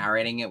like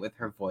narrating it with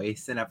her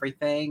voice and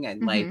everything,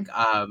 and like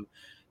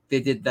they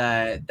did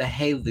the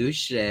Hey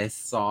Lucius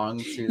song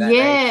too that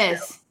night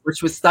too,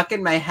 which was stuck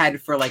in my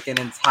head for like an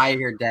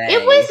entire day.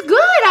 It was good,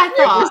 I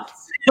thought.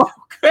 It was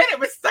so good. It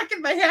was stuck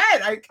in my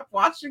head. I kept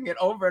watching it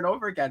over and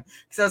over again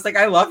because I was like,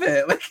 I love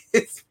it. Like,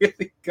 it's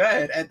really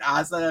good. And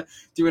Azza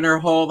doing her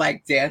whole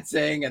like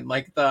dancing and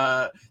like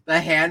the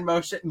hand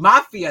motion.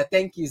 Mafia.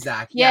 Thank you,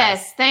 Zach.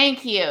 Yes,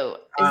 thank you.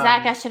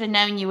 Zach, I should have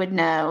known you would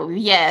know.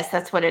 Yes,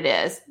 that's what it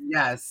is.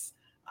 Yes.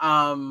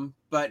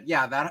 But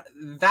yeah,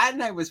 that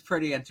night was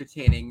pretty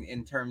entertaining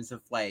in terms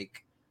of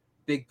like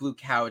Big Blue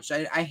Couch.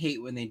 I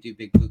hate when they do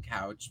Big Blue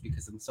Couch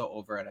because I'm so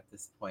over it at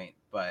this point.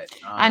 But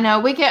I know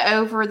we get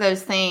over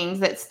those things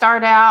that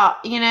start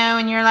out, you know,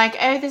 and you're like,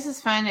 oh, this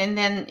is fun, and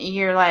then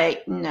you're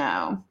like,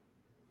 no.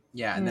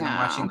 Yeah, and then I'm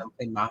watching them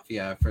play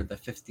Mafia for the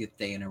 50th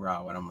day in a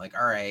row, and I'm like,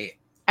 all right.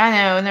 I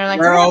know, and they're like,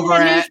 we're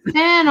over it.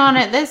 Spin on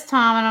it this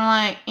time, and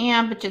I'm like,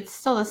 yeah, but it's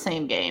still the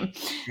same game.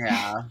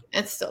 Yeah,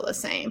 it's still the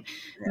same.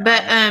 Yeah.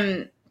 But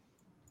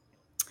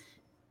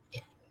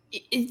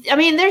I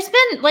mean, there's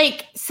been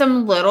like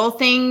some little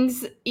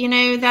things, you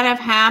know, that have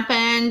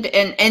happened,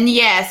 and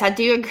yes, I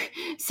do agree.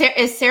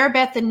 Is Sarah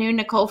Beth the new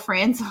Nicole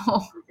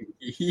Franzel?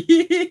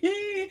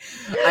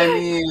 I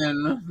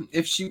mean,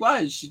 if she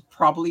was, she'd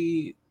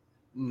probably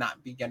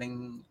not be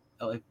getting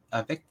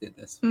evicted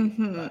this week.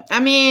 I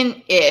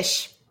mean,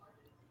 ish.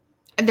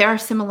 There are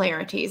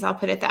similarities. I'll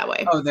put it that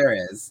way. Oh, there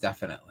is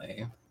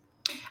definitely.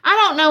 I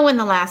don't know when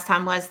the last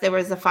time there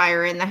was a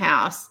fire in the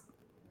house.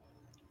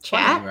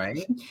 Chat, 20,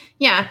 right?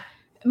 Yeah,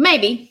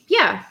 maybe.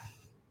 Yeah.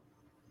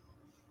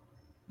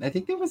 I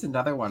think there was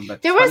another one,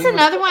 but there was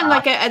another one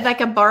like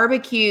a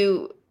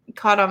barbecue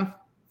caught on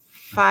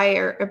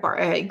fire,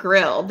 a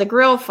grill, the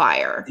grill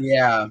fire.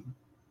 Yeah.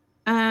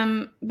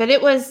 But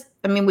it was.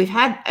 I mean, we've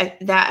had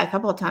that a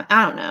couple of times.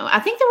 I don't know. I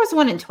think there was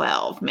one in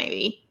 12,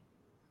 maybe.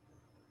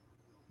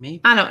 Maybe.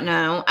 I don't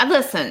know.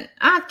 Listen,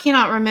 I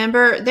cannot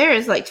remember. There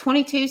is like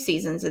 22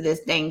 seasons of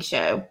this dang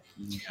show,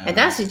 and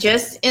that's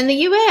just in the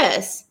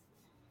U.S.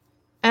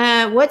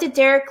 What did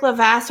Derek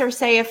Levasseur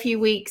say a few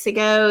weeks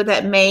ago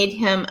that made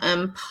him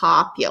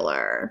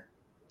unpopular?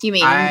 Do you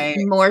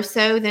mean more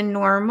so than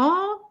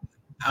normal?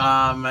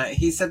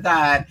 He said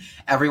that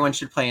everyone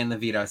should play in the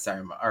veto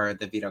ceremony or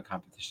the veto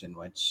competition,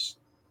 which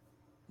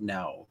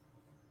no.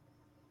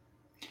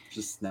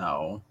 Just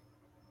no.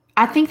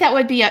 I think that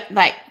would be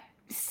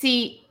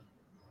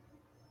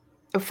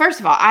first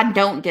of all, I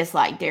don't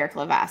dislike Derek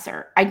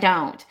Levasseur. I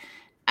don't.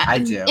 I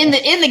do. In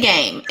the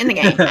game,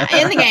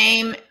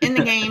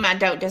 I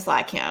don't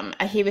dislike him.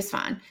 He was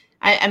fine.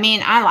 I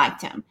mean, I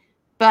liked him,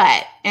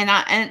 but and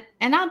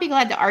I'll be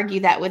glad to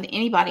argue that with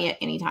anybody at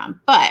any time.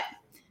 But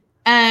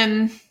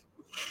and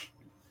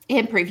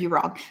prove you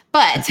wrong.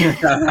 But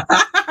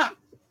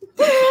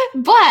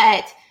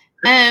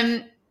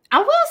I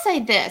will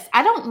say this: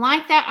 I don't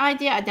like that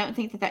idea. I don't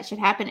think that should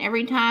happen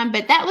every time.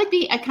 But that would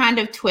be a kind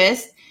of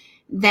twist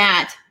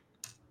that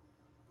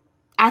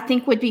I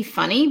think would be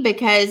funny,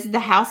 because the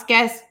house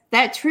guest,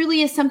 that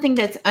truly is something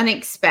that's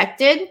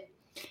unexpected,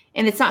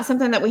 and it's not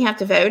something that we have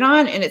to vote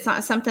on, and it's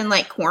not something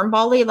like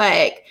cornbally,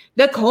 like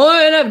the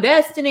coin of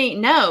destiny.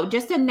 No,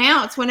 just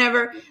announce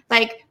whenever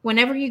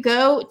you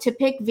go to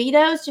pick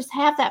vetoes, just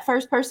have that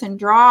first person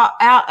draw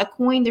out a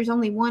coin. There's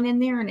only one in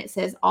there, and it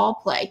says all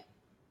play.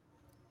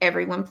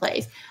 Everyone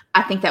plays.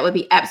 I think that would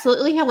be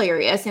absolutely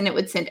hilarious, and it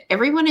would send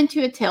everyone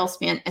into a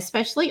tailspin,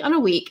 especially on a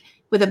week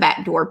with a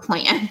backdoor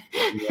plan,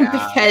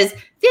 because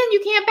then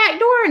you can't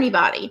backdoor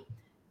anybody.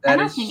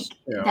 I think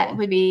that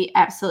would be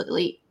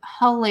absolutely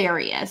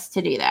hilarious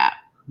to do that.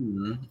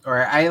 Mm-hmm.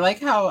 Or I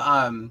like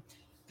how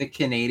the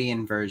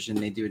Canadian version,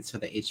 they do it so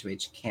the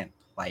HOH can't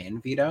play in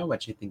veto,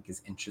 which I think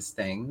is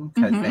interesting,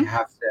 because they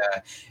have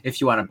to,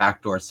 if you want to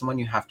backdoor someone,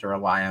 you have to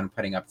rely on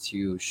putting up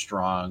 2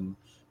 strong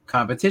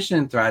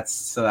competition threats,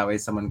 so that way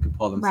someone could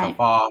pull themselves Right.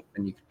 off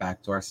and you could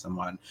backdoor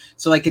someone.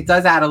 So like it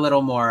does add a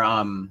little more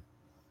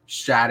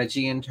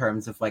strategy in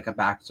terms of like a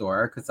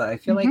backdoor, because I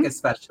feel like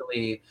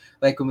especially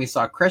like when we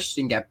saw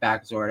Christian get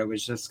backdoored, it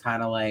was just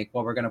kind of like,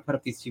 well, we're gonna put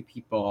up these two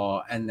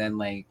people and then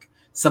like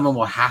someone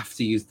will have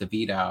to use the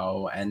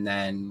veto and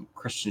then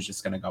Christian's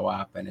just gonna go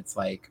up, and it's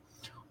like,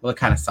 well, it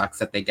kind of sucks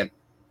that they get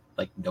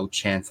like no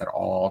chance at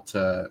all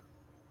to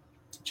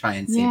try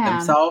and save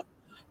themselves.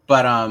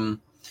 But I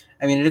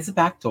mean, it is a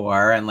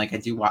backdoor, and like I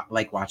do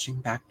like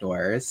watching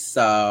backdoors,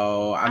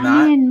 so I'm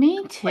not me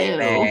too.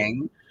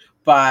 complaining.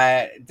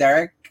 But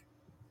Derek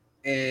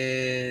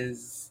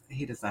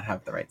he does not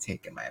have the right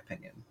take, in my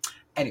opinion.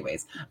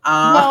 Anyways,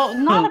 well,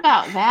 not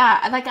about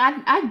that. Like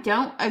I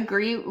don't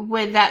agree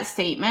with that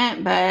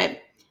statement,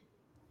 but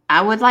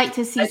I would like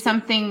to see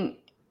something.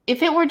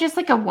 If it were just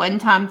like a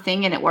one-time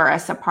thing and it were a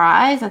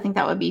surprise, I think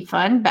that would be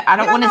fun. But I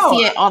don't want to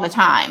see it all the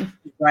time.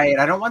 Right.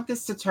 I don't want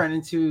this to turn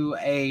into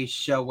a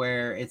show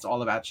where it's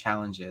all about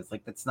challenges.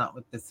 Like that's not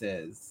what this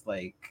is.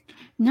 Like,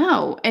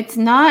 no, it's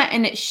not,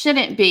 and it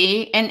shouldn't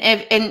be. And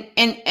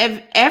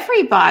if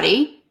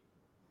everybody,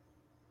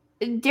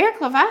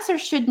 Derek Levasseur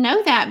should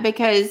know that,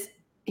 because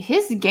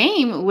his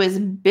game was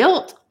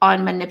built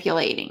on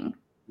manipulating.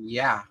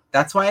 Yeah,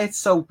 that's why it's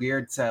so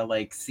weird to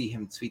like see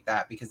him tweet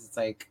that, because it's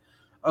like,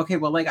 okay,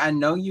 well, like I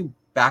know you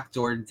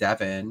backdoored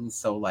Devin,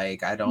 so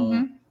like I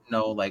don't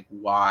know like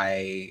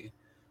why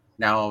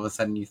now all of a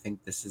sudden you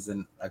think this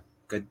isn't a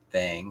good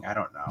thing. I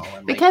don't know.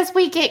 And, because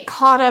we get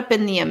caught up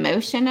in the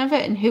emotion of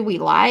it and who we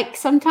like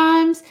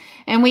sometimes,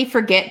 and we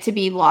forget to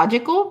be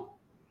logical,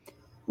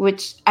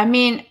 which, I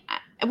mean,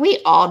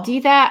 we all do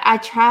that. I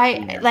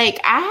try, like,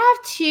 I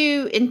have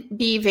to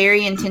be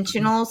very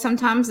intentional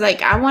sometimes.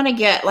 Like, I want to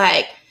get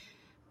like,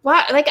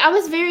 why? Like, I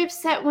was very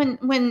upset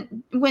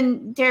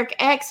when Derek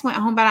X went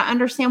home, but I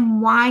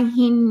understand why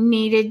he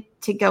needed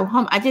to go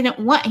home. I didn't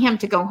want him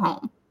to go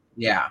home.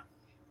 Yeah.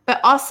 But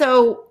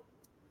also,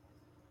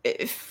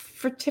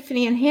 for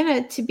Tiffany and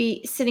Hannah to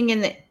be sitting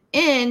in the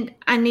end,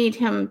 I need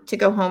him to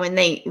go home, and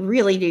they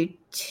really do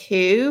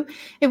too.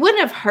 It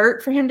wouldn't have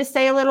hurt for him to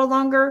stay a little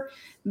longer,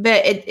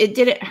 but it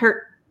didn't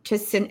hurt to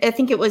send. I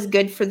think it was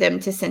good for them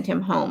to send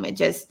him home. It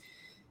just,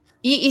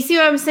 you see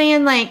what I'm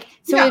saying? Like,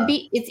 so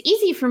it's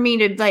easy for me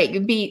to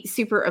like be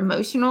super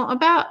emotional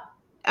about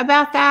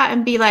that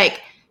and be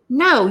like,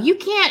 no, you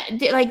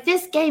can't, like,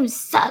 this game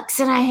sucks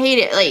and I hate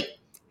it. Like,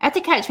 I have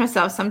to catch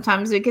myself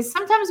sometimes, because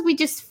sometimes we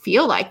just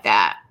feel like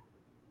that.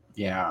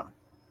 Yeah.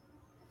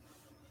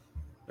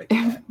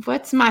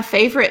 What's my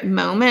favorite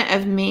moment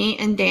of me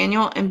and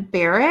Daniel and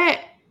Barrett?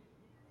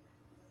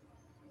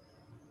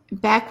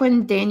 Back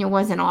when Daniel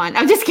wasn't on.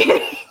 I'm just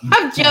kidding.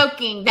 I'm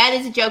joking. That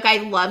is a joke. I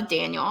love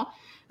Daniel.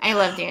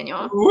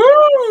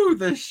 Woo!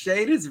 The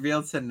shade is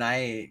real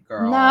tonight,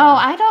 girl. No,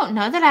 I don't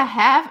know that I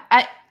have.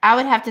 I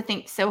would have to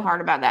think so hard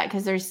about that,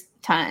 because there's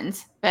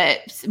tons, but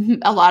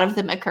a lot of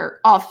them occur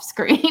off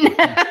screen.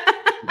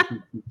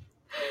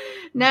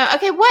 No.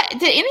 Okay. What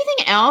did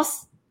anything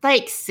else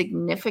like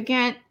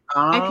significant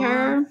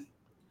occur?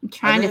 I'm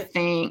trying to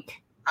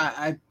think.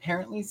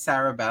 Apparently,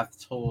 Sarah Beth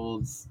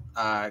told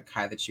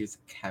Kai that she was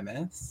a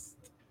chemist.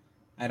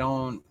 I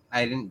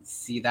didn't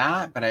see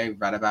that, but I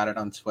read about it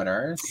on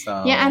Twitter.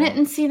 So yeah, I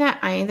didn't see that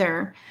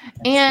either.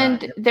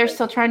 And they're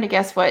still trying to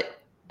guess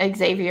what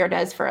Xavier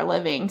does for a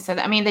living. So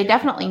I mean, they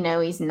definitely know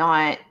he's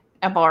not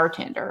a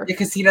bartender,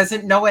 because he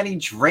doesn't know any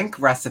drink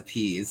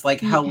recipes.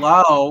 Like,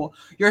 hello,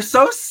 you're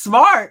so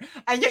smart,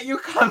 and yet you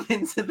come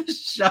into the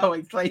show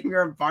and claim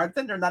you're a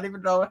bartender, not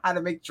even know how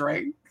to make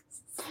drinks.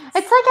 It's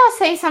like I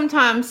say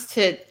sometimes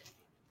to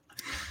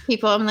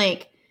people, I'm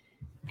like,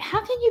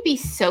 how can you be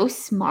so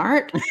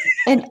smart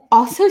and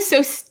also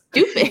so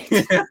stupid?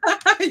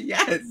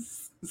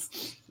 Yes.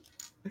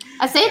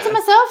 I say it to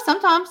myself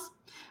sometimes,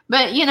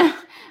 but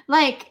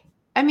like,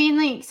 I mean,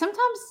 like,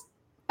 sometimes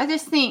I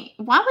just think,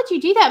 why would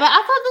you do that? But I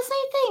thought the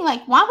same thing.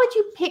 Like, why would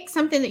you pick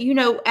something that you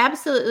know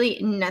absolutely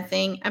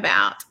nothing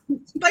about?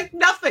 Like,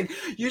 nothing.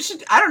 You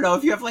should, I don't know,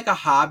 if you have like a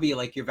hobby,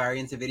 like you're very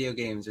into video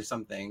games or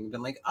something,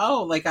 then like,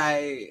 oh, like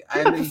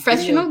I'm a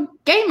professional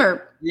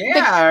gamer.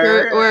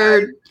 Yeah.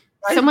 Or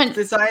someone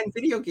design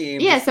video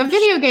games. Yes, a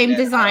video game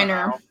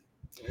designer.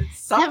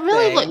 That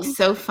really looks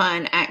so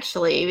fun,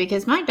 actually,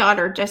 because my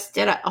daughter just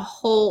did a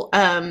whole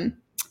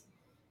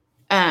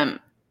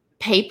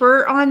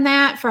paper on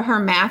that for her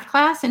math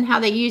class and how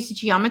they use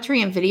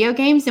geometry in video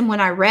games. And when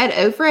I read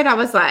over it, I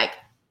was like,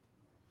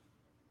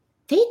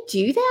 they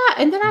do that?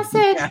 And then I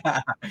said,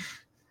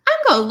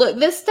 I'm going to look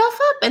this stuff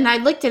up. And I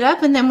looked it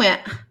up and then went,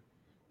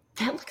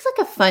 that looks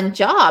like a fun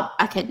job.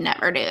 I could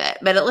never do it,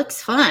 but it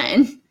looks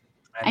fun.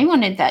 I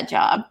wanted that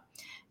job.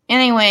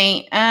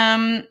 Anyway,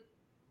 I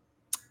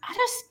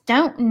just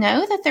don't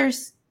know that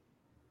there's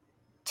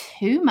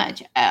too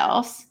much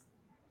else.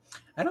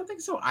 I don't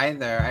think so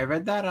either. I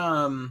read that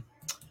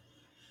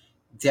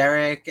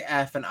Derek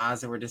F and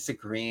Azah were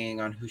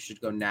disagreeing on who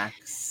should go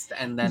next,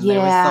 and then there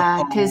was the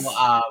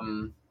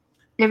whole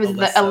It was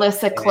the Alyssa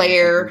Alyssa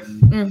Claire.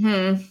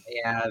 Mm-hmm.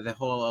 Yeah, the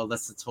whole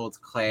Alyssa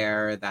told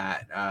Claire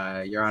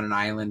that you're on an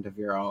island of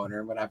your own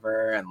or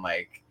whatever, and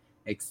like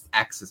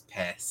X was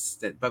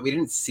pissed. But we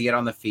didn't see it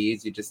on the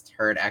feeds. We just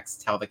heard X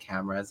tell the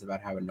cameras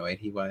about how annoyed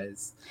he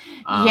was.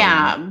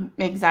 Yeah,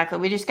 exactly.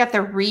 We just got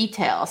the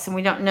retail, so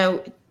we don't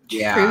know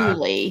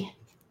truly.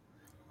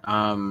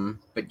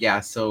 But yeah,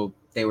 so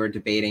they were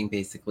debating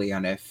basically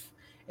on if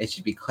it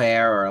should be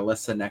Claire or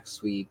Alyssa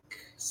next week.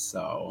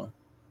 So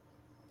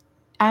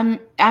I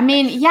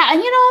mean, yeah,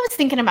 and I was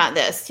thinking about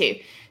this too.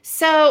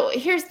 So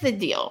here's the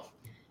deal.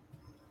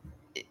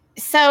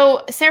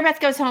 So Sarah Beth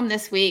goes home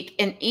this week,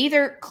 and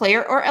either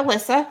Claire or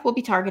Alyssa will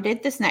be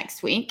targeted this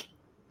next week.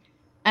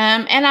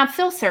 And I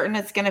feel certain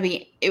it's going to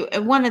be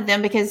one of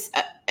them because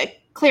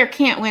Claire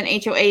can't win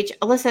HOH.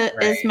 Alyssa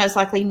is most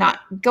likely not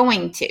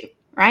going to,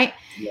 right?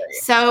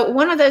 So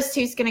one of those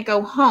two is going to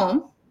go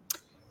home.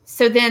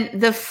 So then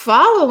the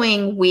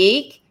following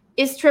week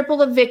is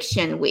triple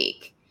eviction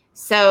week.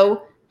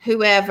 So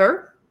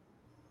whoever,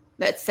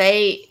 let's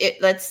say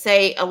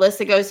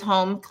Alyssa goes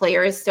home,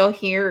 Claire is still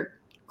here.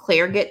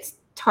 Claire gets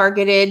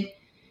targeted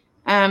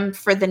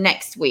for the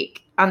next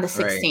week on the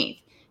 16th.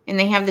 And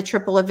they have the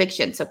triple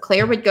eviction. So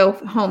Claire would go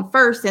home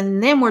first,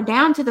 and then we're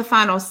down to the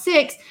final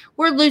 6.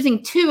 We're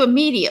losing 2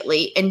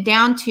 immediately and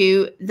down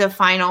to the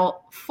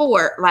final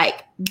 4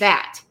 like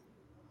that.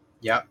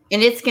 Yep.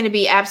 And it's going to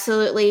be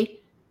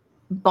absolutely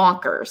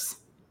bonkers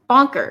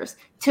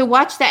to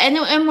watch that.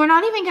 And we're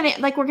not even going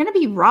to, like, we're going to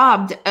be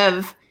robbed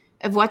of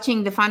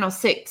watching the final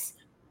 6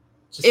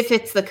 if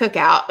it's the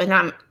cookout. And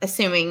I'm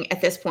assuming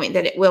at this point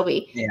that it will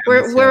be. Yeah,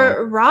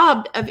 we're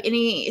robbed of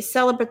any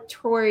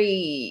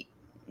celebratory,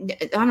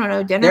 I don't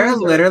know, dinner. They're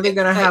literally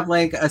going to have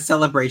like a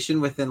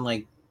celebration within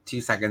like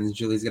 2 seconds.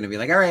 Julie's going to be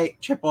like, all right,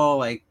 triple,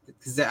 like,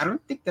 because I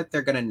don't think that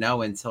they're going to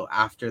know until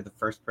after the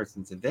first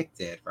person's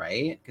evicted,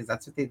 right? Because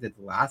that's what they did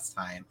last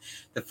time.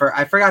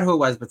 I forgot who it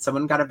was, but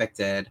someone got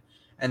evicted.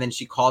 And then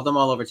she called them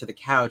all over to the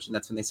couch, and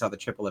that's when they saw the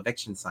triple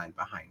eviction sign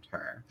behind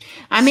her.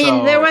 I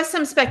mean, there was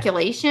some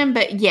speculation,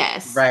 but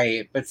yes.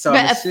 Right. But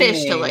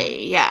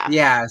officially, yeah.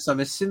 Yeah. So I'm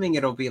assuming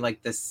it'll be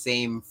like the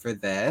same for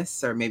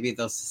this, or maybe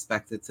they'll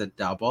suspect it's a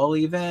double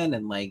even.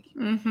 And like,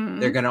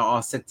 they're going to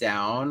all sit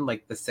down,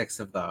 like the 6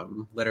 of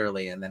them,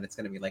 literally. And then it's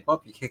going to be like, oh,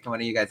 you're kicking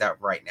one of you guys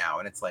out right now.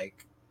 And it's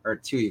like, or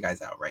 2 of you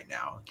guys out right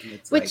now.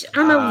 Which like,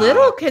 I'm a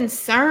little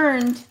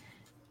concerned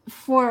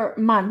for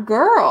my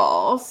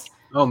girls.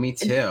 Oh, me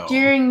too.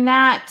 During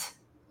that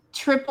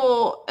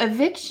triple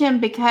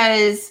eviction,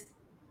 because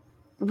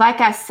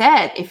like I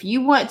said, if you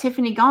want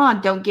Tiffany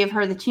gone, don't give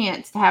her the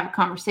chance to have a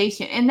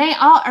conversation. And they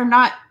all are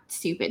not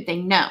stupid. They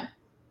know.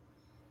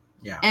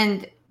 Yeah.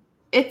 And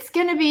it's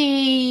going to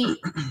be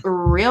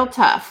real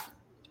tough.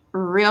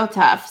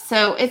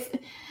 So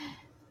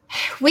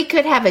we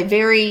could have a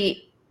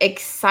very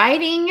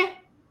exciting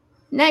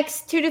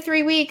next 2 to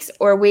 3 weeks,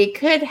 or we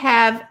could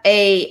have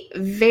a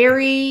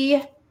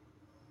very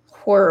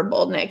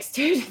horrible next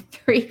 2 to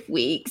 3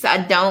 weeks. I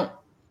don't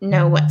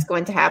know what's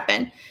going to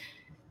happen.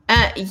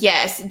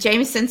 Yes,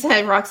 Jameson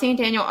said Roxy and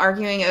Daniel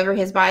arguing over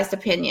his biased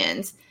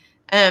opinions.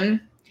 And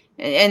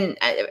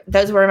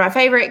those were my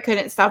favorite.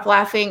 Couldn't stop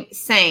laughing.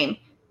 Same.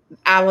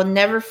 I will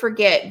never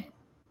forget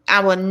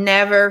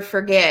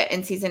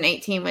in season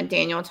 18 when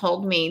Daniel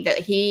told me that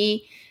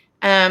he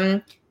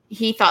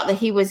thought that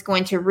he was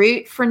going to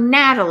root for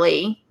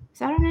Natalie. Is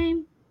that her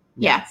name?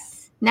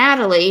 Yes. Yeah.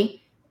 Natalie.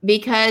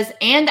 Because,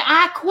 and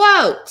I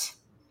quote,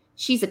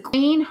 she's a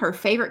queen. Her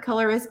favorite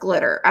color is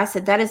glitter. I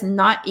said, that is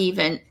not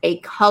even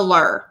a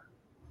color.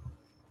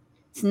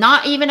 It's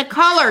not even a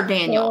color,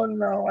 Daniel. Oh,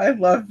 no. I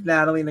love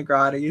Natalie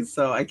Negrotti,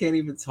 so I can't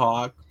even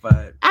talk.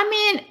 But I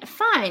mean,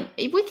 fine.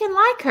 We can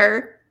like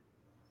her.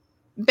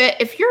 But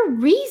if your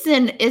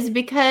reason is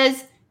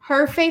because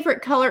her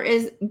favorite color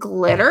is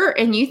glitter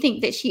and you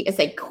think that she is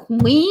a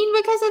queen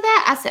because of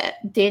that, I said,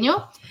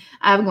 Daniel,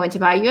 I'm going to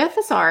buy you a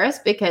thesaurus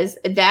because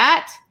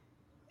that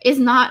is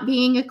not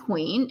being a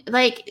queen.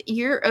 Like,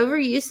 your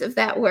overuse of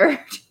that word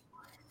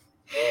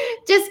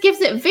just gives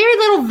it very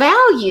little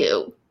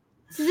value.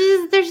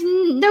 There's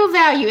no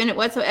value in it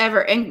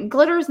whatsoever. And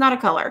glitter is not a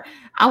color.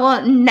 I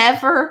will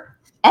never,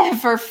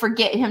 ever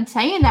forget him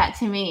saying that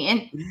to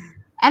me.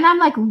 And I'm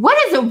like, what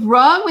is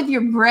wrong with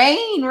your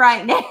brain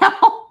right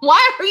now?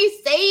 Why are you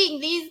saying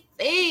these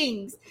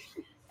things?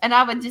 And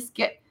I would just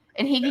get,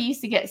 and he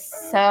used to get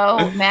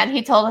so mad.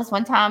 He told us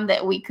one time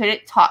that we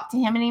couldn't talk to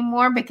him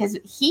anymore because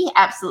he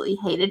absolutely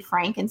hated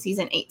Frank in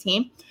season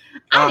 18.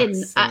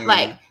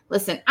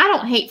 Listen, I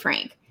don't hate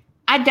Frank.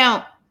 I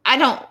don't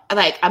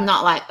like, I'm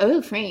not like,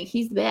 oh, Frank,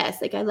 he's the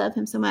best. Like, I love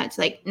him so much.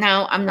 Like,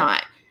 no, I'm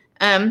not.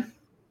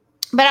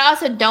 But I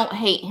also don't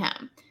hate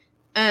him.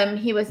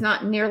 He was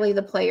not nearly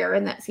the player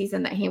in that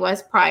season that he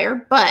was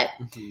prior, but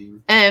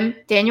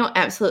Daniel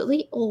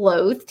absolutely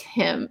loathed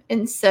him.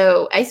 And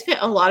so I spent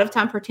a lot of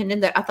time pretending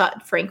that I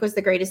thought Frank was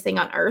the greatest thing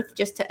on earth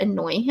just to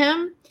annoy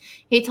him.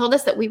 He told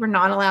us that we were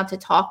not allowed to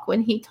talk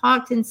when he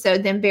talked. And so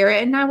then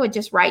Barrett and I would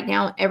just write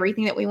down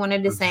everything that we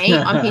wanted to say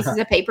on pieces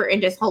of paper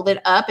and just hold it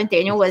up. And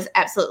Daniel was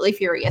absolutely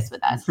furious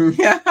with us.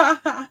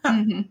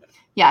 Mm-hmm.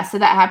 Yeah, so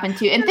that happened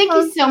too. And thank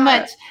you so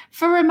much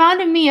for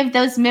reminding me of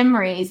those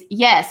memories.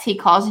 Yes, he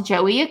calls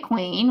Joey a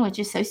queen, which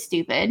is so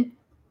stupid.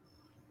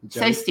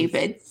 Joey, so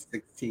stupid.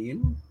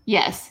 16?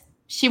 Yes.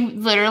 She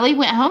literally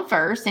went home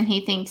first, and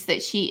he thinks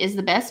that she is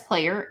the best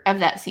player of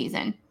that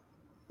season.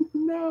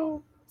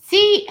 No.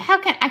 See,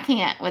 I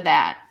can't with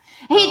that.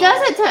 He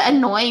does it to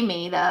annoy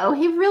me, though.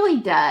 He really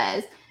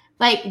does.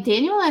 Like,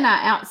 Daniel and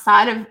I,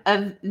 outside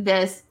of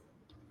this,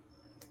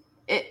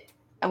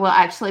 well,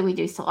 actually, we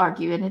do still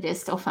argue, and it is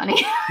still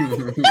funny.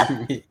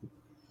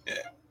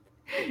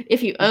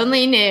 If you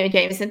only knew,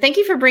 Jameson. Thank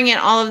you for bringing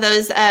all of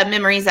those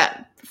memories up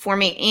for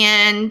me.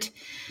 And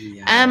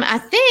yes. I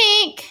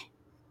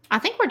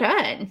think we're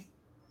done.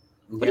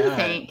 What do you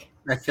think?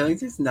 I feel like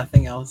there's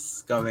nothing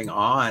else going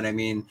on. I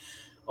mean,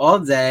 all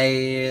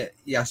day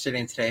yesterday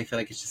and today, I feel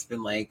like it's just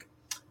been like,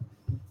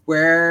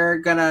 we're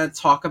gonna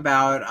talk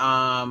about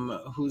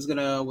who's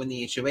gonna win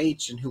the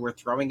HOH and who we're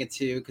throwing it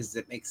to, because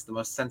it makes the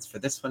most sense for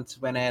this one to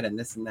win it and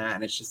this and that.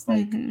 And it's just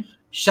like,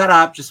 shut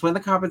up, just win the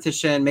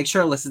competition, make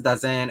sure Alyssa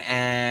doesn't,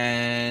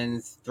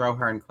 and throw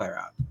her and Claire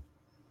out.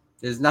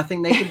 There's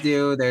nothing they could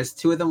do. There's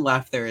 2 of them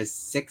left. There is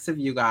 6 of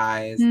you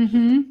guys.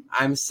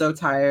 I'm so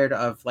tired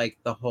of like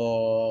the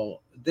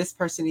whole, this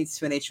person needs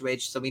to win HOH,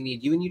 so we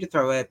need you and you to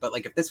throw it. But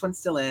like, if this one's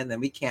still in, then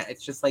we can't.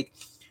 It's just like,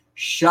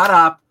 shut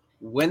up,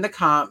 win the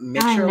comp,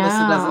 make sure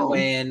Alyssa doesn't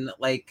win.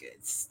 Like,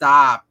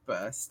 stop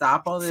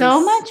all this.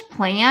 So much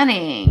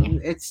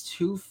planning. It's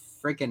too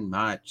freaking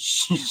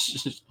much.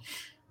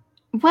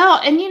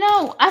 Well, and you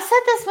know, I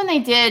said this when they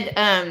did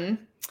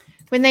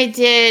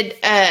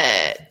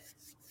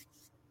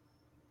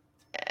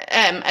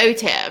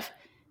OTEV,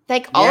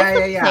 like all of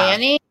the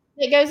planning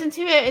that goes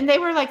into it, and they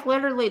were like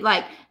literally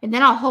like, and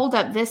then I'll hold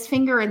up this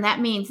finger and that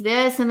means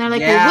this, and they're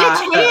like,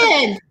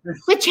 well,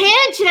 which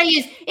hand should I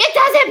use? It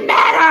doesn't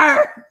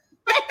matter.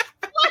 What?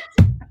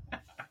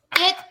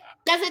 It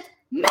doesn't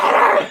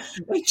matter.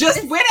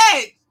 Just win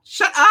it.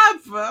 Shut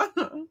up.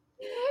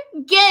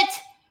 Get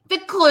the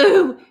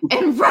clue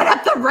and run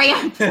up the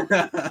ramp.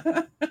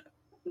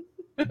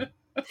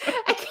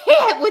 I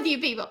can't with you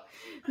people.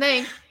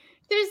 Like,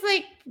 there's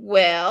like,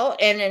 well,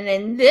 and then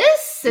in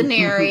this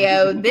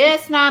scenario,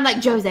 this, and I'm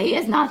like, Jose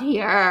is not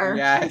here.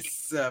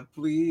 Yes,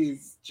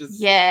 please.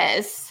 Just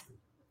yes.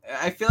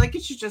 I feel like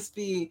it should just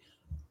be,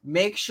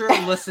 make sure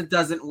Alyssa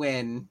doesn't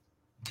win.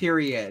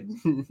 Period.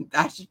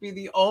 That should be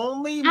the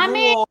only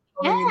rule.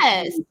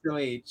 Yes.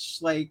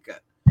 Like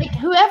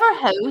whoever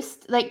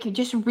hosts, like,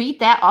 just read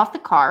that off the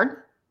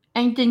card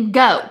and then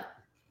go.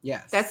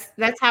 Yes.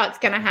 That's how it's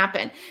going to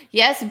happen.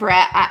 Yes,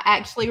 Brett, I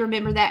actually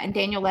remember that, and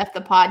Daniel left the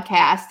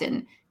podcast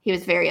and he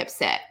was very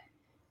upset.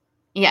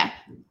 Yeah.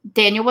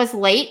 Daniel was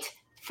late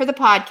for the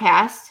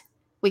podcast.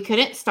 We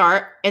couldn't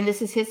start, and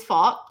this is his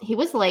fault. He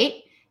was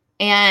late,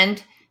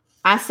 and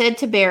I said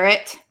to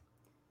Barrett,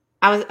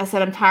 I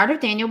said, I'm tired of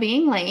Daniel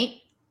being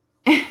late.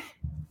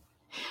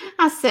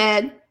 I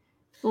said,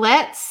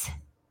 let's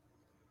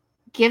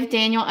give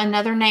Daniel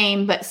another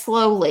name, but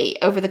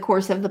slowly over the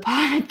course of the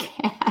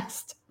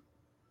podcast.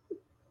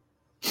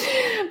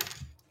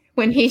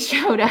 When he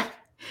showed up,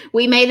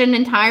 we made an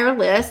entire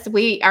list.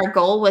 Our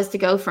goal was to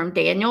go from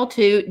Daniel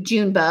to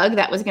Junebug.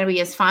 That was going to be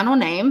his final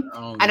name.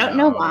 Oh, I don't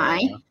know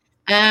why.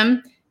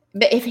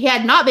 But if he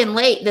had not been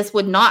late, this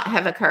would not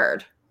have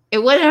occurred.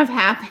 It wouldn't have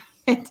happened.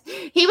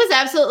 He was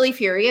absolutely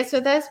furious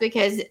with us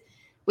because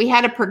we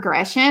had a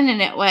progression,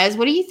 and it was,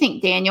 what do you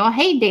think, Daniel?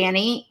 Hey,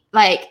 Danny.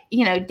 Like,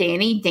 you know,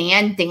 Danny,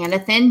 Dan,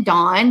 Danathan,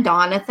 Don,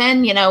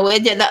 Donathan. You know,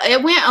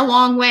 it went a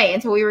long way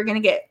until we were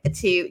going to get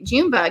to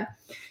Junebug.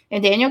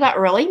 And Daniel got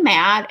really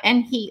mad,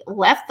 and he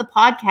left the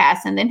podcast.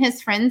 And then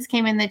his friends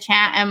came in the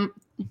chat, and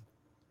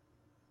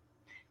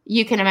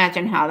you can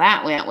imagine how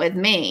that went with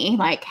me.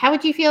 Like, how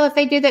would you feel if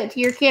they did that to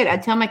your kid?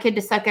 I'd tell my kid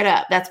to suck it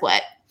up. That's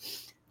what.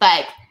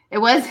 Like, it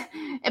was.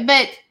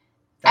 But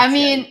I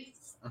mean,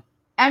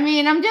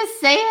 I'm just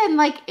saying,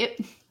 like,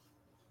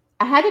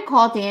 I had to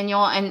call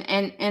Daniel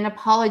and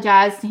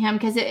apologize to him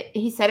because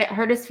he said it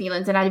hurt his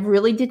feelings, and I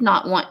really did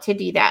not want to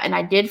do that. And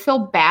I did feel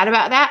bad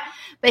about that.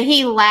 But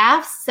he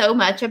laughs so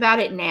much about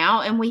it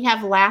now, and we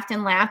have laughed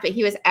and laughed, but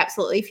he was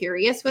absolutely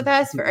furious with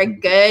us for a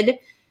good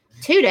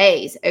 2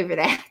 days over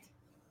that.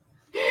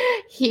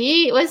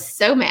 He was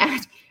so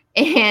mad.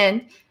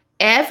 And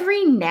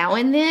every now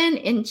and then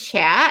in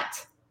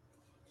chat,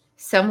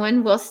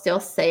 someone will still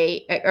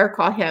say or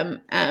call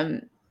him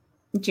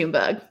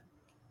Junebug.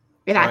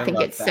 And I think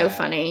it's so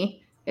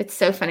funny. It's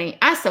so funny.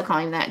 I still call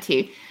him that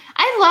too.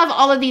 I love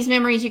all of these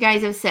memories you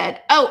guys have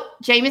said. Oh,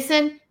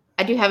 Jameson,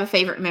 I do have a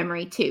favorite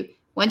memory too.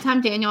 One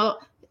time Daniel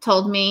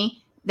told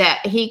me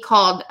that he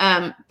called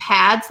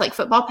pads, like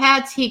football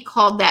pads, he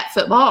called that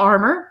football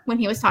armor when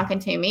he was talking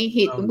to me.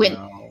 He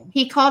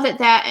called it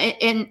that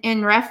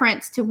in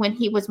reference to when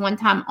he was one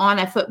time on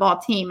a football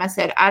team. I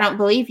said, I don't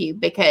believe you,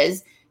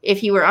 because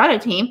if you were on a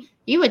team,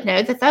 you would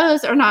know that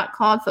those are not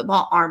called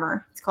football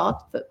armor. it's called,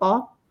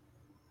 football,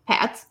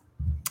 Pats.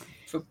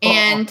 Football.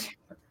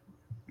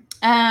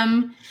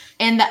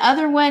 And the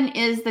other one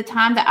is the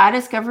time that I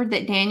discovered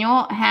that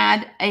Daniel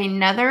had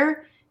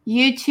another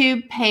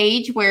YouTube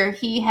page where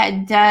he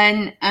had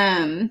done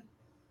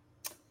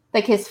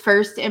like his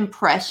first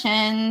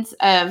impressions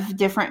of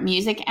different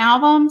music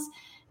albums.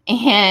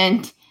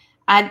 And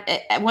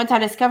once I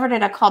discovered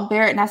it, I called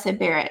Barrett and I said,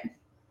 Barrett,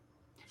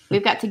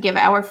 we've got to give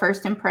our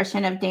first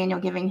impression of Daniel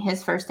giving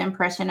his first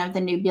impression of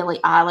the new Billie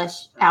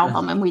Eilish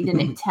album. And we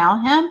didn't tell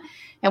him.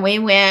 And we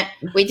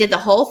did the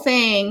whole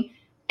thing.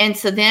 And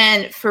so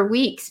then for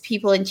weeks,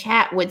 people in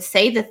chat would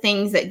say the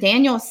things that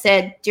Daniel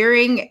said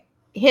during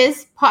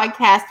his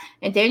podcast.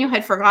 And Daniel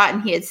had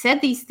forgotten he had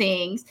said these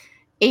things.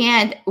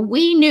 And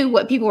we knew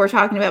what people were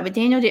talking about, but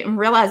Daniel didn't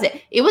realize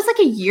it. It was like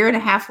a year and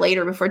a half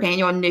later before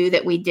Daniel knew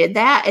that we did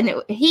that. And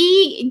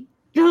he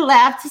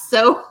laughed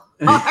so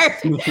hard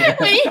when he found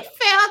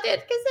it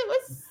because it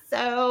was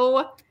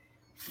so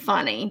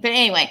funny. But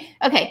anyway,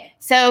 okay.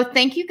 So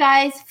thank you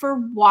guys for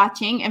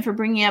watching and for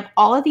bringing up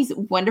all of these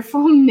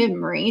wonderful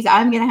memories.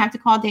 I'm going to have to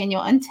call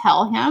Daniel and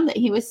tell him that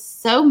he was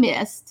so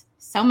missed,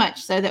 so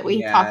much so that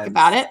we talked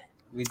about it.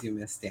 We do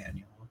miss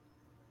Daniel.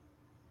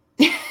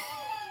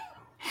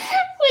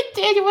 When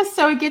Daniel was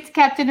so against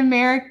Captain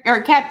America,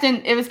 or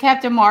it was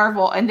Captain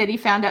Marvel, and then he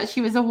found out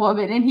she was a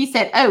woman, and he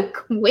said, "Oh,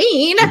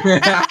 Queen."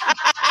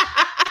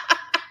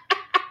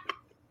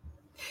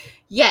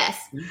 Yes,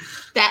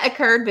 that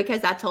occurred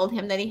because I told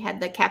him that he had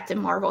the Captain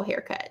Marvel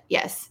haircut.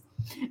 Yes,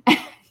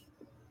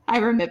 I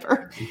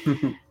remember.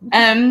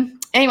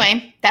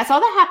 Anyway, that's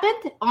all that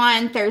happened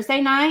on Thursday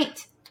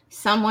night.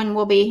 Someone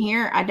will be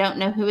here. I don't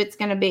know who it's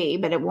going to be,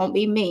 but it won't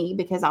be me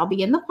because I'll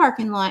be in the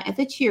parking lot at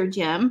the cheer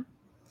gym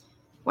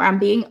where I'm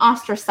being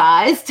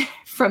ostracized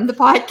from the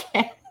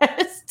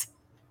podcast.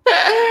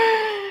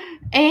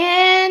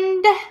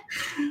 And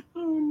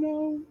oh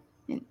no.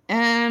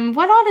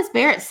 What all does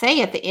Barrett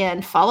say at the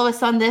end? Follow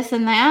us on this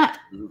and that?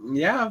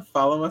 Yeah,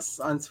 follow us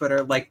on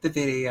Twitter, like the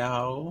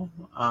video.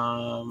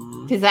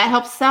 Because that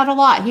helps us out a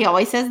lot. He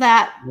always says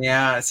that.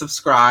 Yeah,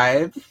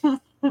 subscribe.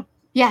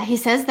 Yeah, he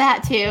says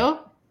that too.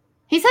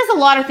 He says a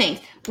lot of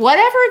things.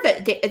 Whatever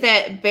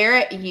that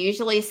Barrett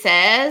usually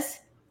says,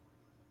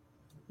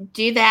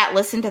 do that,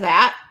 listen to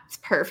that. It's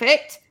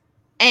perfect.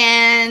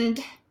 And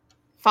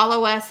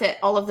follow us at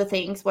all of the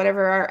things,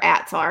 whatever our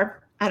 @s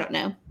are. I don't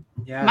know.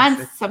 Yeah.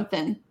 Mine's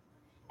something.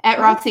 At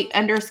Roxy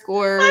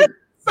 _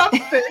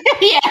 something.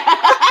 Yeah.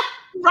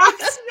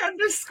 Roxy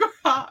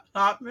 _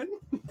 Hopman.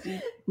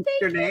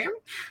 Your name?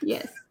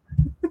 Yes.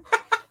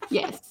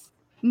 Yes.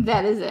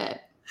 That is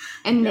it.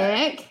 And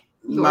Nick,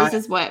 yours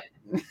is what?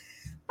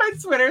 My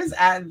Twitter is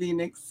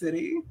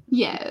 @VNickCity.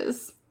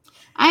 Yes.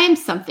 I am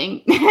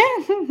something.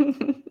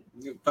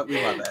 But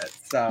we love it.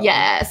 So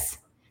yes.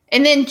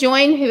 And then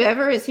join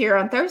whoever is here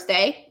on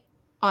Thursday.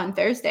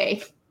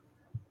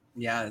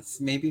 Yes,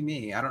 maybe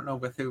me. I don't know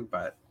with who,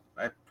 but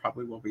I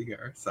probably will be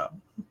here. So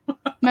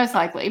most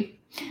likely.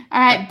 All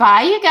right.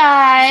 Bye, you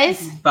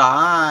guys.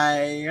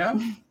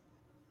 Bye.